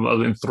obviously I'm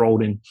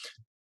enthralled in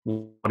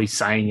what he's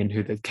saying and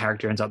who the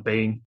character ends up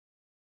being.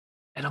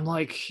 And I'm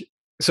like,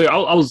 so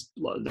I'll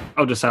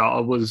just say I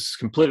was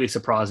completely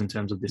surprised in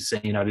terms of this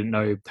scene. I didn't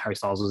know Harry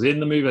Styles was in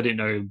the movie. I didn't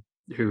know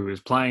who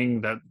was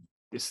playing, that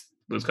this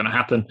was going to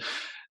happen.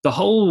 The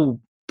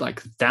whole,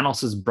 like,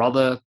 Thanos'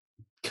 brother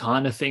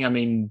kind of thing, I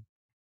mean,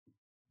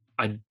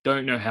 I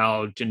don't know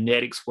how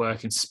genetics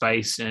work in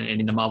space and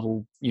in the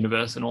Marvel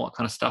universe and all that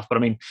kind of stuff, but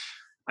I mean,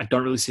 I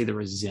don't really see the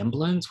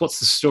resemblance. What's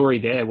the story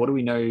there? What do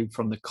we know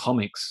from the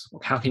comics?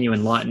 How can you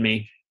enlighten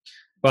me?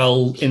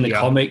 Well, in the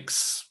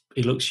comics,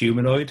 he looks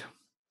humanoid.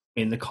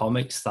 In the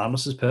comics,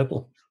 Thanos is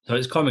purple. So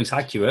it's comics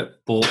accurate,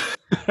 but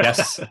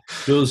yes,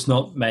 does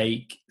not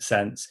make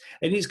sense.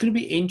 And it's going to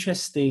be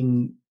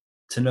interesting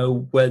to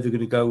know where they're going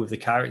to go with the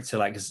character.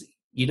 Like, 'cause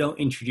you don't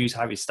introduce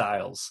Harry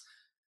Styles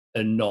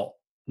and not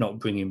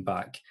bring him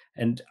back.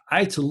 And I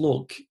had to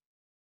look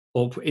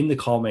up in the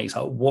comics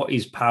at what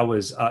his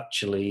powers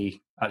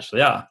actually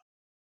are.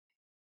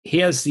 He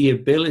has the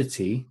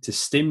ability to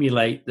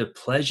stimulate the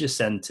pleasure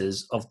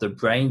centers of the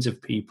brains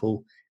of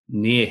people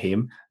near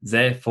him,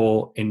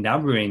 therefore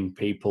enamoring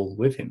people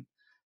with him.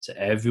 So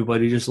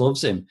everybody just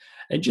loves him.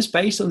 And just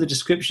based on the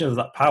description of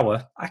that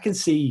power, I can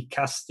see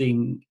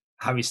casting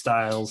Harry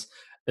Styles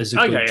as a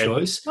good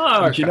choice.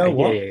 Oh, okay. You know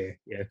what?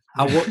 Yeah.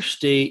 I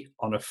watched it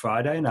on a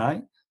Friday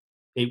night.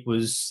 It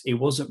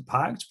wasn't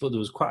packed, but there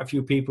was quite a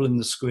few people in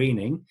the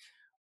screening.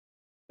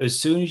 As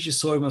soon as you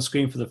saw him on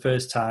screen for the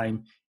first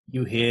time,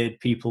 you heard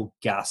people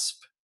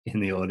gasp in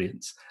the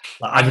audience.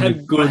 Like, I had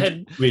a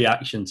good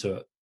reaction to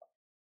it.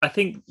 I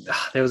think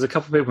there was a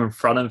couple of people in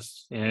front of,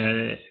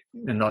 in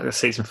like the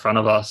seats in front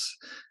of us,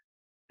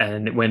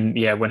 and when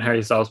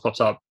Harry Styles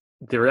pops up,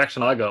 the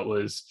reaction I got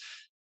was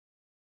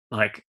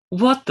like,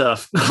 "What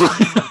the?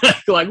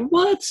 Like,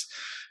 what?"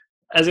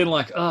 As in,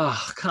 like,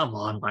 "Oh, come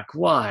on, like,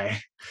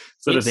 why?"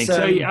 Sort of thing.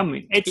 So I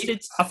mean,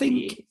 it's. I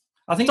think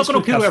it's not going to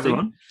appeal to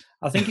everyone.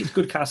 I think it's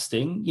good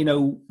casting.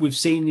 We've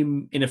seen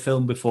him in a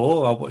film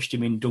before. I watched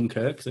him in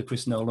Dunkirk, the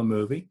Chris Nolan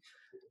movie.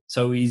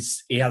 So he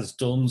has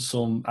done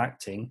some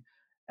acting.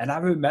 And I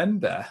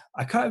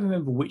can't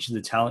remember which of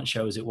the talent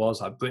shows it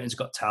was, like Britain's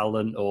Got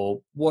Talent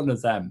or one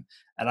of them.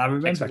 And I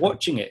remember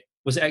watching it.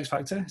 Was it X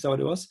Factor? Is that what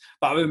it was?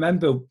 But I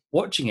remember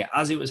watching it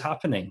as it was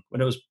happening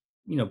when I was,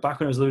 back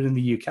when I was living in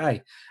the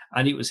UK.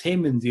 And it was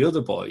him and the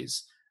other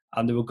boys.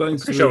 And they were going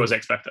through... Pretty sure it was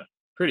X Factor.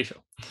 Pretty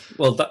sure.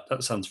 Well,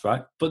 that sounds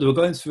right. But they were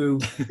going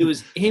through... It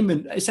was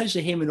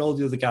essentially him and all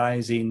the other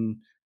guys in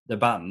the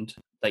band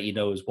that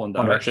as One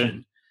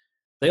Direction.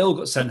 They all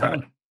got sent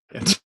home.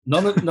 Yeah.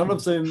 None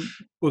of them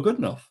were good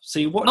enough. So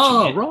you watch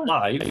it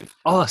live.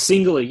 Oh,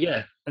 singly,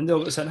 yeah. And they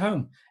all got sent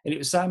home. And it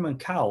was Simon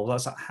Cowell. I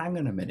was like, hang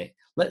on a minute.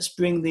 Let's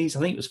bring these, I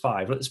think it was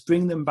 5. Let's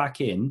bring them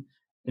back in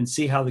and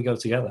see how they go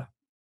together.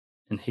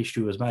 And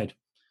history was made.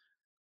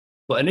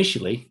 But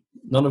initially,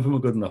 none of them were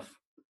good enough.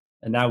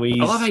 And now I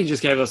love how you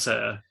just gave us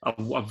a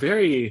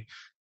very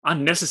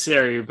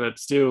unnecessary but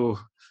still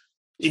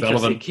interesting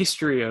relevant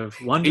history of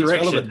One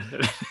Direction.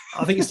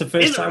 I think it's the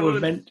first time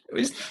we've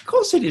of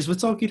course it is. We're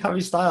talking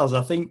Harry Styles,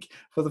 I think,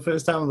 for the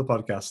first time on the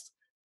podcast.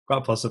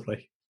 Quite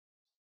possibly.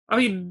 I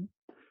mean,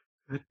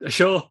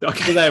 sure.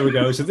 Okay. So there we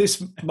go. So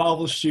this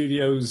Marvel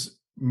Studios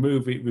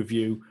movie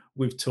review,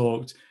 we've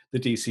talked the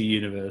DC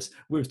Universe,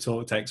 we've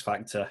talked X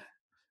Factor,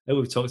 and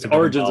we've talked the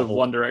origins of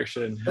One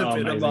Direction. A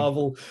bit of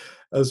Marvel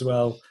as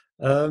well.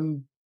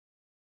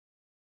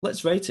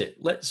 Let's rate it.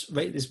 Let's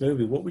rate this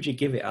movie. What would you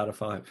give it out of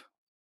 5?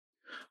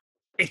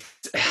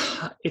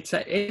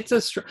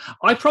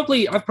 I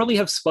probably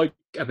have spoke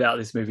about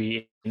this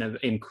movie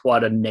in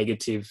quite a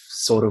negative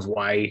sort of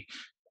way.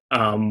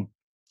 And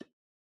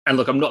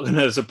look, I'm not going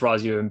to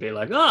surprise you and be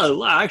like,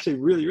 oh, I actually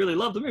really, really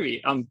love the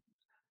movie.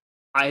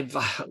 I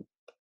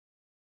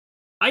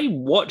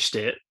watched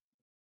it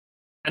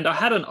and I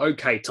had an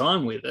okay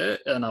time with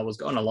it, and I was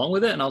going along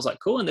with it, and I was like,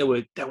 cool. And they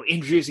were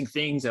introducing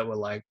things that were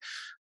like,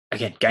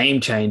 again,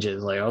 game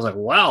changers. Like I was like,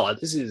 wow,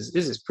 this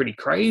is pretty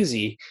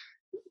crazy.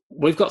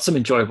 We've got some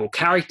enjoyable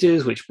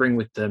characters, which bring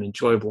with them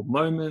enjoyable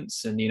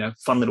moments and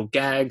fun little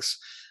gags.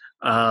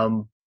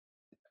 Um,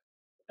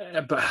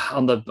 but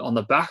on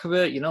the back of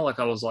it, like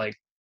I was like,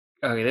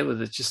 okay, there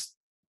was just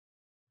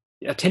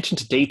attention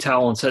to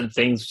detail on certain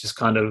things just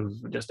kind of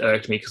just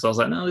irked me because I was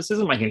like, no, this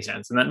doesn't make any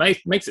sense, and that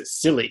makes it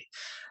silly.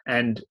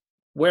 And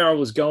where I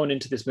was going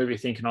into this movie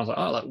thinking, I was like,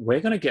 oh, like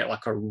we're gonna get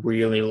like a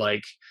really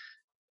like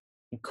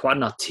quite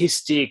an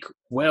artistic,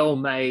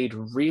 well-made,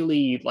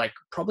 really like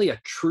probably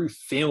a true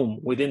film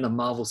within the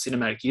Marvel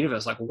Cinematic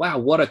Universe. Like, wow,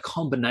 what a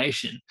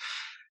combination!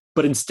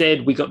 But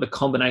instead, we got the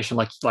combination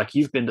like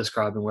you've been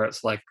describing, where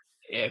it's like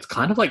it's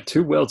kind of like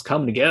two worlds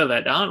coming together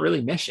that aren't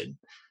really meshing.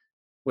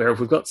 Where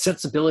we've got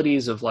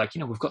sensibilities of like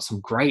we've got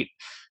some great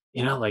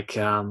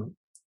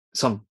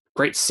some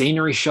great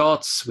scenery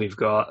shots, we've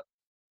got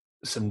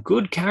some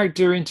good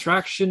character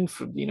interaction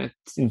for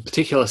in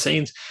particular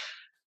scenes,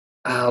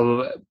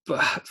 but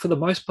for the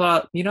most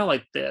part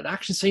like the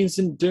action scenes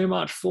didn't do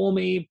much for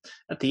me.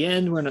 At the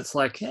end when it's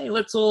like, hey,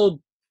 let's all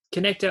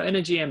connect our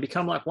energy and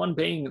become like one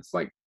being, it's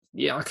like,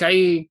 yeah,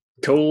 okay,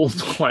 cool.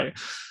 Like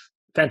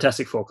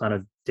Fantastic Four kind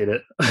of did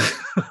it.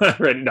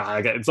 No,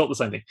 okay, it's not the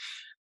same thing.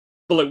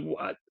 But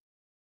like,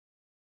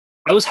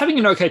 I was having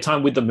an okay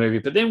time with the movie,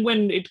 but then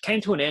when it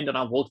came to an end and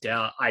I walked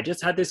out, I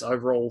just had this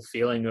overall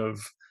feeling of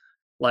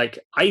like,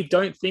 I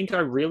don't think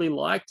I really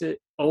liked it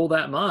all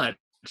that much.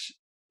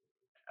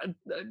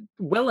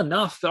 Well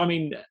enough. I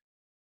mean,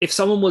 if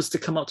someone was to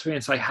come up to me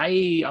and say,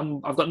 hey,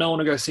 I've got no one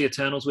to go see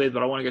Eternals with,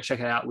 but I want to go check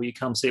it out. Will you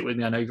come see it with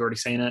me? I know you've already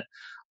seen it.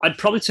 I'd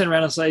probably turn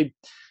around and say,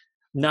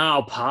 no,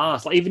 I'll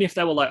pass. Like, even if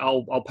they were like,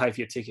 I'll pay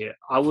for your ticket,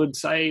 I would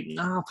say,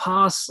 no, I'll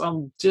pass.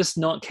 I'm just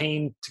not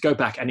keen to go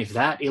back. And if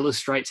that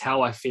illustrates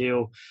how I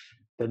feel,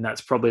 then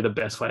that's probably the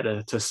best way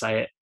to say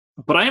it.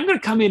 But I am going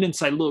to come in and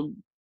say, look,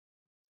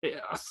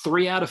 a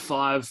 3 out of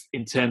 5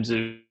 in terms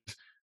of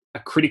a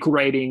critical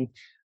rating,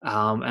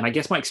 and I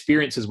guess my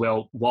experience as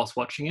well whilst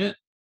watching it.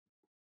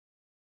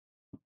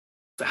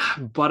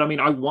 But I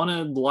mean, I want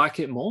to like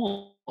it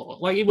more.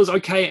 Like, it was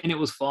okay and it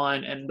was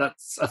fine, and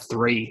that's a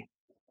 3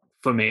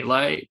 for me.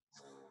 Like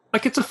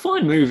it's a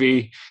fine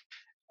movie.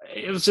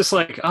 It was just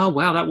like, oh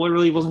wow, that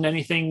really wasn't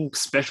anything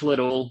special at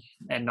all,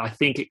 and I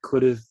think it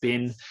could have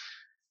been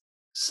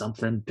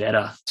something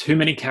better. Too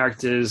many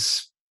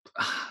characters,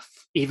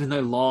 even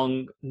though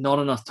long, not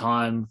enough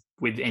time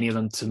with any of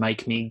them to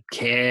make me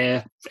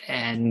care.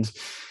 And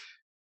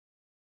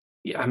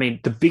yeah, I mean,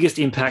 the biggest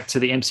impact to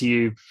the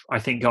MCU, I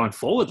think, going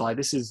forward, like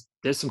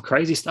there's some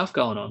crazy stuff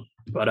going on,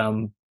 but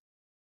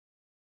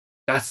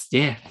that's,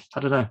 yeah, I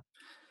don't know,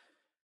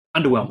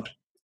 underwhelmed.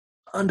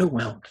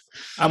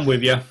 I'm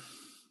with you.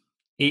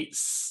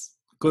 It's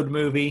a good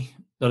movie,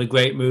 not a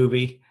great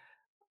movie.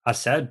 I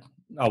said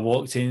I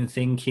walked in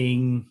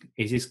thinking,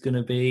 is this going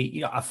to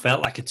be? I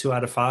felt like a 2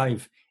 out of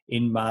 5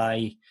 in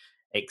my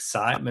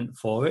excitement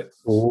for it.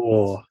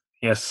 Oh,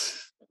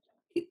 yes.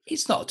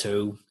 It's not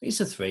 2. It's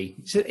a 3.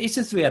 It's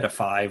a 3 out of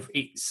 5.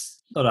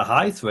 It's not a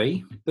high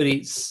 3, but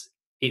it's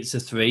a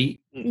 3.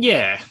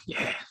 Yeah.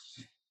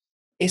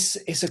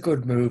 It's a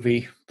good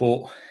movie,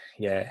 but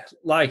yeah,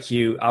 like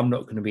you, I'm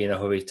not going to be in a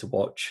hurry to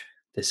watch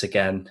this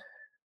again.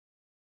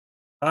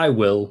 I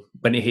will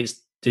when it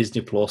hits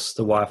Disney Plus.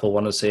 The wife will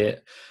want to see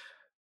it,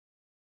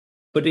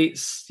 but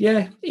it's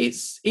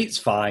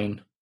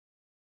fine.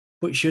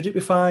 But should it be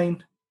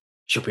fine?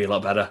 Should be a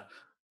lot better.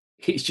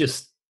 It's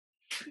just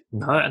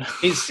no.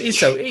 It's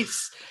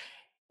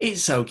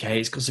okay.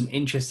 It's got some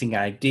interesting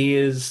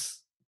ideas,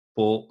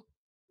 but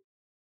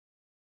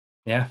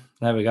yeah,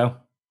 there we go.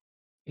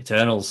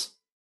 Eternals,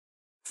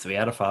 3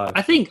 out of 5.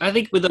 I think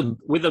with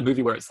a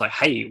movie where it's like,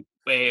 hey,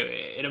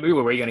 in a movie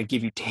where we're going to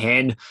give you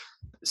 10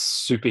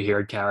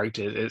 superhero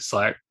characters, it's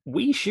like,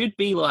 we should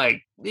be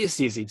like, this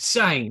is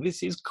insane,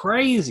 this is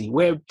crazy.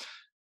 Where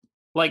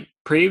like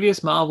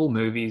previous Marvel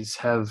movies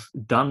have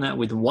done that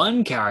with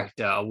one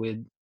character,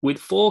 with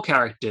 4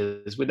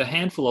 characters, with a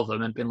handful of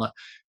them, and been like,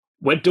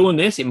 we're doing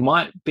this, it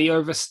might be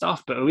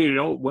overstuffed, but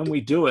when we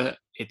do it,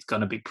 it's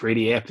going to be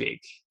pretty epic.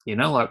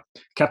 Like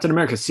Captain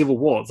America Civil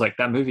War, it's like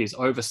that movie is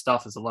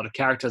overstuffed. There's a lot of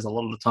characters. A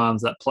lot of the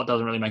times that plot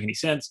doesn't really make any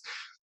sense.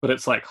 But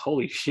it's like,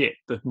 holy shit,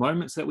 the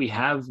moments that we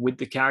have with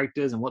the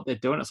characters and what they're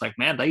doing, it's like,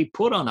 man, they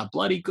put on a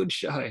bloody good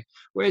show.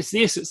 Whereas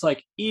this, it's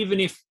like, even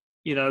if,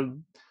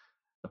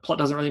 the plot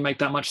doesn't really make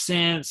that much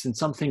sense and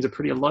some things are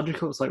pretty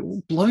illogical, it's like,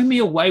 well, blow me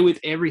away with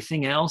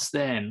everything else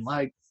then.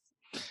 Like,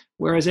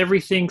 whereas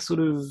everything sort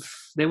of,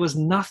 there was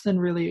nothing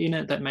really in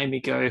it that made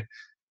me go,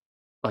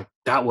 like,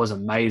 that was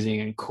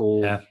amazing and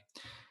cool. Yeah.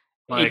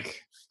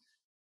 Like,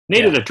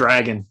 needed a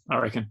dragon, I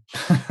reckon.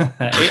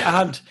 It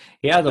had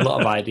a lot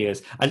of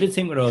ideas. I did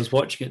think when I was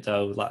watching it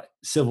though, like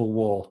Civil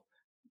War,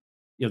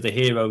 the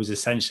heroes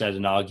essentially had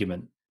an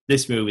argument.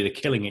 This movie, they're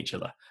killing each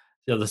other.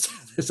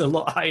 There's a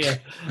lot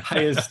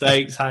higher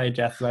stakes, higher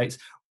death rates.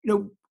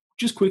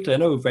 Just quickly, I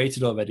know we've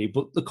rated already,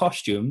 but the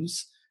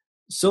costumes,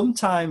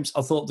 sometimes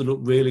I thought they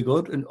looked really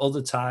good, and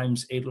other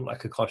times it looked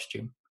like a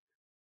costume.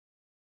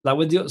 Like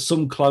when they got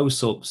some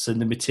close-ups and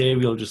the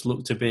material just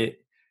looked a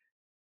bit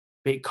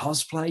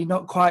cosplay,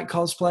 not quite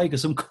cosplay,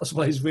 because some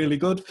cosplay is really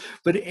good,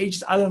 but it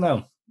just, I don't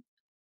know.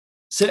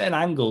 Certain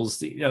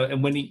angles,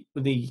 and when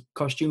the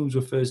costumes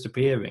were first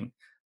appearing,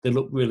 they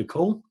looked really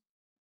cool,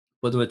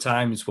 but there were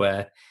times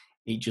where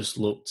it just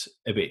looked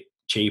a bit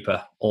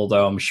cheaper,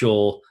 although I'm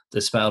sure they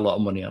spent a lot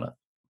of money on it.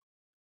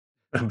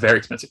 Very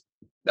expensive.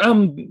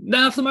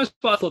 No, for the most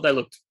part, I thought they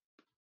looked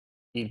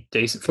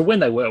decent for when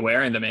they were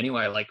wearing them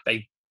anyway. Like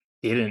they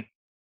didn't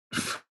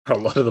for a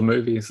lot of the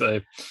movies,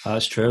 so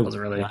that's true. It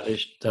wasn't really that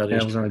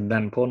wasn't really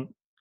that important.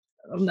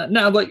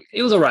 No, like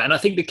it was all right, and I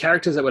think the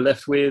characters that we're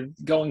left with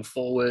going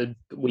forward,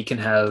 we can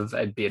have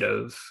a bit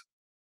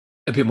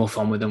more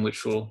fun with them,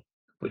 which will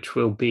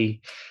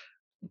be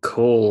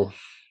cool.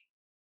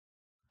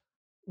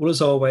 Well,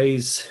 as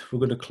always, we're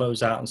going to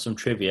close out on some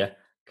trivia.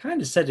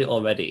 Kind of said it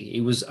already.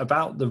 It was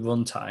about the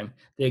runtime.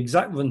 The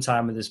exact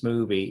runtime of this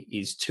movie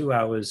is 2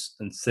 hours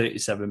and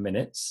 37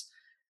 minutes.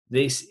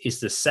 This is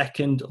the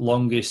second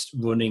longest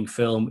running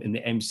film in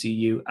the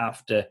MCU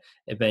after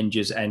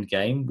Avengers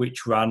Endgame,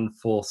 which ran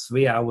for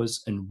 3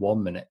 hours and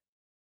 1 minute.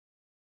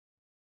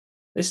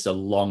 This is a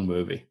long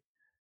movie.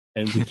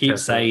 And we keep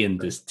saying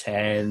there's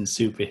 10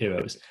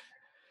 superheroes.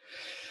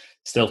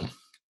 Still,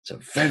 it's a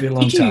very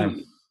long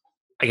time.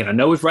 Again, I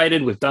know we've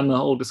done the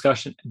whole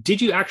discussion.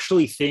 Did you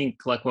actually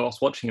think, like, while I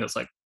was watching it, it's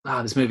like,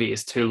 this movie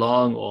is too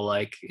long, or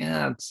like,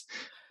 yeah,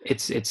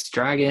 it's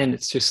dragging,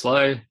 it's too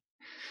slow?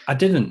 I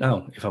didn't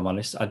know, if I'm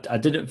honest. I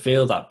didn't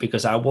feel that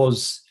because I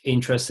was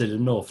interested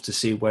enough to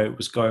see where it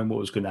was going, what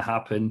was going to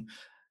happen.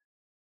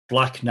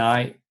 Black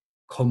Knight,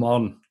 come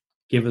on,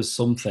 give us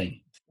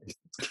something.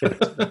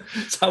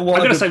 I'm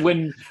going to say,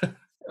 when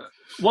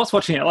whilst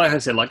watching it, like I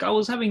said, like I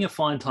was having a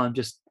fine time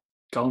just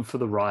going for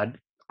the ride.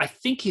 I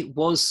think it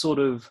was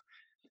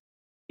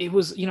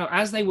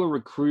as they were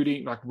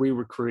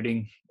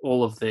re-recruiting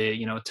all of the,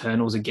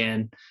 Eternals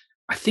again,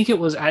 I think it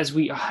was it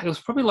was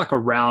probably like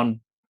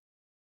around,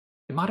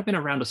 it might have been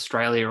around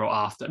Australia or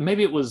after.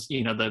 Maybe it was,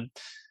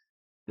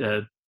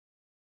 the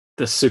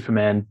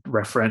Superman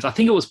reference. I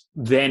think it was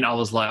then I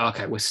was like,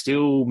 okay, we're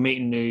still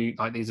meeting new,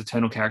 like these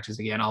Eternal characters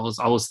again. I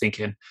was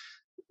thinking,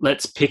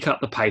 let's pick up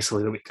the pace a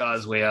little bit,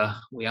 guys. We are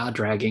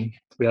dragging.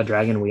 We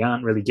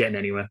aren't really getting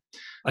anywhere.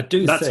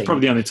 That's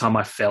probably the only time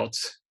I felt.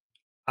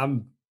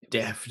 I'm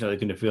definitely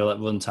going to feel that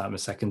runtime a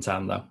second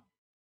time, though.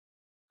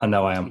 I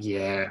know I am.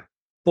 Yeah.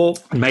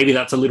 But maybe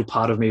that's a little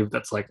part of me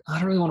that's like, I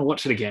don't really want to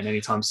watch it again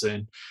anytime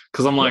soon.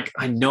 Because I'm like,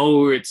 I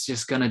know it's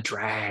just going to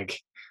drag.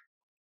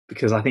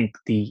 Because I think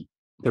the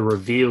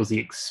reveals, the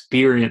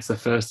experience the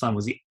first time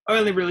was the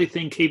only really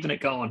thing keeping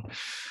it going.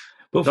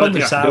 But from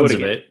the sounds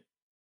of it,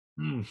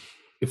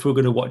 if we're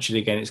going to watch it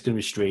again, it's going to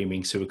be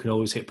streaming, so we can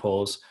always hit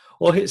pause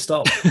or hit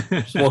stop.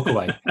 Just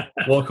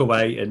walk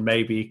away and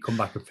maybe come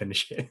back and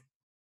finish it.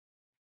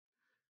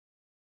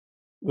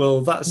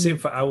 Well, that's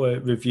it for our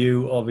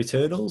review of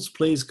Eternals.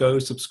 Please go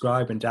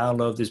subscribe and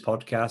download this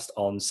podcast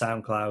on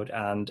SoundCloud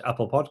and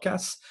Apple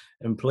Podcasts.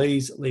 And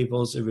please leave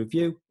us a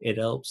review. It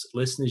helps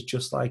listeners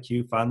just like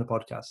you find the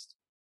podcast.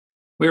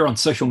 We're on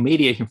social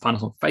media. You can find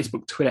us on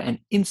Facebook, Twitter, and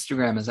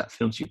Instagram as that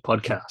Film Stew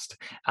Podcast.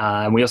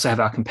 And we also have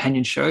our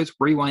companion shows,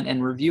 Rewind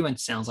and Review, and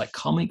Sounds Like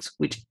Comics,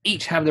 which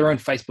each have their own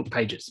Facebook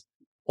pages.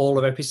 All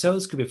of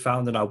episodes can be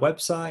found on our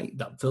website,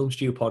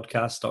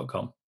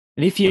 thatfilmstewpodcast.com.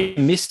 And if you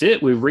missed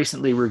it, we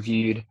recently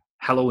reviewed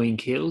Halloween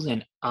Kills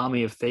and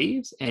Army of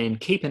Thieves, and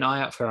keep an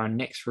eye out for our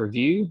next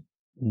review,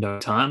 No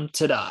Time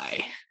to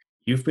Die.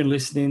 You've been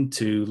listening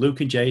to Luke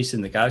and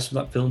Jason, the guys from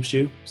That Film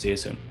Stew. See you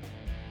soon.